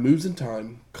bad guy moves in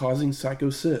time, causing Psycho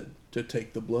Sid to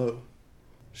take the blow.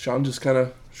 Shawn just kind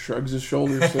of shrugs his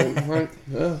shoulders, saying, right,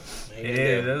 yeah. It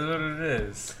is, that's what it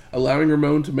is. Allowing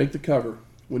Ramon to make the cover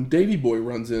when Davey Boy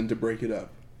runs in to break it up,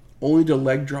 only to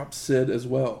leg drop Sid as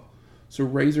well. So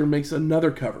Razor makes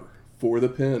another cover for the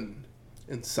pin,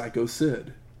 and Psycho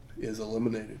Sid is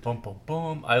eliminated. Boom, boom,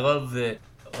 boom. I love that,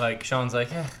 like, Shawn's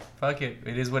like, yeah, fuck it.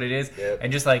 It is what it is. Yep.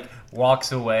 And just, like,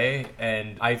 walks away.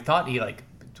 And I thought he, like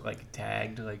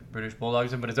tagged, like, British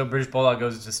Bulldogs him. But as though British Bulldog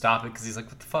goes to stop it because he's like,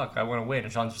 what the fuck? I want to win.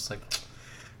 And Shawn's just like,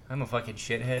 I'm a fucking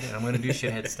shithead, and I'm going to do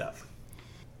shithead stuff.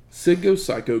 Sid goes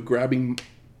psycho,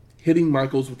 hitting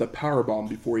Michaels with a powerbomb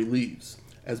before he leaves,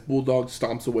 as Bulldog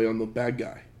stomps away on the bad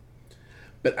guy.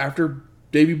 But after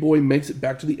Davey Boy makes it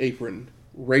back to the apron,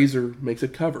 Razor makes a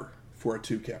cover for a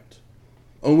 2 count.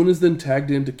 Owen is then tagged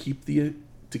in to keep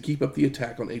up the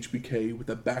attack on HBK with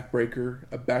a backbreaker,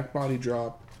 a back body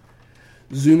drop,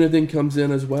 Zuna then comes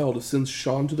in as well to send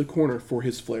Sean to the corner for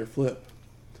his Flair flip.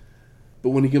 But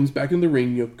when he comes back in the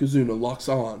ring, Yokozuna locks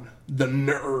on the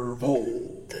nerve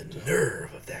hold. The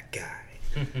nerve of that guy.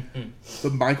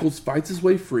 But Michaels fights his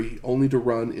way free, only to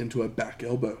run into a back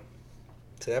elbow.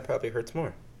 So that probably hurts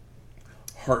more.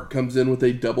 Hart comes in with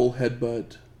a double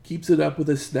headbutt, keeps it up with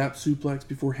a snap suplex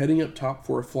before heading up top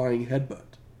for a flying headbutt.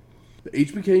 But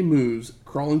HBK moves,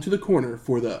 crawling to the corner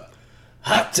for the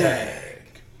hot tag.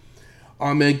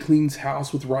 Ahmed cleans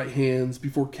house with right hands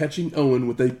before catching Owen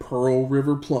with a Pearl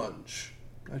River plunge,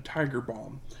 a tiger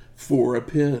bomb, for a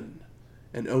pin.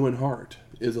 And Owen Hart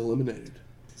is eliminated.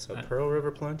 So Pearl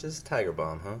River Plunge is Tiger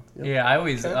Bomb, huh? Yep. Yeah, I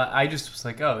always, Okay. I just was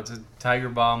like, oh, it's a tiger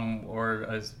bomb or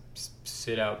a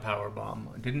sit-out power bomb.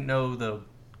 I didn't know the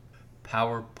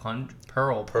power punch,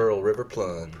 Pearl River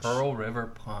Plunge. Pearl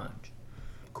River Punch.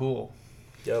 Cool.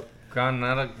 Yep.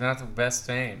 Not the best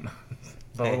name,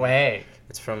 but Hey. hey,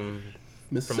 It's from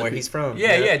Mississippi. where he's from.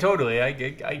 yeah, totally. I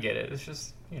get it. It's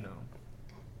just, you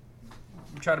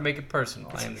try to make it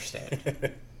personal. I understand.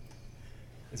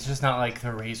 It's just not like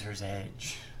the Razor's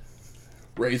Edge.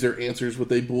 Razor answers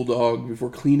with a bulldog before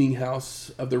cleaning house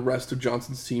of the rest of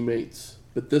Johnson's teammates,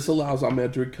 but this allows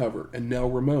Ahmed to recover and nail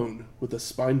Ramon with a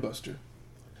spinebuster.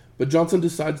 But Johnson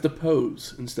decides to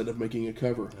pose instead of making a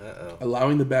cover, Uh-oh.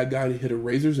 allowing the bad guy to hit a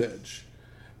Razor's Edge.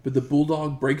 But the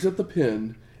bulldog breaks up the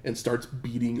pin and starts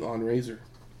beating on Razor.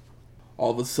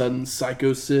 All of a sudden,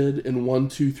 Psycho Sid and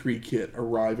 1-2-3 Kit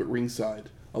arrive at ringside,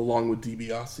 along with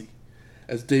DiBiase,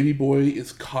 as Davey Boy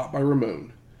is caught by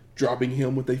Ramon, dropping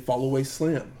him with a fall-away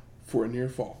slam for a near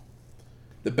fall.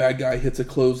 The bad guy hits a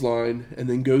clothesline and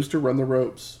then goes to run the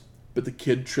ropes, but the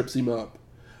Kid trips him up,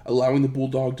 allowing the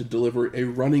Bulldog to deliver a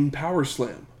running power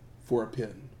slam for a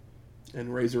pin.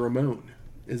 And Razor Ramon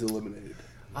is eliminated.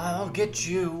 I'll get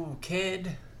you,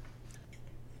 kid.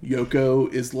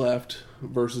 Yoko is left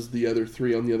versus the other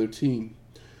three on the other team.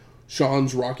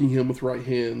 Sean's rocking him with right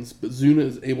hands, but Zuna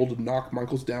is able to knock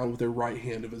Michaels down with a right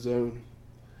hand of his own.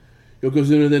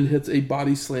 Yokozuna then hits a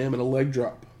body slam and a leg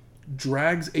drop,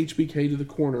 drags HBK to the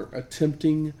corner,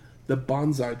 attempting the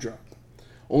bonsai drop,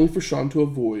 only for Sean to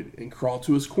avoid and crawl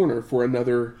to his corner for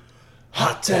another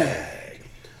hot tag.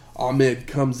 Ahmed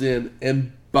comes in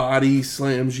and body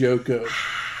slams Yoko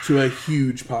to a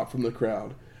huge pop from the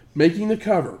crowd, making the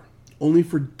cover, only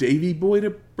for Davey Boy to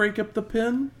break up the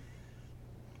pin.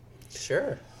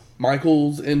 Sure.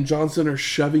 Michaels and Johnson are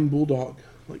shoving Bulldog.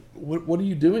 Like, what are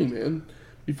you doing, man?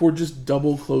 Before just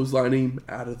double clotheslining him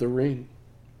out of the ring.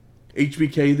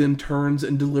 HBK then turns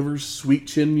and delivers sweet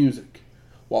chin music,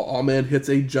 while Ahmed hits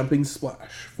a jumping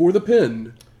splash for the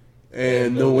pin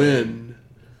and the win.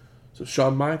 So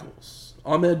Shawn Michaels,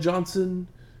 Ahmed Johnson,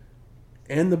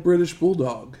 and the British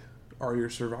Bulldog are your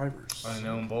survivors. I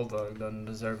know Bulldog doesn't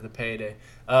deserve the payday.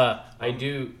 I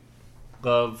do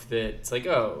love that it's like,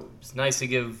 oh, it's nice to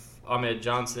give Ahmed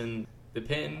Johnson the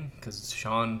pin because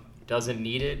Sean doesn't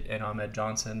need it, and Ahmed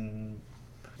Johnson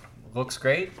looks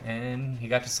great, and he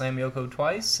got to slam Yoko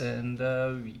twice, and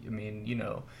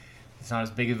it's not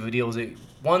as big of a deal as it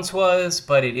once was,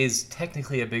 but it is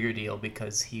technically a bigger deal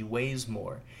because he weighs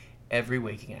more every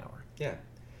waking hour. Yeah.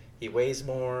 He weighs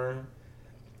more.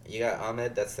 You got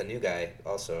Ahmed, that's the new guy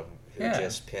also, who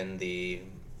just pinned the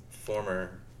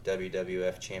former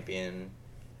WWF champion,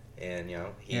 and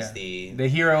he's the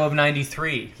hero of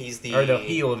 '93. He's the or the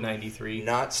heel of '93.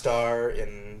 not star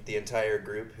in the entire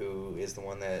group who is the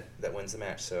one that wins the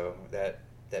match. So that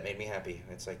made me happy.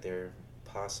 It's like they're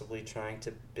possibly trying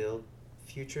to build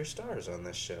future stars on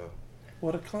this show.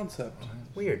 What a concept.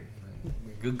 Weird.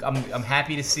 I'm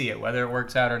happy to see it. Whether it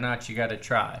works out or not, you got to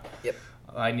try. Yep.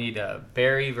 I need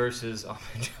Barry versus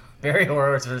Barry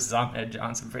Horowitz versus Ahmed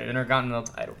Johnson for the Intercontinental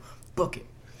title. Book it.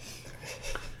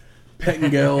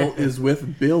 Pettengill is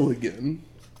with Bill again.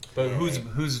 But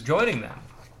who's joining them?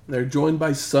 They're joined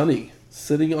by Sonny,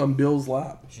 sitting on Bill's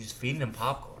lap. She's feeding him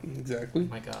popcorn. Exactly.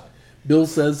 Oh my God. Bill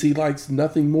says he likes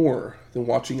nothing more than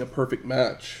watching a perfect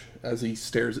match as he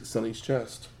stares at Sonny's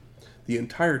chest the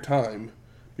entire time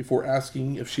before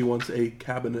asking if she wants a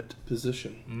cabinet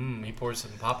position. He pours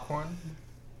some popcorn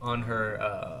on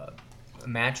her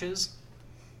matches.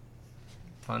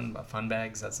 Fun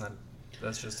bags.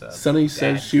 That's just a Sonny dad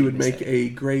says she thing would to make say. a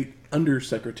great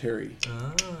undersecretary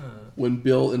when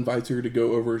Bill invites her to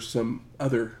go over some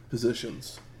other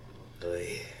positions.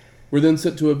 Oy. We're then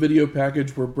sent to a video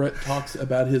package where Brett talks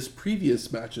about his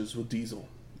previous matches with Diesel.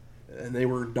 And they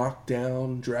were knocked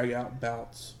down, drag-out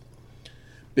bouts.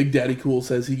 Big Daddy Cool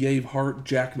says he gave Hart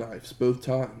jackknives both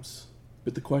times.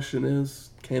 But the question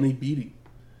is, can he beat him?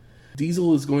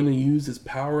 Diesel is going to use his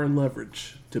power and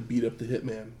leverage to beat up the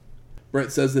Hitman.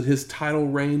 Bret says that his title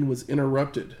reign was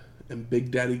interrupted and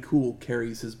Big Daddy Cool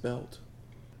carries his belt.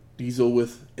 Diesel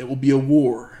with, "It will be a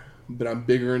war, but I'm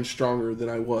bigger and stronger than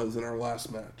I was in our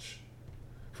last match."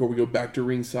 Before we go back to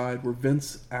ringside, where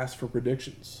Vince asks for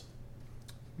predictions.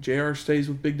 JR stays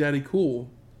with Big Daddy Cool,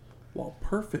 while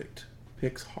Perfect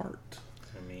picks Hart.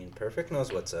 I mean, Perfect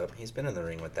knows what's up. He's been in the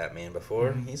ring with that man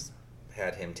before. He's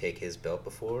had him take his belt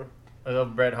before. I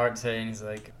love Bret Hart saying, he's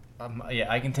like,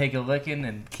 I can take a licking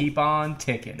and keep on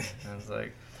ticking. I was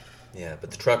like, yeah,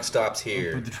 but the truck stops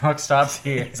here. but the truck stops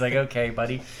here. It's like, okay,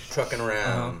 buddy. Trucking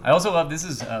around. I also love, this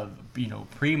is,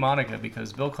 pre-Monica,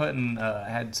 because Bill Clinton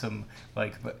had some,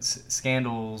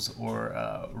 scandals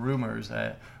or rumors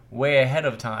way ahead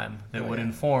of time that would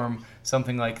inform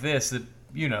something like this that,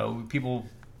 people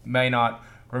may not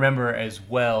remember as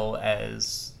well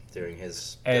as during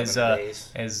his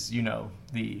days. As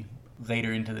the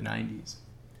later into the 90s.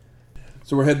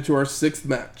 So we're headed to our 6th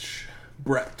match.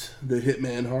 Bret, the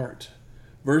Hitman Hart,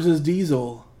 versus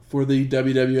Diesel for the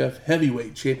WWF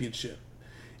Heavyweight Championship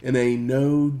in a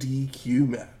no DQ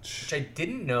match. Which I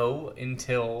didn't know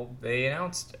until they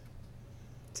announced it.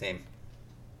 Same.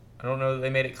 I don't know that they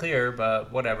made it clear,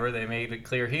 but whatever. They made it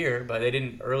clear here, but they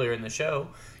didn't earlier in the show.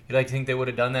 You'd like to think they would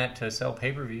have done that to sell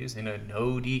pay-per-views in a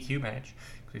no DQ match.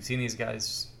 We've seen these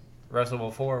guys wrestle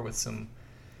before with some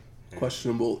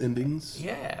questionable endings.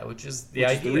 Yeah, which is the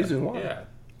idea. The reason why. Yeah.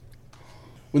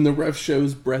 When the ref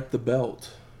shows Bret the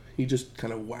belt, he just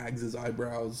kind of wags his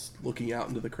eyebrows, looking out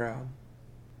into the crowd.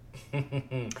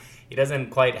 He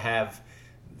doesn't quite have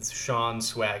Shawn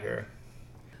swagger.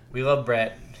 We love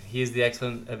Bret. He is the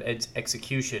excellent of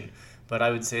execution, but I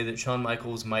would say that Shawn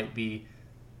Michaels might be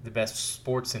the best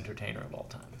sports entertainer of all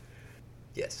time.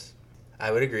 Yes,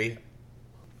 I would agree.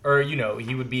 Or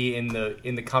he would be in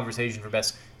the conversation for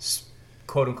best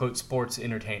quote unquote sports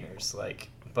entertainers.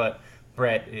 But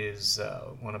Bret is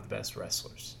one of the best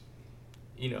wrestlers.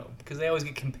 Because they always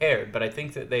get compared, but I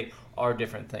think that they are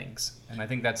different things, and I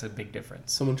think that's a big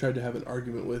difference. Someone tried to have an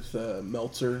argument with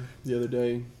Meltzer the other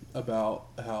day about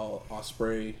how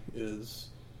Ospreay is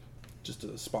just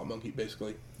a spot monkey,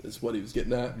 basically, is what he was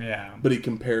getting at. Yeah. But he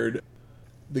compared,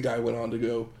 the guy went on to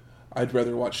go, "I'd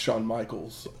rather watch Shawn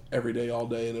Michaels every day, all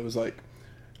day," and it was like,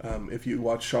 if you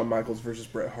watch Shawn Michaels versus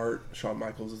Bret Hart, Shawn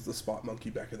Michaels is the spot monkey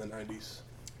back in the 90s.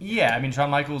 Yeah, I mean,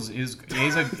 Shawn Michaels is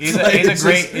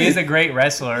a great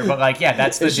wrestler, but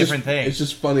that's the different thing. It's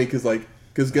just funny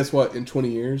because guess what? In 20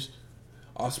 years,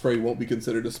 Ospreay won't be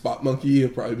considered a spot monkey. He'll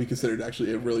probably be considered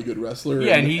actually a really good wrestler.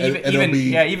 Yeah,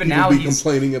 even now he's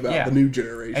complaining about the new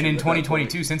generation. And in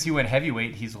 2022, since he went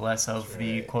heavyweight, he's less of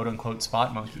the quote unquote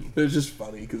spot monkey. But it's just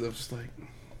funny because I'm just like,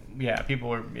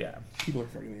 people are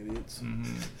fucking idiots.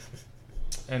 Mm-hmm.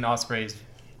 And Ospreay's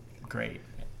great.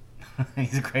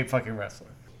 He's a great fucking wrestler.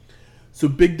 So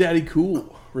Big Daddy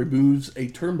Cool removes a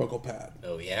turnbuckle pad.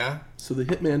 Oh, yeah? So the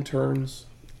Hitman turns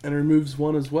and removes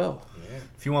one as well. Yeah.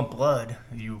 If you want blood,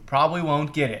 you probably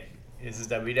won't get it. This is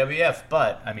WWF,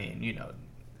 but, I mean,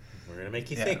 we're going to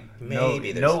make you think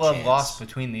maybe there's no a love chance. lost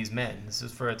between these men. This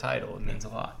is for a title. It means a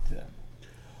lot to them.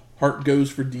 Hart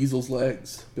goes for Diesel's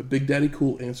legs, but Big Daddy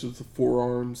Cool answers the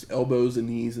forearms, elbows, and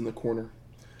knees in the corner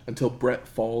until Bret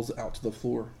falls out to the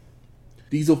floor.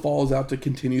 Diesel falls out to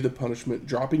continue the punishment,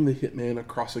 dropping the Hitman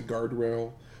across a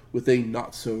guardrail with a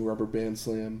not-so-rubber band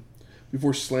slam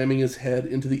before slamming his head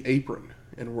into the apron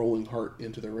and rolling Hart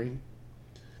into the ring.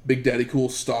 Big Daddy Cool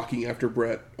stalking after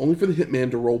Bret, only for the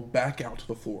Hitman to roll back out to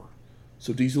the floor.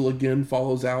 So Diesel again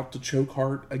follows out to choke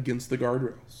Hart against the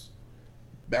guardrails.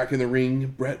 Back in the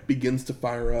ring, Bret begins to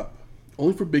fire up,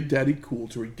 only for Big Daddy Cool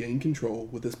to regain control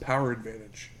with his power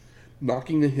advantage,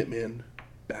 knocking the Hitman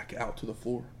back out to the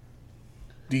floor.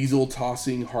 Diesel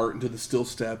tossing Hart into the steel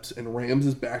steps and rams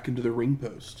his back into the ring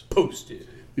post. Posted.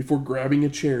 Before grabbing a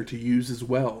chair to use as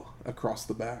well across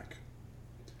the back.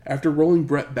 After rolling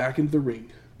Bret back into the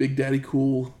ring, Big Daddy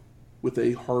Cool with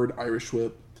a hard Irish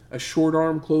whip, a short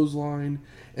arm clothesline,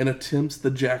 and attempts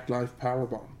the jackknife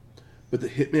powerbomb. But the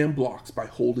Hitman blocks by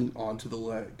holding onto the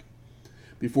leg,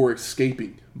 before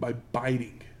escaping by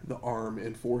biting the arm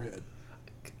and forehead.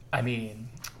 I mean,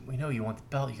 we know you want the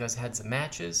belt. You guys had some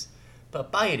matches. But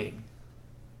biting,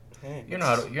 you're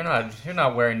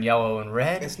not wearing yellow and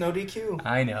red. It's no DQ.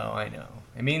 I know.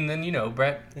 I mean, then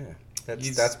Bret. Yeah,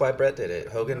 that's why Bret did it.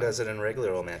 Hogan does it in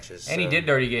regular old matches. And he did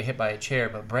already get hit by a chair,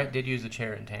 but Bret did use a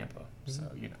chair in Tampa, so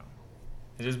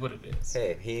it is what it is.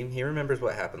 Hey, he remembers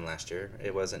what happened last year.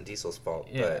 It wasn't Diesel's fault,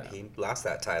 but he lost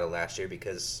that title last year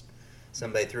because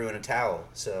somebody threw in a towel.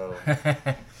 So.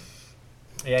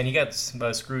 Yeah, and he got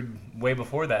screwed way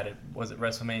before that. Was it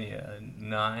WrestleMania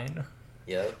 9?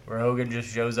 Yep. Where Hogan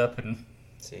just shows up and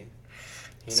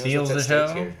He knows Steals the what's show. at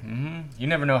stake here. You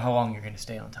never know how long you're going to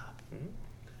stay on top.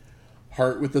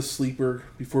 Hart with a sleeper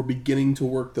before beginning to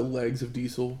work the legs of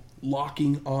Diesel,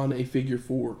 locking on a figure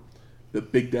 4.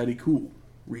 But Big Daddy Cool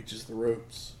reaches the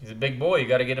ropes. He's a big boy. You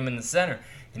got to get him in the center.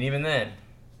 And even then,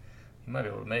 he might be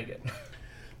able to make it.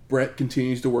 Bret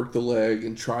continues to work the leg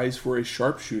and tries for a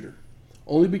sharpshooter,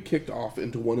 only to be kicked off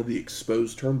into one of the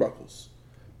exposed turnbuckles.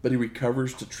 But he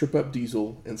recovers to trip up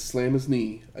Diesel and slam his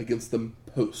knee against the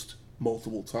post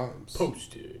multiple times.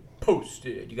 Posted.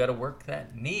 You got to work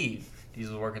that knee.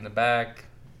 Diesel's working the back.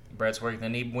 Bret's working the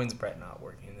knee. When's Bret not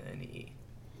working the knee?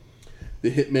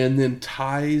 The Hitman then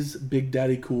ties Big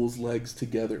Daddy Cool's legs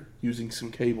together using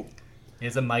some cable. He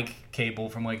has a mic cable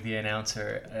from like the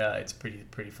announcer. It's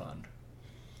pretty fun.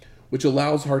 Which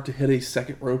allows Hart to hit a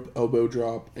second rope elbow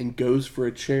drop and goes for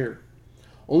a chair,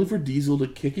 only for Diesel to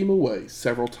kick him away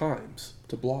several times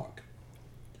to block.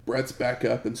 Bret's back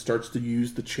up and starts to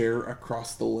use the chair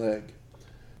across the leg.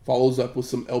 Follows up with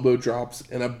some elbow drops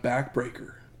and a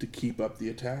backbreaker to keep up the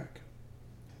attack.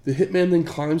 The Hitman then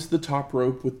climbs to the top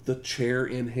rope with the chair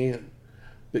in hand,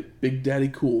 but Big Daddy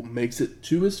Cool makes it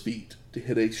to his feet to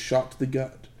hit a shot to the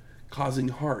gut, causing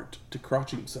Hart to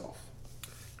crotch himself.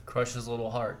 Crushes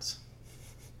little hearts.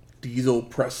 Diesel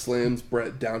press slams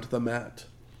Bret down to the mat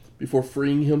before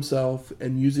freeing himself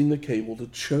and using the cable to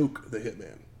choke the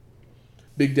Hitman.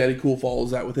 Big Daddy Cool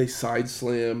follows that with a side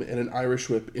slam and an Irish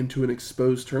whip into an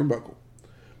exposed turnbuckle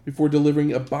before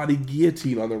delivering a body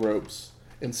guillotine on the ropes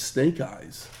and snake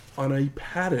eyes on a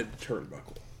padded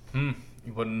turnbuckle. You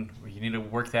need to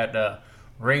work that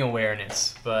ring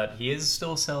awareness, but he is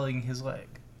still selling his leg.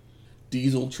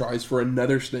 Diesel tries for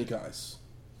another snake eyes,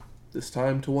 this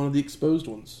time to one of the exposed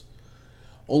ones,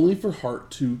 only for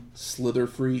Hart to slither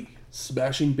free,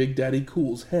 smashing Big Daddy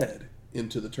Cool's head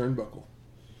into the turnbuckle.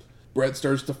 Bret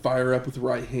starts to fire up with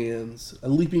right hands, a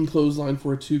leaping clothesline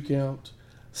for a 2 count,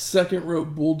 second rope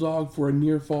bulldog for a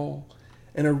near fall,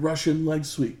 and a Russian leg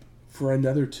sweep for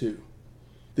another 2.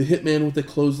 The Hitman with a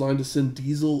clothesline to send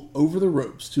Diesel over the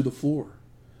ropes to the floor.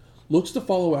 Looks to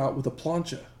follow out with a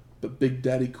plancha, but Big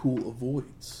Daddy Cool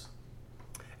avoids.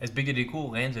 As Big Daddy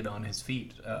Cool landed on his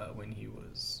feet when he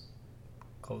was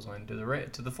clotheslined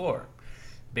to the floor.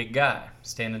 Big guy,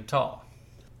 standing tall.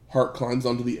 Hart climbs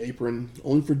onto the apron,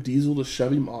 only for Diesel to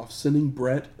shove him off, sending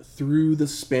Bret through the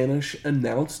Spanish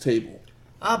announce table.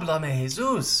 Háblame,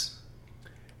 Jesus!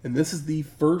 And this is the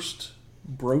first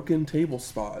broken table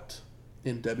spot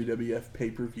in WWF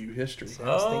pay-per-view history. I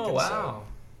was Oh, thinking wow. so.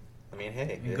 I mean,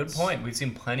 hey. Good it's- point. We've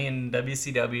seen plenty in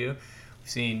WCW. We've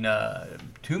seen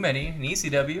too many in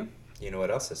ECW. You know what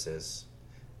else this is?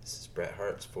 This is Bret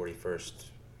Hart's 41st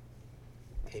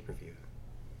pay-per-view.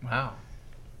 Wow.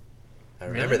 I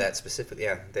remember that specifically.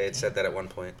 Yeah, they had said that at one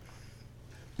point.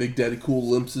 Big Daddy Cool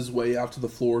limps his way out to the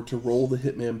floor to roll the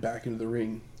Hitman back into the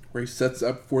ring, where he sets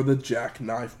up for the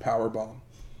jackknife powerbomb,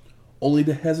 only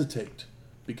to hesitate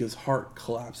because Hart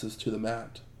collapses to the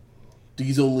mat.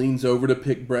 Diesel leans over to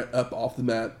pick Bret up off the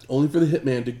mat, only for the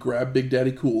Hitman to grab Big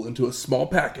Daddy Cool into a small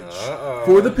package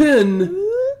for the pin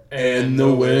and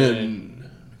the win.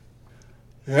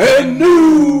 And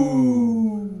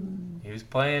new! He was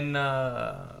playing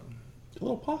A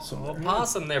little possum. a little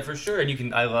possum there for sure.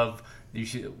 And I love,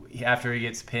 after he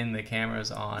gets pinned, the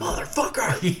camera's on.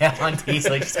 Motherfucker! Yeah, on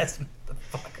Diesel. He just says,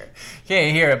 motherfucker.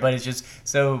 Can't hear it, but it's just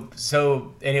so,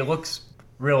 and it looks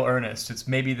real earnest. It's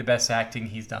maybe the best acting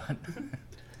he's done.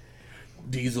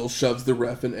 Diesel shoves the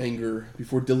ref in anger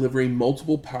before delivering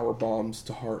multiple power bombs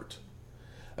to Hart.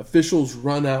 Officials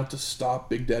run out to stop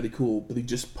Big Daddy Cool, but he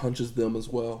just punches them as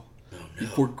well,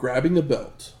 before grabbing the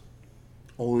belt,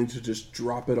 only to just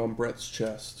drop it on Bret's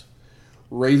chest,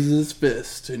 raises his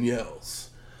fist and yells,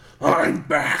 "I'm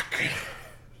back!"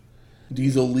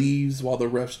 Diesel leaves while the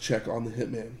refs check on the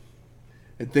Hitman.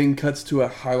 It then cuts to a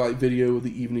highlight video of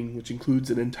the evening, which includes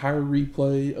an entire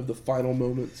replay of the final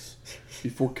moments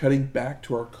before cutting back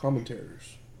to our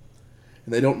commentators.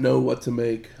 And they don't know what to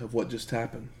make of what just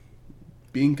happened,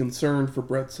 being concerned for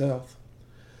Bret's health,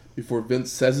 before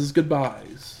Vince says his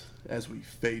goodbyes as we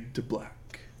fade to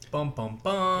black. Bum, bum,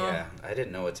 bum. Yeah, I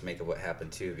didn't know what to make of what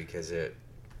happened too, because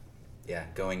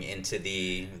going into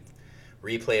the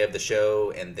replay of the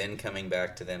show and then coming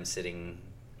back to them sitting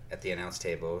at the announce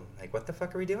table, like, what the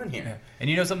fuck are we doing here? Yeah. And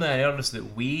you know something I noticed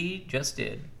that we just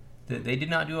did, that they did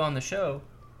not do on the show?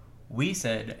 We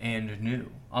said "and new."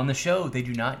 On the show, they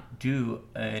do not do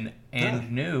an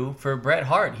 "and new" for Bret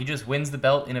Hart. He just wins the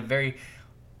belt in a very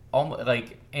almost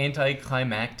like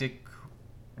anticlimactic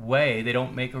way. They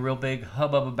don't make a real big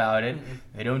hubbub about it. Mm-hmm.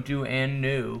 They don't do "and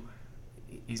new."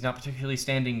 He's not particularly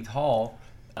standing tall.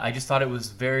 I just thought it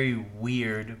was a very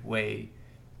weird way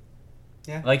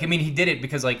Yeah. Like, I mean, he did it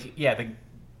because, like, yeah, the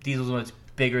Diesel's much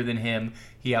bigger than him.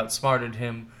 He outsmarted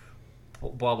him.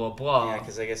 Blah blah blah. Yeah,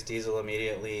 because I guess Diesel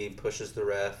immediately pushes the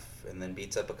ref and then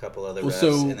beats up a couple other Well, refs,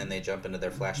 so- and then they jump into their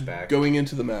flashback. Going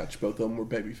into the match, both of them were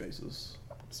baby faces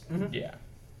Yeah,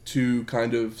 to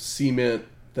kind of cement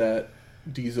that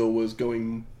Diesel was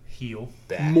going heel.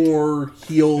 back. more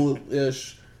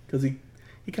heel-ish because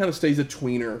he kind of stays a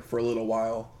tweener for a little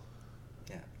while.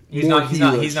 Yeah. He's More not. He's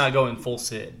not. heelish. He's not going full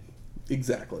Sid.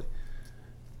 Exactly.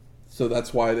 So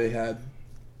that's why they had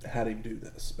him do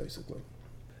this, basically.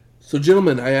 So,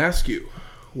 gentlemen, I ask you,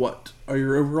 what are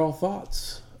your overall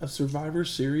thoughts of Survivor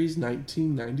Series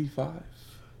 1995?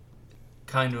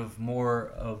 Kind of more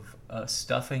of a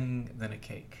stuffing than a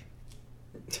cake.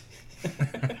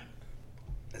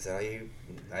 Is that all you?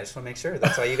 I just want to make sure.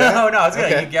 That's all you got? Oh no, I was gonna.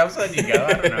 Okay. I was letting you go.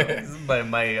 I don't know. This is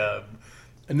my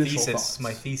Initial thesis. thoughts.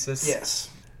 My thesis. Yes.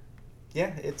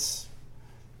 Yeah, it's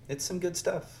some good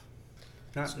stuff.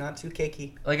 Not too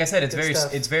cakey. Like I said, it's Good very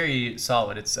stuff. it's very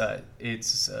solid.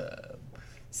 It's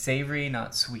savory,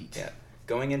 not sweet. Yeah.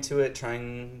 Going into it,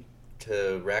 trying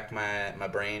to rack my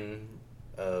brain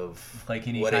of Like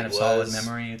any what kind it of solid was.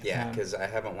 memory at the Yeah, time. because I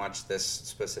haven't watched this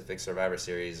specific Survivor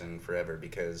Series in forever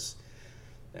because,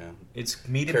 you know, It's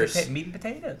meat Curse. and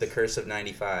potatoes. the curse of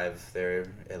 '95. There,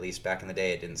 at least back in the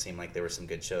day, it didn't seem like there were some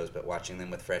good shows. But watching them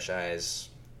with fresh eyes,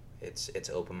 it's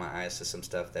opened my eyes to some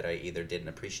stuff that I either didn't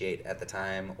appreciate at the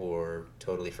time or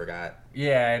totally forgot.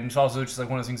 Yeah, and it's also just like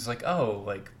one of those things. It's like, oh,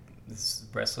 like this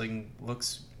wrestling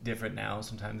looks different now.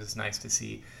 Sometimes it's nice to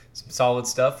see some solid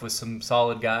stuff with some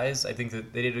solid guys. I think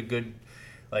that they did a good,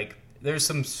 like, there's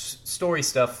some story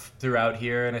stuff throughout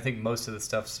here, and I think most of the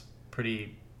stuff's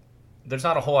pretty. There's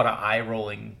not a whole lot of eye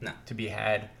rolling No. to be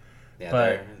had. Yeah,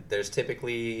 But- there's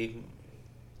typically,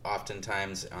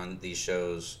 oftentimes on these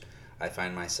shows, I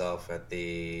find myself at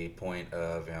the point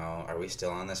of, you know, are we still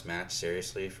on this match?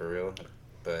 Seriously, for real?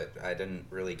 But I didn't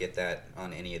really get that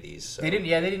on any of these. So. They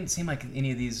didn't seem like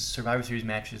any of these Survivor Series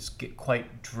matches get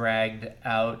quite dragged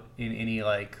out in any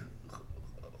like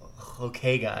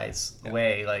okay guys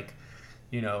way. Like,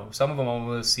 you know, some of them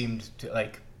almost seemed to,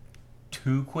 like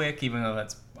too quick, even though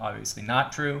that's obviously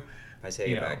not true. I take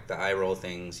you it know. back. The eye roll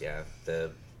things, yeah.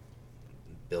 The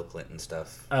Bill Clinton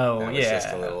stuff. Oh that was yeah,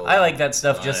 just a little, I like that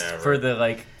stuff just whatever.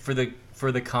 for the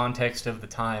for the context of the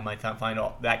time. I find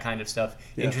all that kind of stuff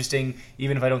interesting,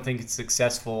 even if I don't think it's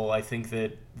successful. I think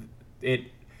that it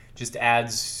just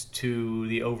adds to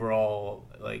the overall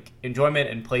like enjoyment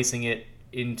and placing it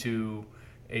into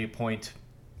a point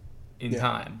in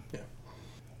time. Yeah.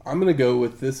 I'm going to go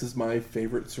with this is my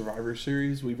favorite Survivor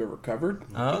Series we've ever covered.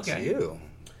 It's Okay. you.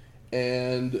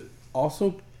 And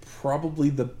also probably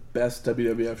the best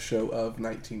WWF show of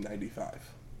 1995.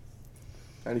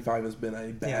 95 has been a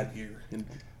bad year in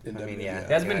I mean, WWF. yeah.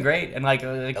 That's been great, and like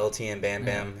LT and Bam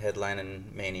Bam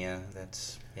headlining Mania.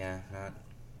 That's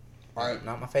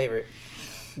not my favorite.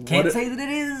 can't What- say that it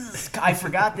is. I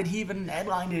forgot that he even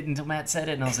headlined it until Matt said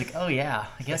it, and I was like, oh yeah,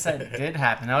 I guess that did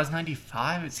happen. That was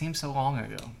 95. It seems so long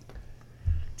ago.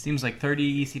 It seems like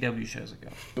 30 ECW shows ago.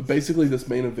 But basically, this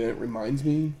main event reminds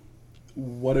me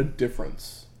what a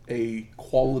difference a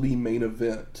quality main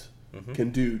event can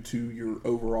do to your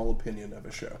overall opinion of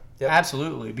a show. Yep.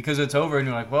 Absolutely, because it's over, and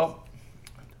you're like, well,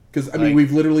 Because, I mean, Like-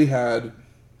 we've literally had,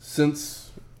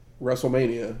 since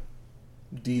WrestleMania,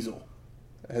 Diesel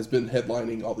has been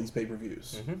headlining all these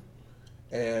pay-per-views.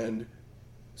 And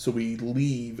so we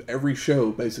leave every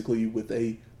show basically with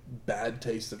a bad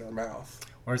taste in our mouth.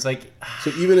 where it's like So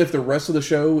even if the rest of the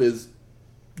show is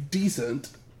decent,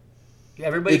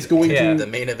 everybody. It's going to- The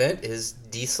main event is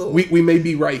Diesel. we may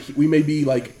be right. We may be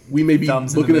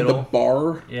Thumbs in the looking at the middle.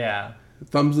 bar, Yeah,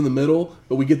 thumbs in the middle,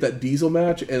 but we get that Diesel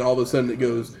match, and all of a sudden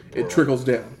it trickles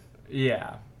down.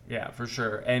 yeah, for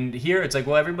sure. And here it's like,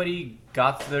 well, everybody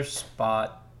got their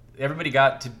spot. Everybody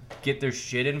got to get their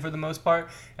shit in for the most part.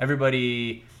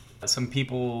 Everybody, some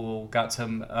people got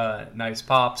some nice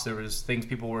pops. There was things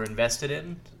people were invested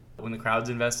in. When the crowd's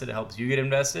invested, it helps you get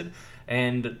invested.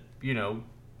 And, you know,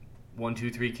 1, 2,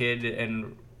 3 Kid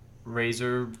and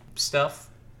Razor stuff,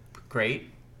 great.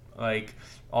 Like,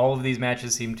 all of these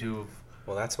matches seem to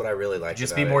Well, that's what I really like.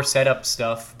 just about be more it. setup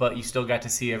stuff, but you still got to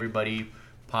see everybody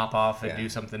pop off and Yeah. do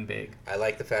something big. I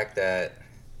like the fact that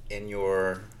in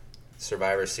your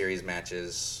Survivor Series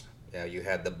matches, you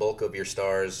had the bulk of your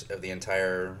stars of the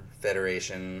entire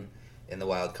federation in the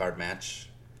wild card match.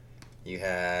 You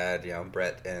had,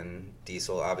 Brett and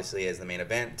Diesel obviously as the main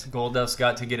event. Goldust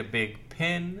got to get a big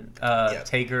pin. Yep.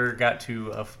 Taker got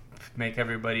to make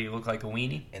everybody look like a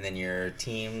weenie. And then your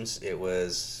teams, it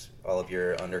was all of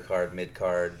your undercard,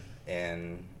 mid-card,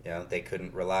 and they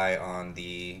couldn't rely on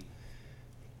the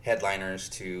headliners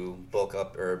to bulk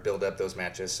up or build up those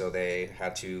matches, so they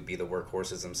had to be the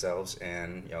workhorses themselves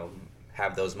and, you know,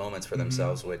 have those moments for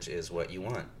themselves, which is what you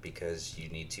want, because you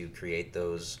need to create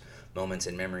those moments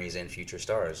and memories in future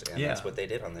stars, and that's what they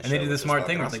did on this show. And they did the which was smart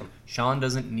fucking thing. awesome. Like, Shawn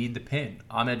doesn't need the pin.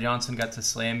 Ahmed Johnson got to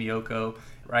slam Yoko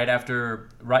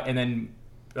and then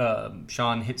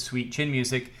Shawn hit sweet chin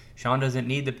music. Shawn doesn't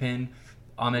need the pin.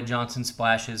 Ahmed Johnson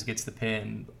splashes, gets the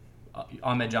pin.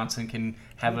 Ahmed Johnson can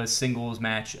have a singles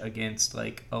match against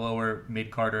like a lower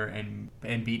mid-carder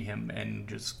and beat him and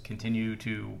just continue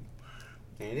to.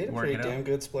 And he did a pretty damn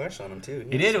good splash on him, too.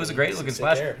 He did. It was a great looking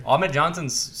splash. Ahmed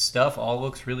Johnson's stuff all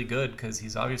looks really good because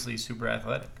he's obviously super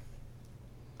athletic.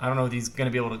 I don't know if he's going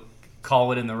to be able to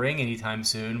call it in the ring anytime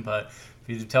soon, but if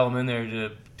you tell him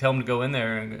to go in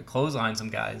there and clothesline some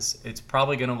guys, it's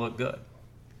probably going to look good.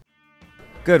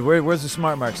 Good. Where's the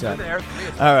smart marks at?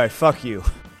 All right, fuck you.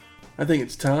 I think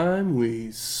it's time we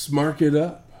smark it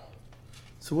up.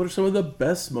 So what are some of the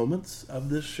best moments of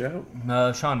this show?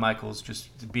 Shawn Michaels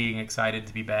just being excited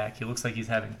to be back. He looks like he's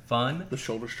having fun. The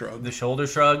shoulder shrug. The shoulder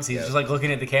shrugs. He's just like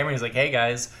looking at the camera. He's like, "Hey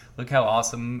guys, look how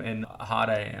awesome and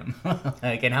hot I am,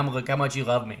 like, and look how much you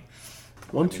love me."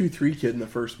 1, 2, 3 kid in the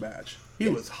first match. He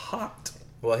was hot.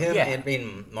 Well, I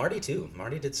mean, Marty too.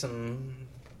 Marty did some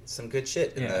good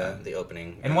shit in the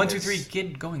opening. And 1, 2, 3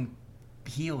 kid going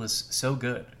heel is so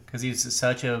good. Because he's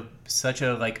such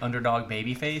a like underdog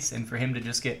baby face, and for him to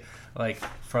just get like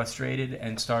frustrated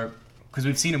and start, because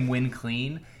we've seen him win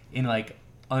clean in like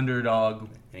underdog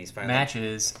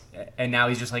matches, and now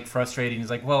he's just like frustrated. He's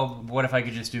like, well, what if I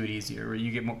could just do it easier? Or you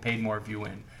get paid more if you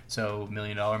win. So $1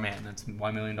 Million Man, that's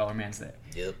why $1 Million Man's there.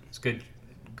 Yep, it's good.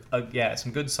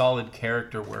 Some good solid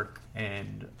character work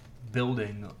and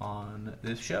building on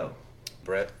this show.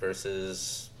 Brett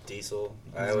versus Diesel.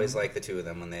 I always like the two of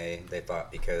them when they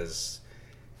fought, because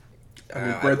I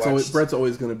mean, Brett's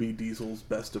always going to be Diesel's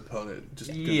best opponent. Just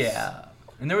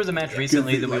and there was a match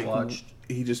recently that we watched.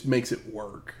 He just makes it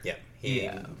work.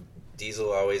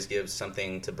 Diesel always gives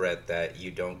something to Brett that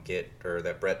you don't get, or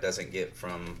that Brett doesn't get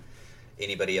from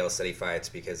anybody else that he fights,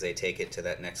 because they take it to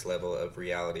that next level of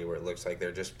reality where it looks like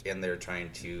they're just in there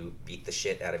trying to beat the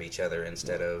shit out of each other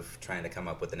instead of trying to come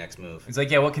up with the next move. It's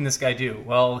like, what can this guy do?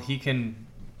 Well, he can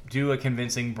do a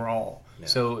convincing brawl. Yeah.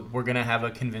 So we're gonna have a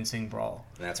convincing brawl.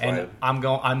 And that's why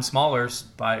I'm smaller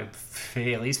by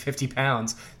at least 50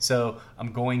 pounds, so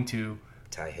I'm going to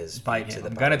tie his bite him.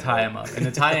 I'm gonna tie him up, and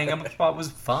the tying him up spot was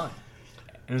fun.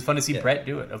 It was fun to see Brett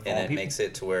do it. And it makes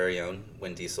it to where, you know,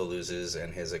 when Diesel loses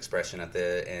and his expression at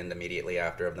the end immediately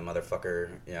after of the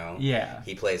motherfucker, you know,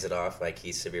 he plays it off like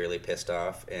he's severely pissed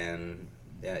off, and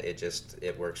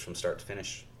it works from start to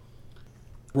finish.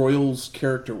 Royal's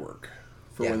character work.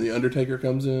 For when The Undertaker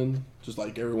comes in, just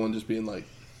like everyone just being like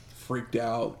freaked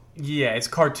out. Yeah, it's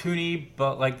cartoony,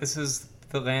 but like this is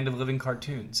the land of living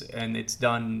cartoons, and it's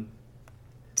done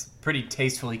pretty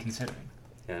tastefully considering.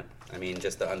 Yeah, I mean,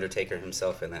 just The Undertaker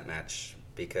himself in that match,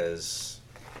 because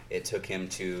it took him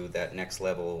to that next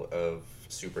level of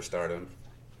superstardom,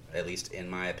 at least in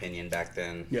my opinion back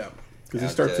then. Yeah, because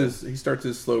he starts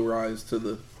his slow rise to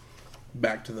the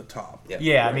back to the top.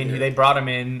 Yeah, I mean, they brought him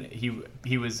in.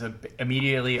 He was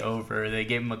immediately over. They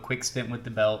gave him a quick stint with the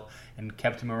belt and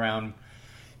kept him around,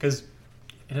 because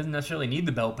he doesn't necessarily need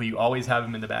the belt, but you always have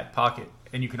him in the back pocket,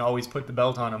 and you can always put the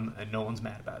belt on him, and no one's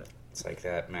mad about it. It's like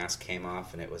that mask came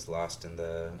off, and it was lost in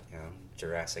the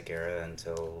Jurassic era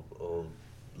until old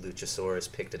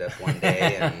Luchasaurus picked it up one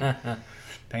day and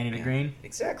painted it green.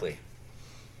 Exactly.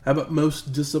 How about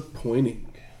most disappointing?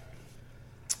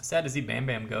 Sad to see Bam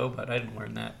Bam go, but I didn't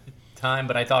learn that at the time.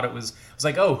 But I thought it was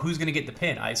like, oh, who's going to get the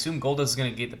pin? I assume Goldust is going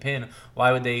to get the pin.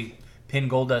 Why would they pin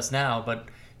Goldust now? But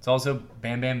it's also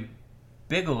Bam Bam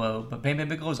Bigelow. But Bam Bam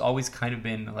Bigelow's always kind of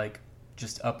been like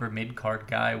just upper mid-card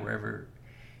guy wherever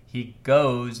he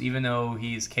goes, even though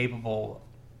he's capable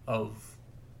of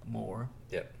more.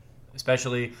 Yep.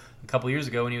 Especially a couple years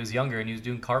ago when he was younger and he was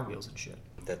doing cartwheels and shit.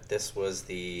 That this was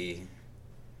the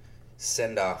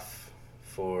send-off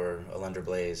for Alundra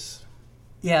Blaze.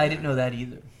 Yeah, I didn't know that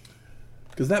either.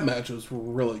 Because that match was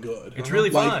really good. It's really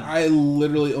fun. I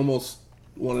literally almost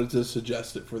wanted to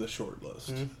suggest it for the short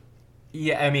list. Mm-hmm.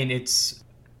 Yeah, I mean, it's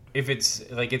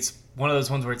one of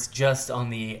those ones where it's just on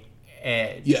the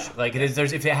edge. Yeah. Like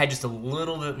if it had just a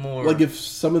little bit more. Like if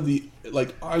some of the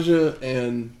Aja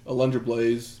and Alundra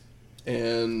Blaze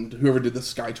and whoever did the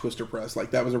Sky Twister press,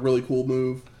 like that was a really cool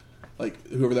move. Like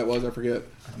whoever that was, I forget.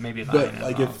 Maybe but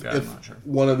like if sure.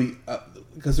 One of the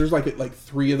because there's like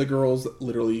three of the girls that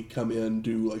literally come in,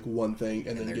 do like one thing,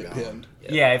 and then get pinned.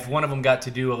 Yeah, if one of them got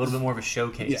to do a little bit more of a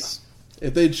showcase. Yeah.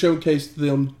 If they'd showcased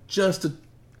them just a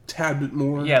tad bit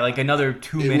more, Yeah, like another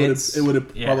 2 minutes. It would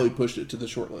have Yeah. probably pushed it to the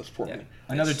short list for Yeah. me.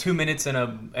 Another 2 minutes and a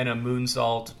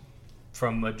moonsault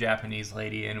from a Japanese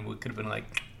lady, and it could have been like,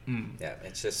 Yeah,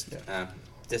 it's just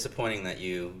disappointing that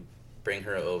you bring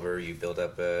her over, you build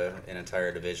up an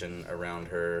entire division around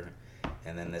her,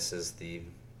 and then this is the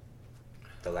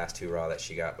last 2 Raw that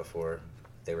she got before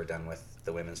they were done with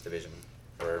the women's division.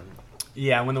 Or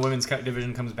yeah, when the women's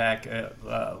division comes back,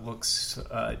 looks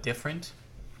different.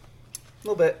 a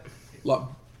little bit. A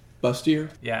lot bustier.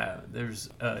 Yeah, there's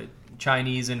a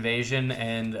Chinese invasion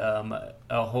and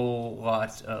a whole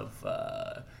lot of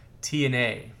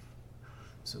TNA.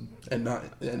 So And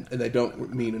they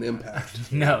don't mean an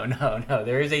impact. no.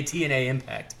 There is a TNA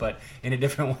impact, but in a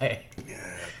different way.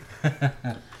 I'm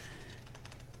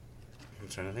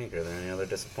trying to think. Are there any other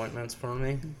disappointments for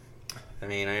me? I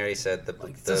mean, I already said the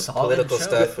a solid political show.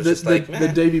 stuff was just like, meh.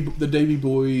 the Davey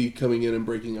Boy coming in and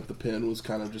breaking up the pin was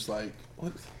kind of just like,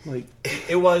 what? Like,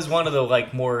 It was one of the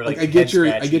more I get you're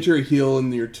head-scratchy. a heel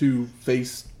and your 2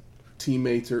 face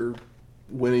teammates are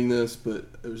winning this, but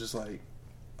it was just like,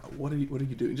 what are you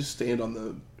doing? Just stand on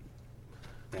the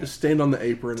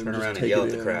apron Turn and just around take and yell it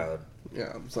at the in. crowd.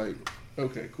 Yeah, it's like,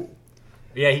 okay, cool.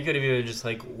 Yeah, he could have even just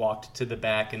walked to the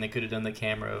back, and they could have done the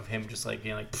camera of him just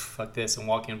being like, fuck this, and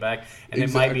walking back, and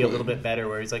it might be a Exactly. little bit better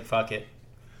where he's like, fuck it.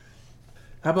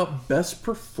 How about best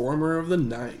performer of the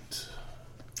night?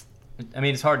 I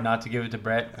mean, it's hard not to give it to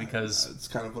Brett because It's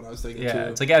kind of what I was thinking yeah,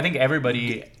 too. it's like I think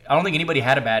everybody. I don't think anybody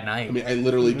had a bad night. I mean, I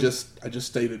literally just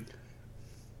stated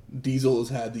Diesel has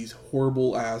had these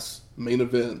horrible ass main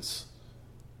events,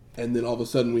 and then all of a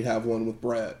sudden we have one with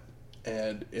Brett,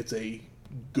 and it's a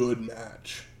good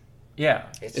match. yeah,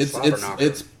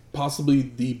 It's possibly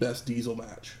the best Diesel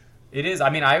match. it is. I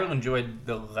mean, I enjoyed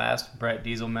the last Brett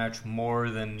Diesel match more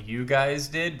than you guys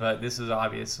did, but this is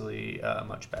obviously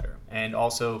much better, and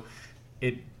also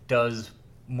it does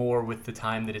more with the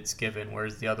time that it's given,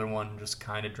 whereas the other one just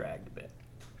kind of dragged a bit.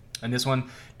 And this one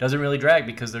doesn't really drag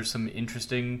because there's some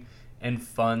interesting and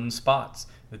fun spots.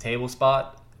 The table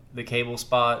spot, the cable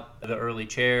spot, the early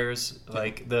chairs,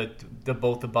 like the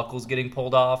both the buckles getting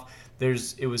pulled off.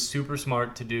 It was super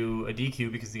smart to do a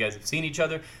DQ because the guys have seen each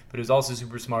other, but it was also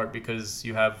super smart because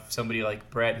you have somebody like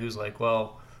Brett who's like,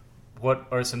 well, what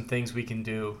are some things we can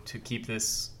do to keep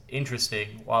this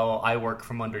interesting while I work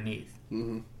from underneath?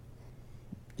 Do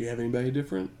you have anybody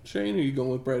different, Shane? Or are you going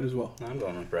with Brett as well? I'm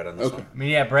going with Brett on this Okay. one. I mean,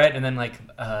 yeah, Brett, and then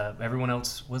everyone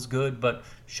else was good, but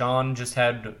Sean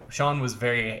was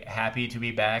very happy to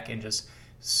be back and just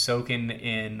soaking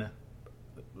in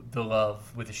the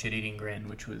love with a shit-eating grin,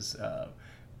 which was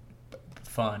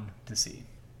fun to see.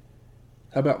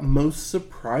 How about most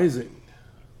surprising?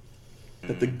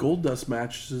 That the Goldust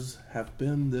matches have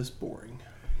been this boring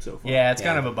so far. Yeah, it's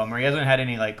kind Yeah. of a bummer. He hasn't had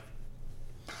any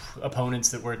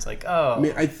opponents where it's like, oh, I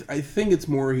mean, I think it's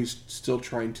more he's still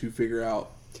trying to figure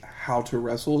out how to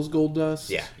wrestle as Goldust.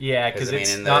 Yeah. yeah, because 'Cause, I mean,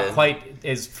 it's in not the- quite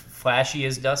as flashy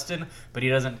as Dustin, but he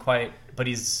doesn't quite. But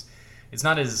it's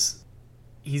not as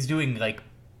he's doing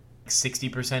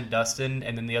 60% Dustin,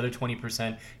 and then the other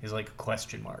 20% is a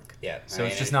question mark. Yeah, So I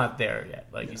it's mean, just not there yet,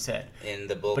 like you said. In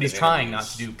the bulk But he's of trying not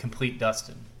interviews- to do complete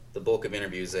Dustin. The bulk of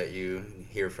interviews that you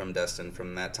hear from Dustin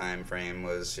from that time frame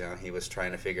was, he was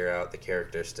trying to figure out the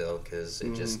character still because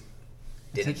it just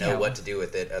didn't like, know yeah. what to do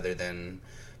with it other than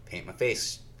paint my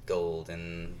face gold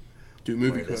and Do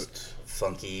movie wear this quotes.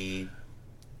 funky.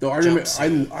 Though I remember,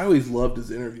 jumpsuit. I always loved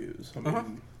his interviews. I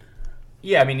mean,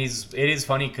 Yeah, I mean, it is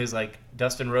funny because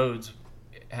Dustin Rhodes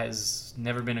has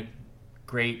never been a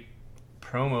great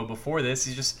promo before this.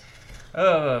 He's just,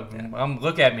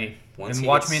 look at me Once and he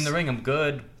watch gets- me in the ring. I'm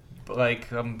good.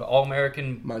 I'm all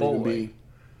American might boy. even be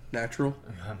natural.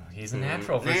 He's a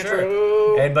natural for Natural.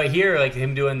 sure. But here,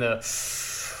 him doing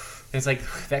it's like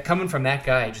that coming from that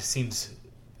guy just seems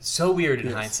so weird in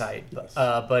Yes. hindsight. Yes.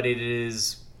 But it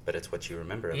is, But it's what you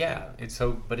remember of him. yeah. It's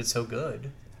so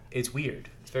good. It's weird.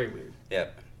 It's very weird. Yeah.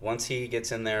 Once he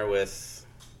gets in there with,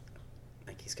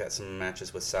 he's got some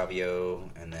matches with Savio,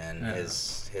 and then Yeah.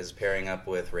 his pairing up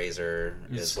with Razor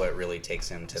It's is what really takes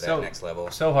him to that so- next level.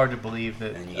 So hard to believe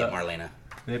that. And you get Marlena.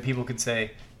 That people could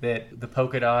say that the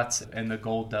polka dots and the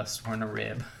gold dust weren't a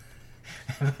rib.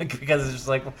 Because it's just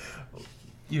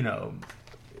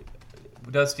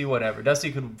Dusty, whatever.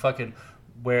 Dusty could fucking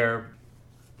wear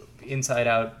inside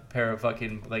out pair of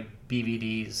fucking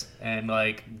BVDs and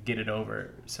get it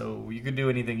over. So you could do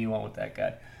anything you want with that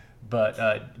guy.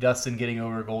 But Dustin getting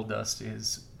over Gold Dust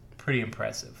is pretty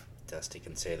impressive. Dusty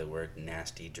can say the word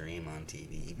nasty dream on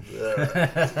TV.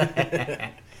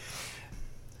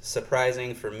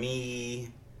 Surprising for me,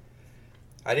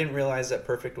 I didn't realize that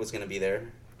Perfect was going to be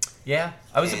there. Yeah,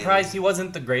 I was And- surprised he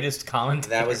wasn't the greatest commentator.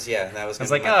 That was I gonna was be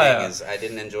like, my oh. thing. Is I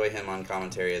didn't enjoy him on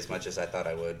commentary as much as I thought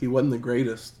I would. He wasn't the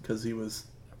greatest because he was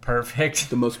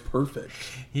perfect. the most perfect.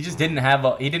 He just didn't have.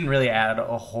 He didn't really add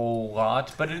a whole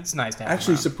lot, but it's nice to have.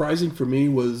 Actually, him around. surprising for me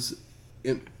was,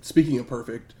 speaking of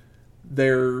perfect,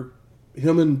 him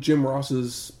and Jim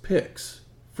Ross's picks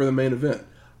for the main event.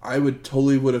 I would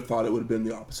have thought it would have been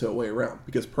the opposite way around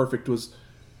because Perfect was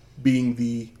being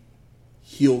the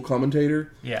heel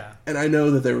commentator. Yeah. And I know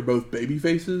that they were both baby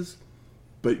faces,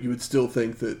 but you would still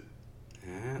think that.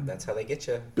 Yeah, that's how they get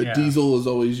you. But Yeah. Diesel is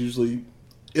always usually,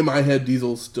 in my head,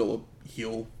 Diesel's still a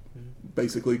heel,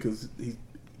 basically, because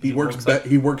he works looks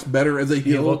he works better as a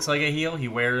He heel. looks like a heel. He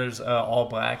wears all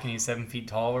black, and he's 7 feet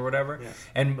tall or whatever.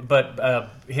 Yeah. But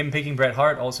him picking Bret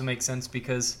Hart also makes sense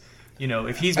because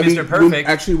if he's I Mr. mean,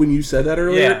 Perfect. when you said that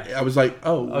earlier, Yeah. I was like,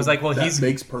 oh, I was like, well, that he's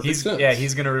makes perfect sense. Yeah,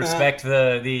 he's gonna respect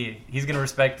he's gonna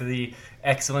respect the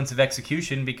excellence of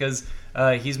execution because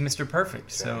he's Mr.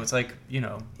 Perfect. So Right. it's like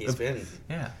He's been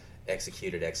yeah.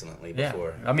 executed excellently Yeah,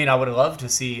 before. I mean, I would have loved to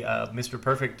see Mr.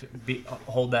 Perfect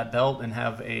hold that belt and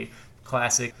have a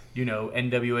classic,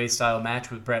 NWA style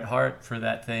match with Bret Hart for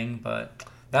that thing, but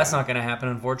that's not going to happen,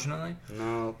 unfortunately.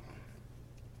 No.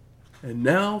 And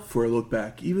now for a look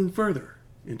back even further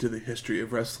into the history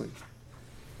of wrestling.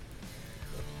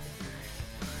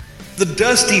 The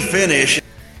dusty finish.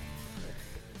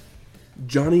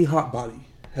 Johnny Hotbody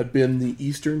had been the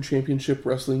Eastern Championship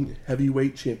Wrestling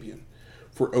Heavyweight Champion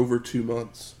for over 2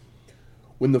 months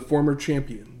when the former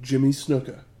champion, Jimmy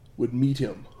Snuka, would meet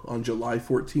him on July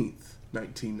 14th,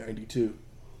 1992.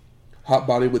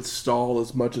 Hotbody would stall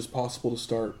as much as possible to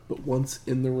start, but once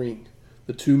in the ring,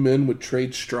 the two men would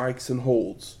trade strikes and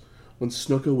holds when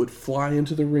Snuka would fly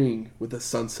into the ring with a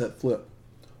sunset flip,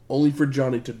 only for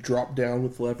Johnny to drop down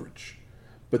with leverage.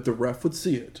 But the ref would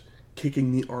see it,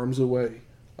 kicking the arms away,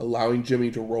 allowing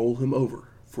Jimmy to roll him over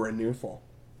for a near fall.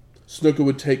 Snuka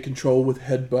would take control with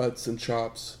headbutts and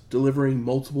chops, delivering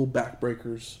multiple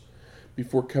backbreakers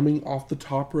before coming off the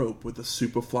top rope with a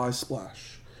Superfly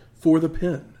splash for the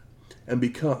pin and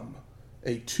become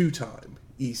a 2-time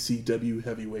ECW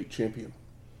heavyweight champion.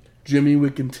 Jimmy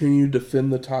would continue to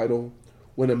defend the title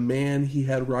when a man he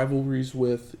had rivalries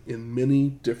with in many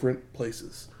different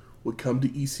places would come to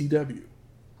ECW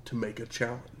to make a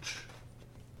challenge.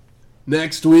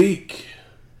 Next week,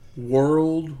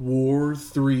 World War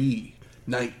III,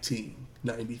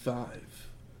 1995.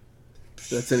 If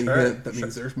that's any hint, that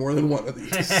means there's more than one of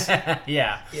these.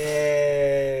 Yeah.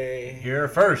 Yay! Your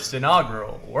first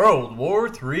inaugural World War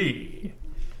III.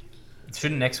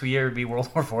 Shouldn't next year be World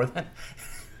War IV then?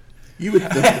 You would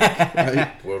think,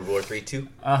 right? World War III 2.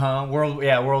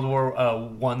 World War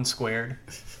I squared.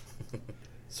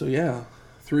 So yeah,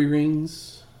 3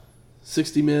 rings,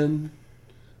 60 men,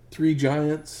 3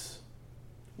 giants,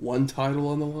 1 title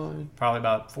on the line, Probably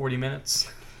about 40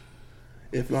 minutes.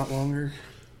 if not longer.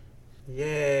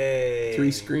 Yay!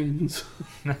 3 screens.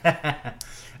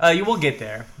 You will get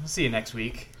there. We'll see you next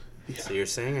week. So you're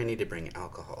saying I need to bring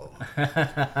alcohol?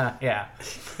 Yeah.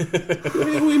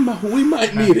 we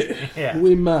might need it. Yeah.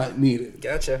 We might need it.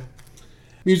 Gotcha.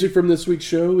 Music from this week's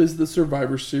show is the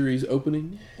Survivor Series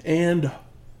opening, and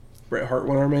Bret Hart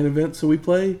won our main event, so we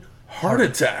play Heart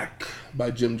Attack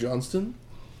by Jim Johnston.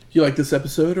 If you like this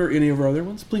episode or any of our other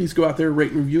ones, please go out there,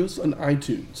 rate and review us on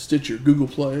iTunes, Stitcher, Google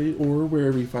Play, or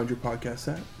wherever you find your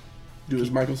podcasts at. Do as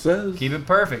Michael says. Keep it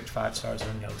perfect. 5 stars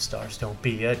or no stars. Don't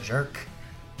be a jerk.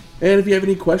 And if you have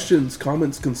any questions,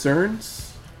 comments,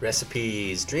 concerns,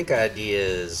 Recipes, drink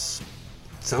ideas,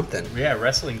 something. Yeah,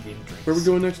 wrestling themed drinks. where are we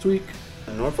going next week?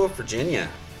 Norfolk, Virginia.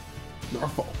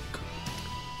 Norfolk.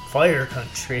 Fire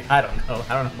country. I don't know.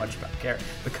 I don't know much about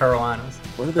the Carolinas.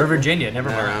 What are they- Or Virginia. Never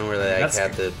mind. Around where they That's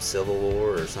had the Civil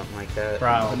War or something like that.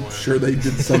 Probably. I'm sure they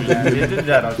did something Yeah, they in did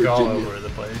that all Virginia. over the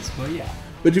place. But yeah.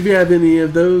 But if you have any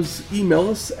of those,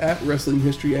 email us at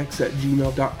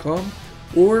WrestlingHistoryX@gmail.com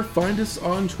or find us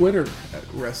on Twitter at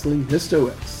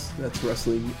WrestlingHistoX. That's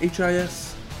Wrestling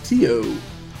HISTO.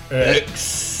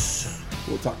 X.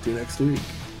 We'll talk to you next week.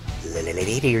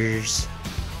 Laters.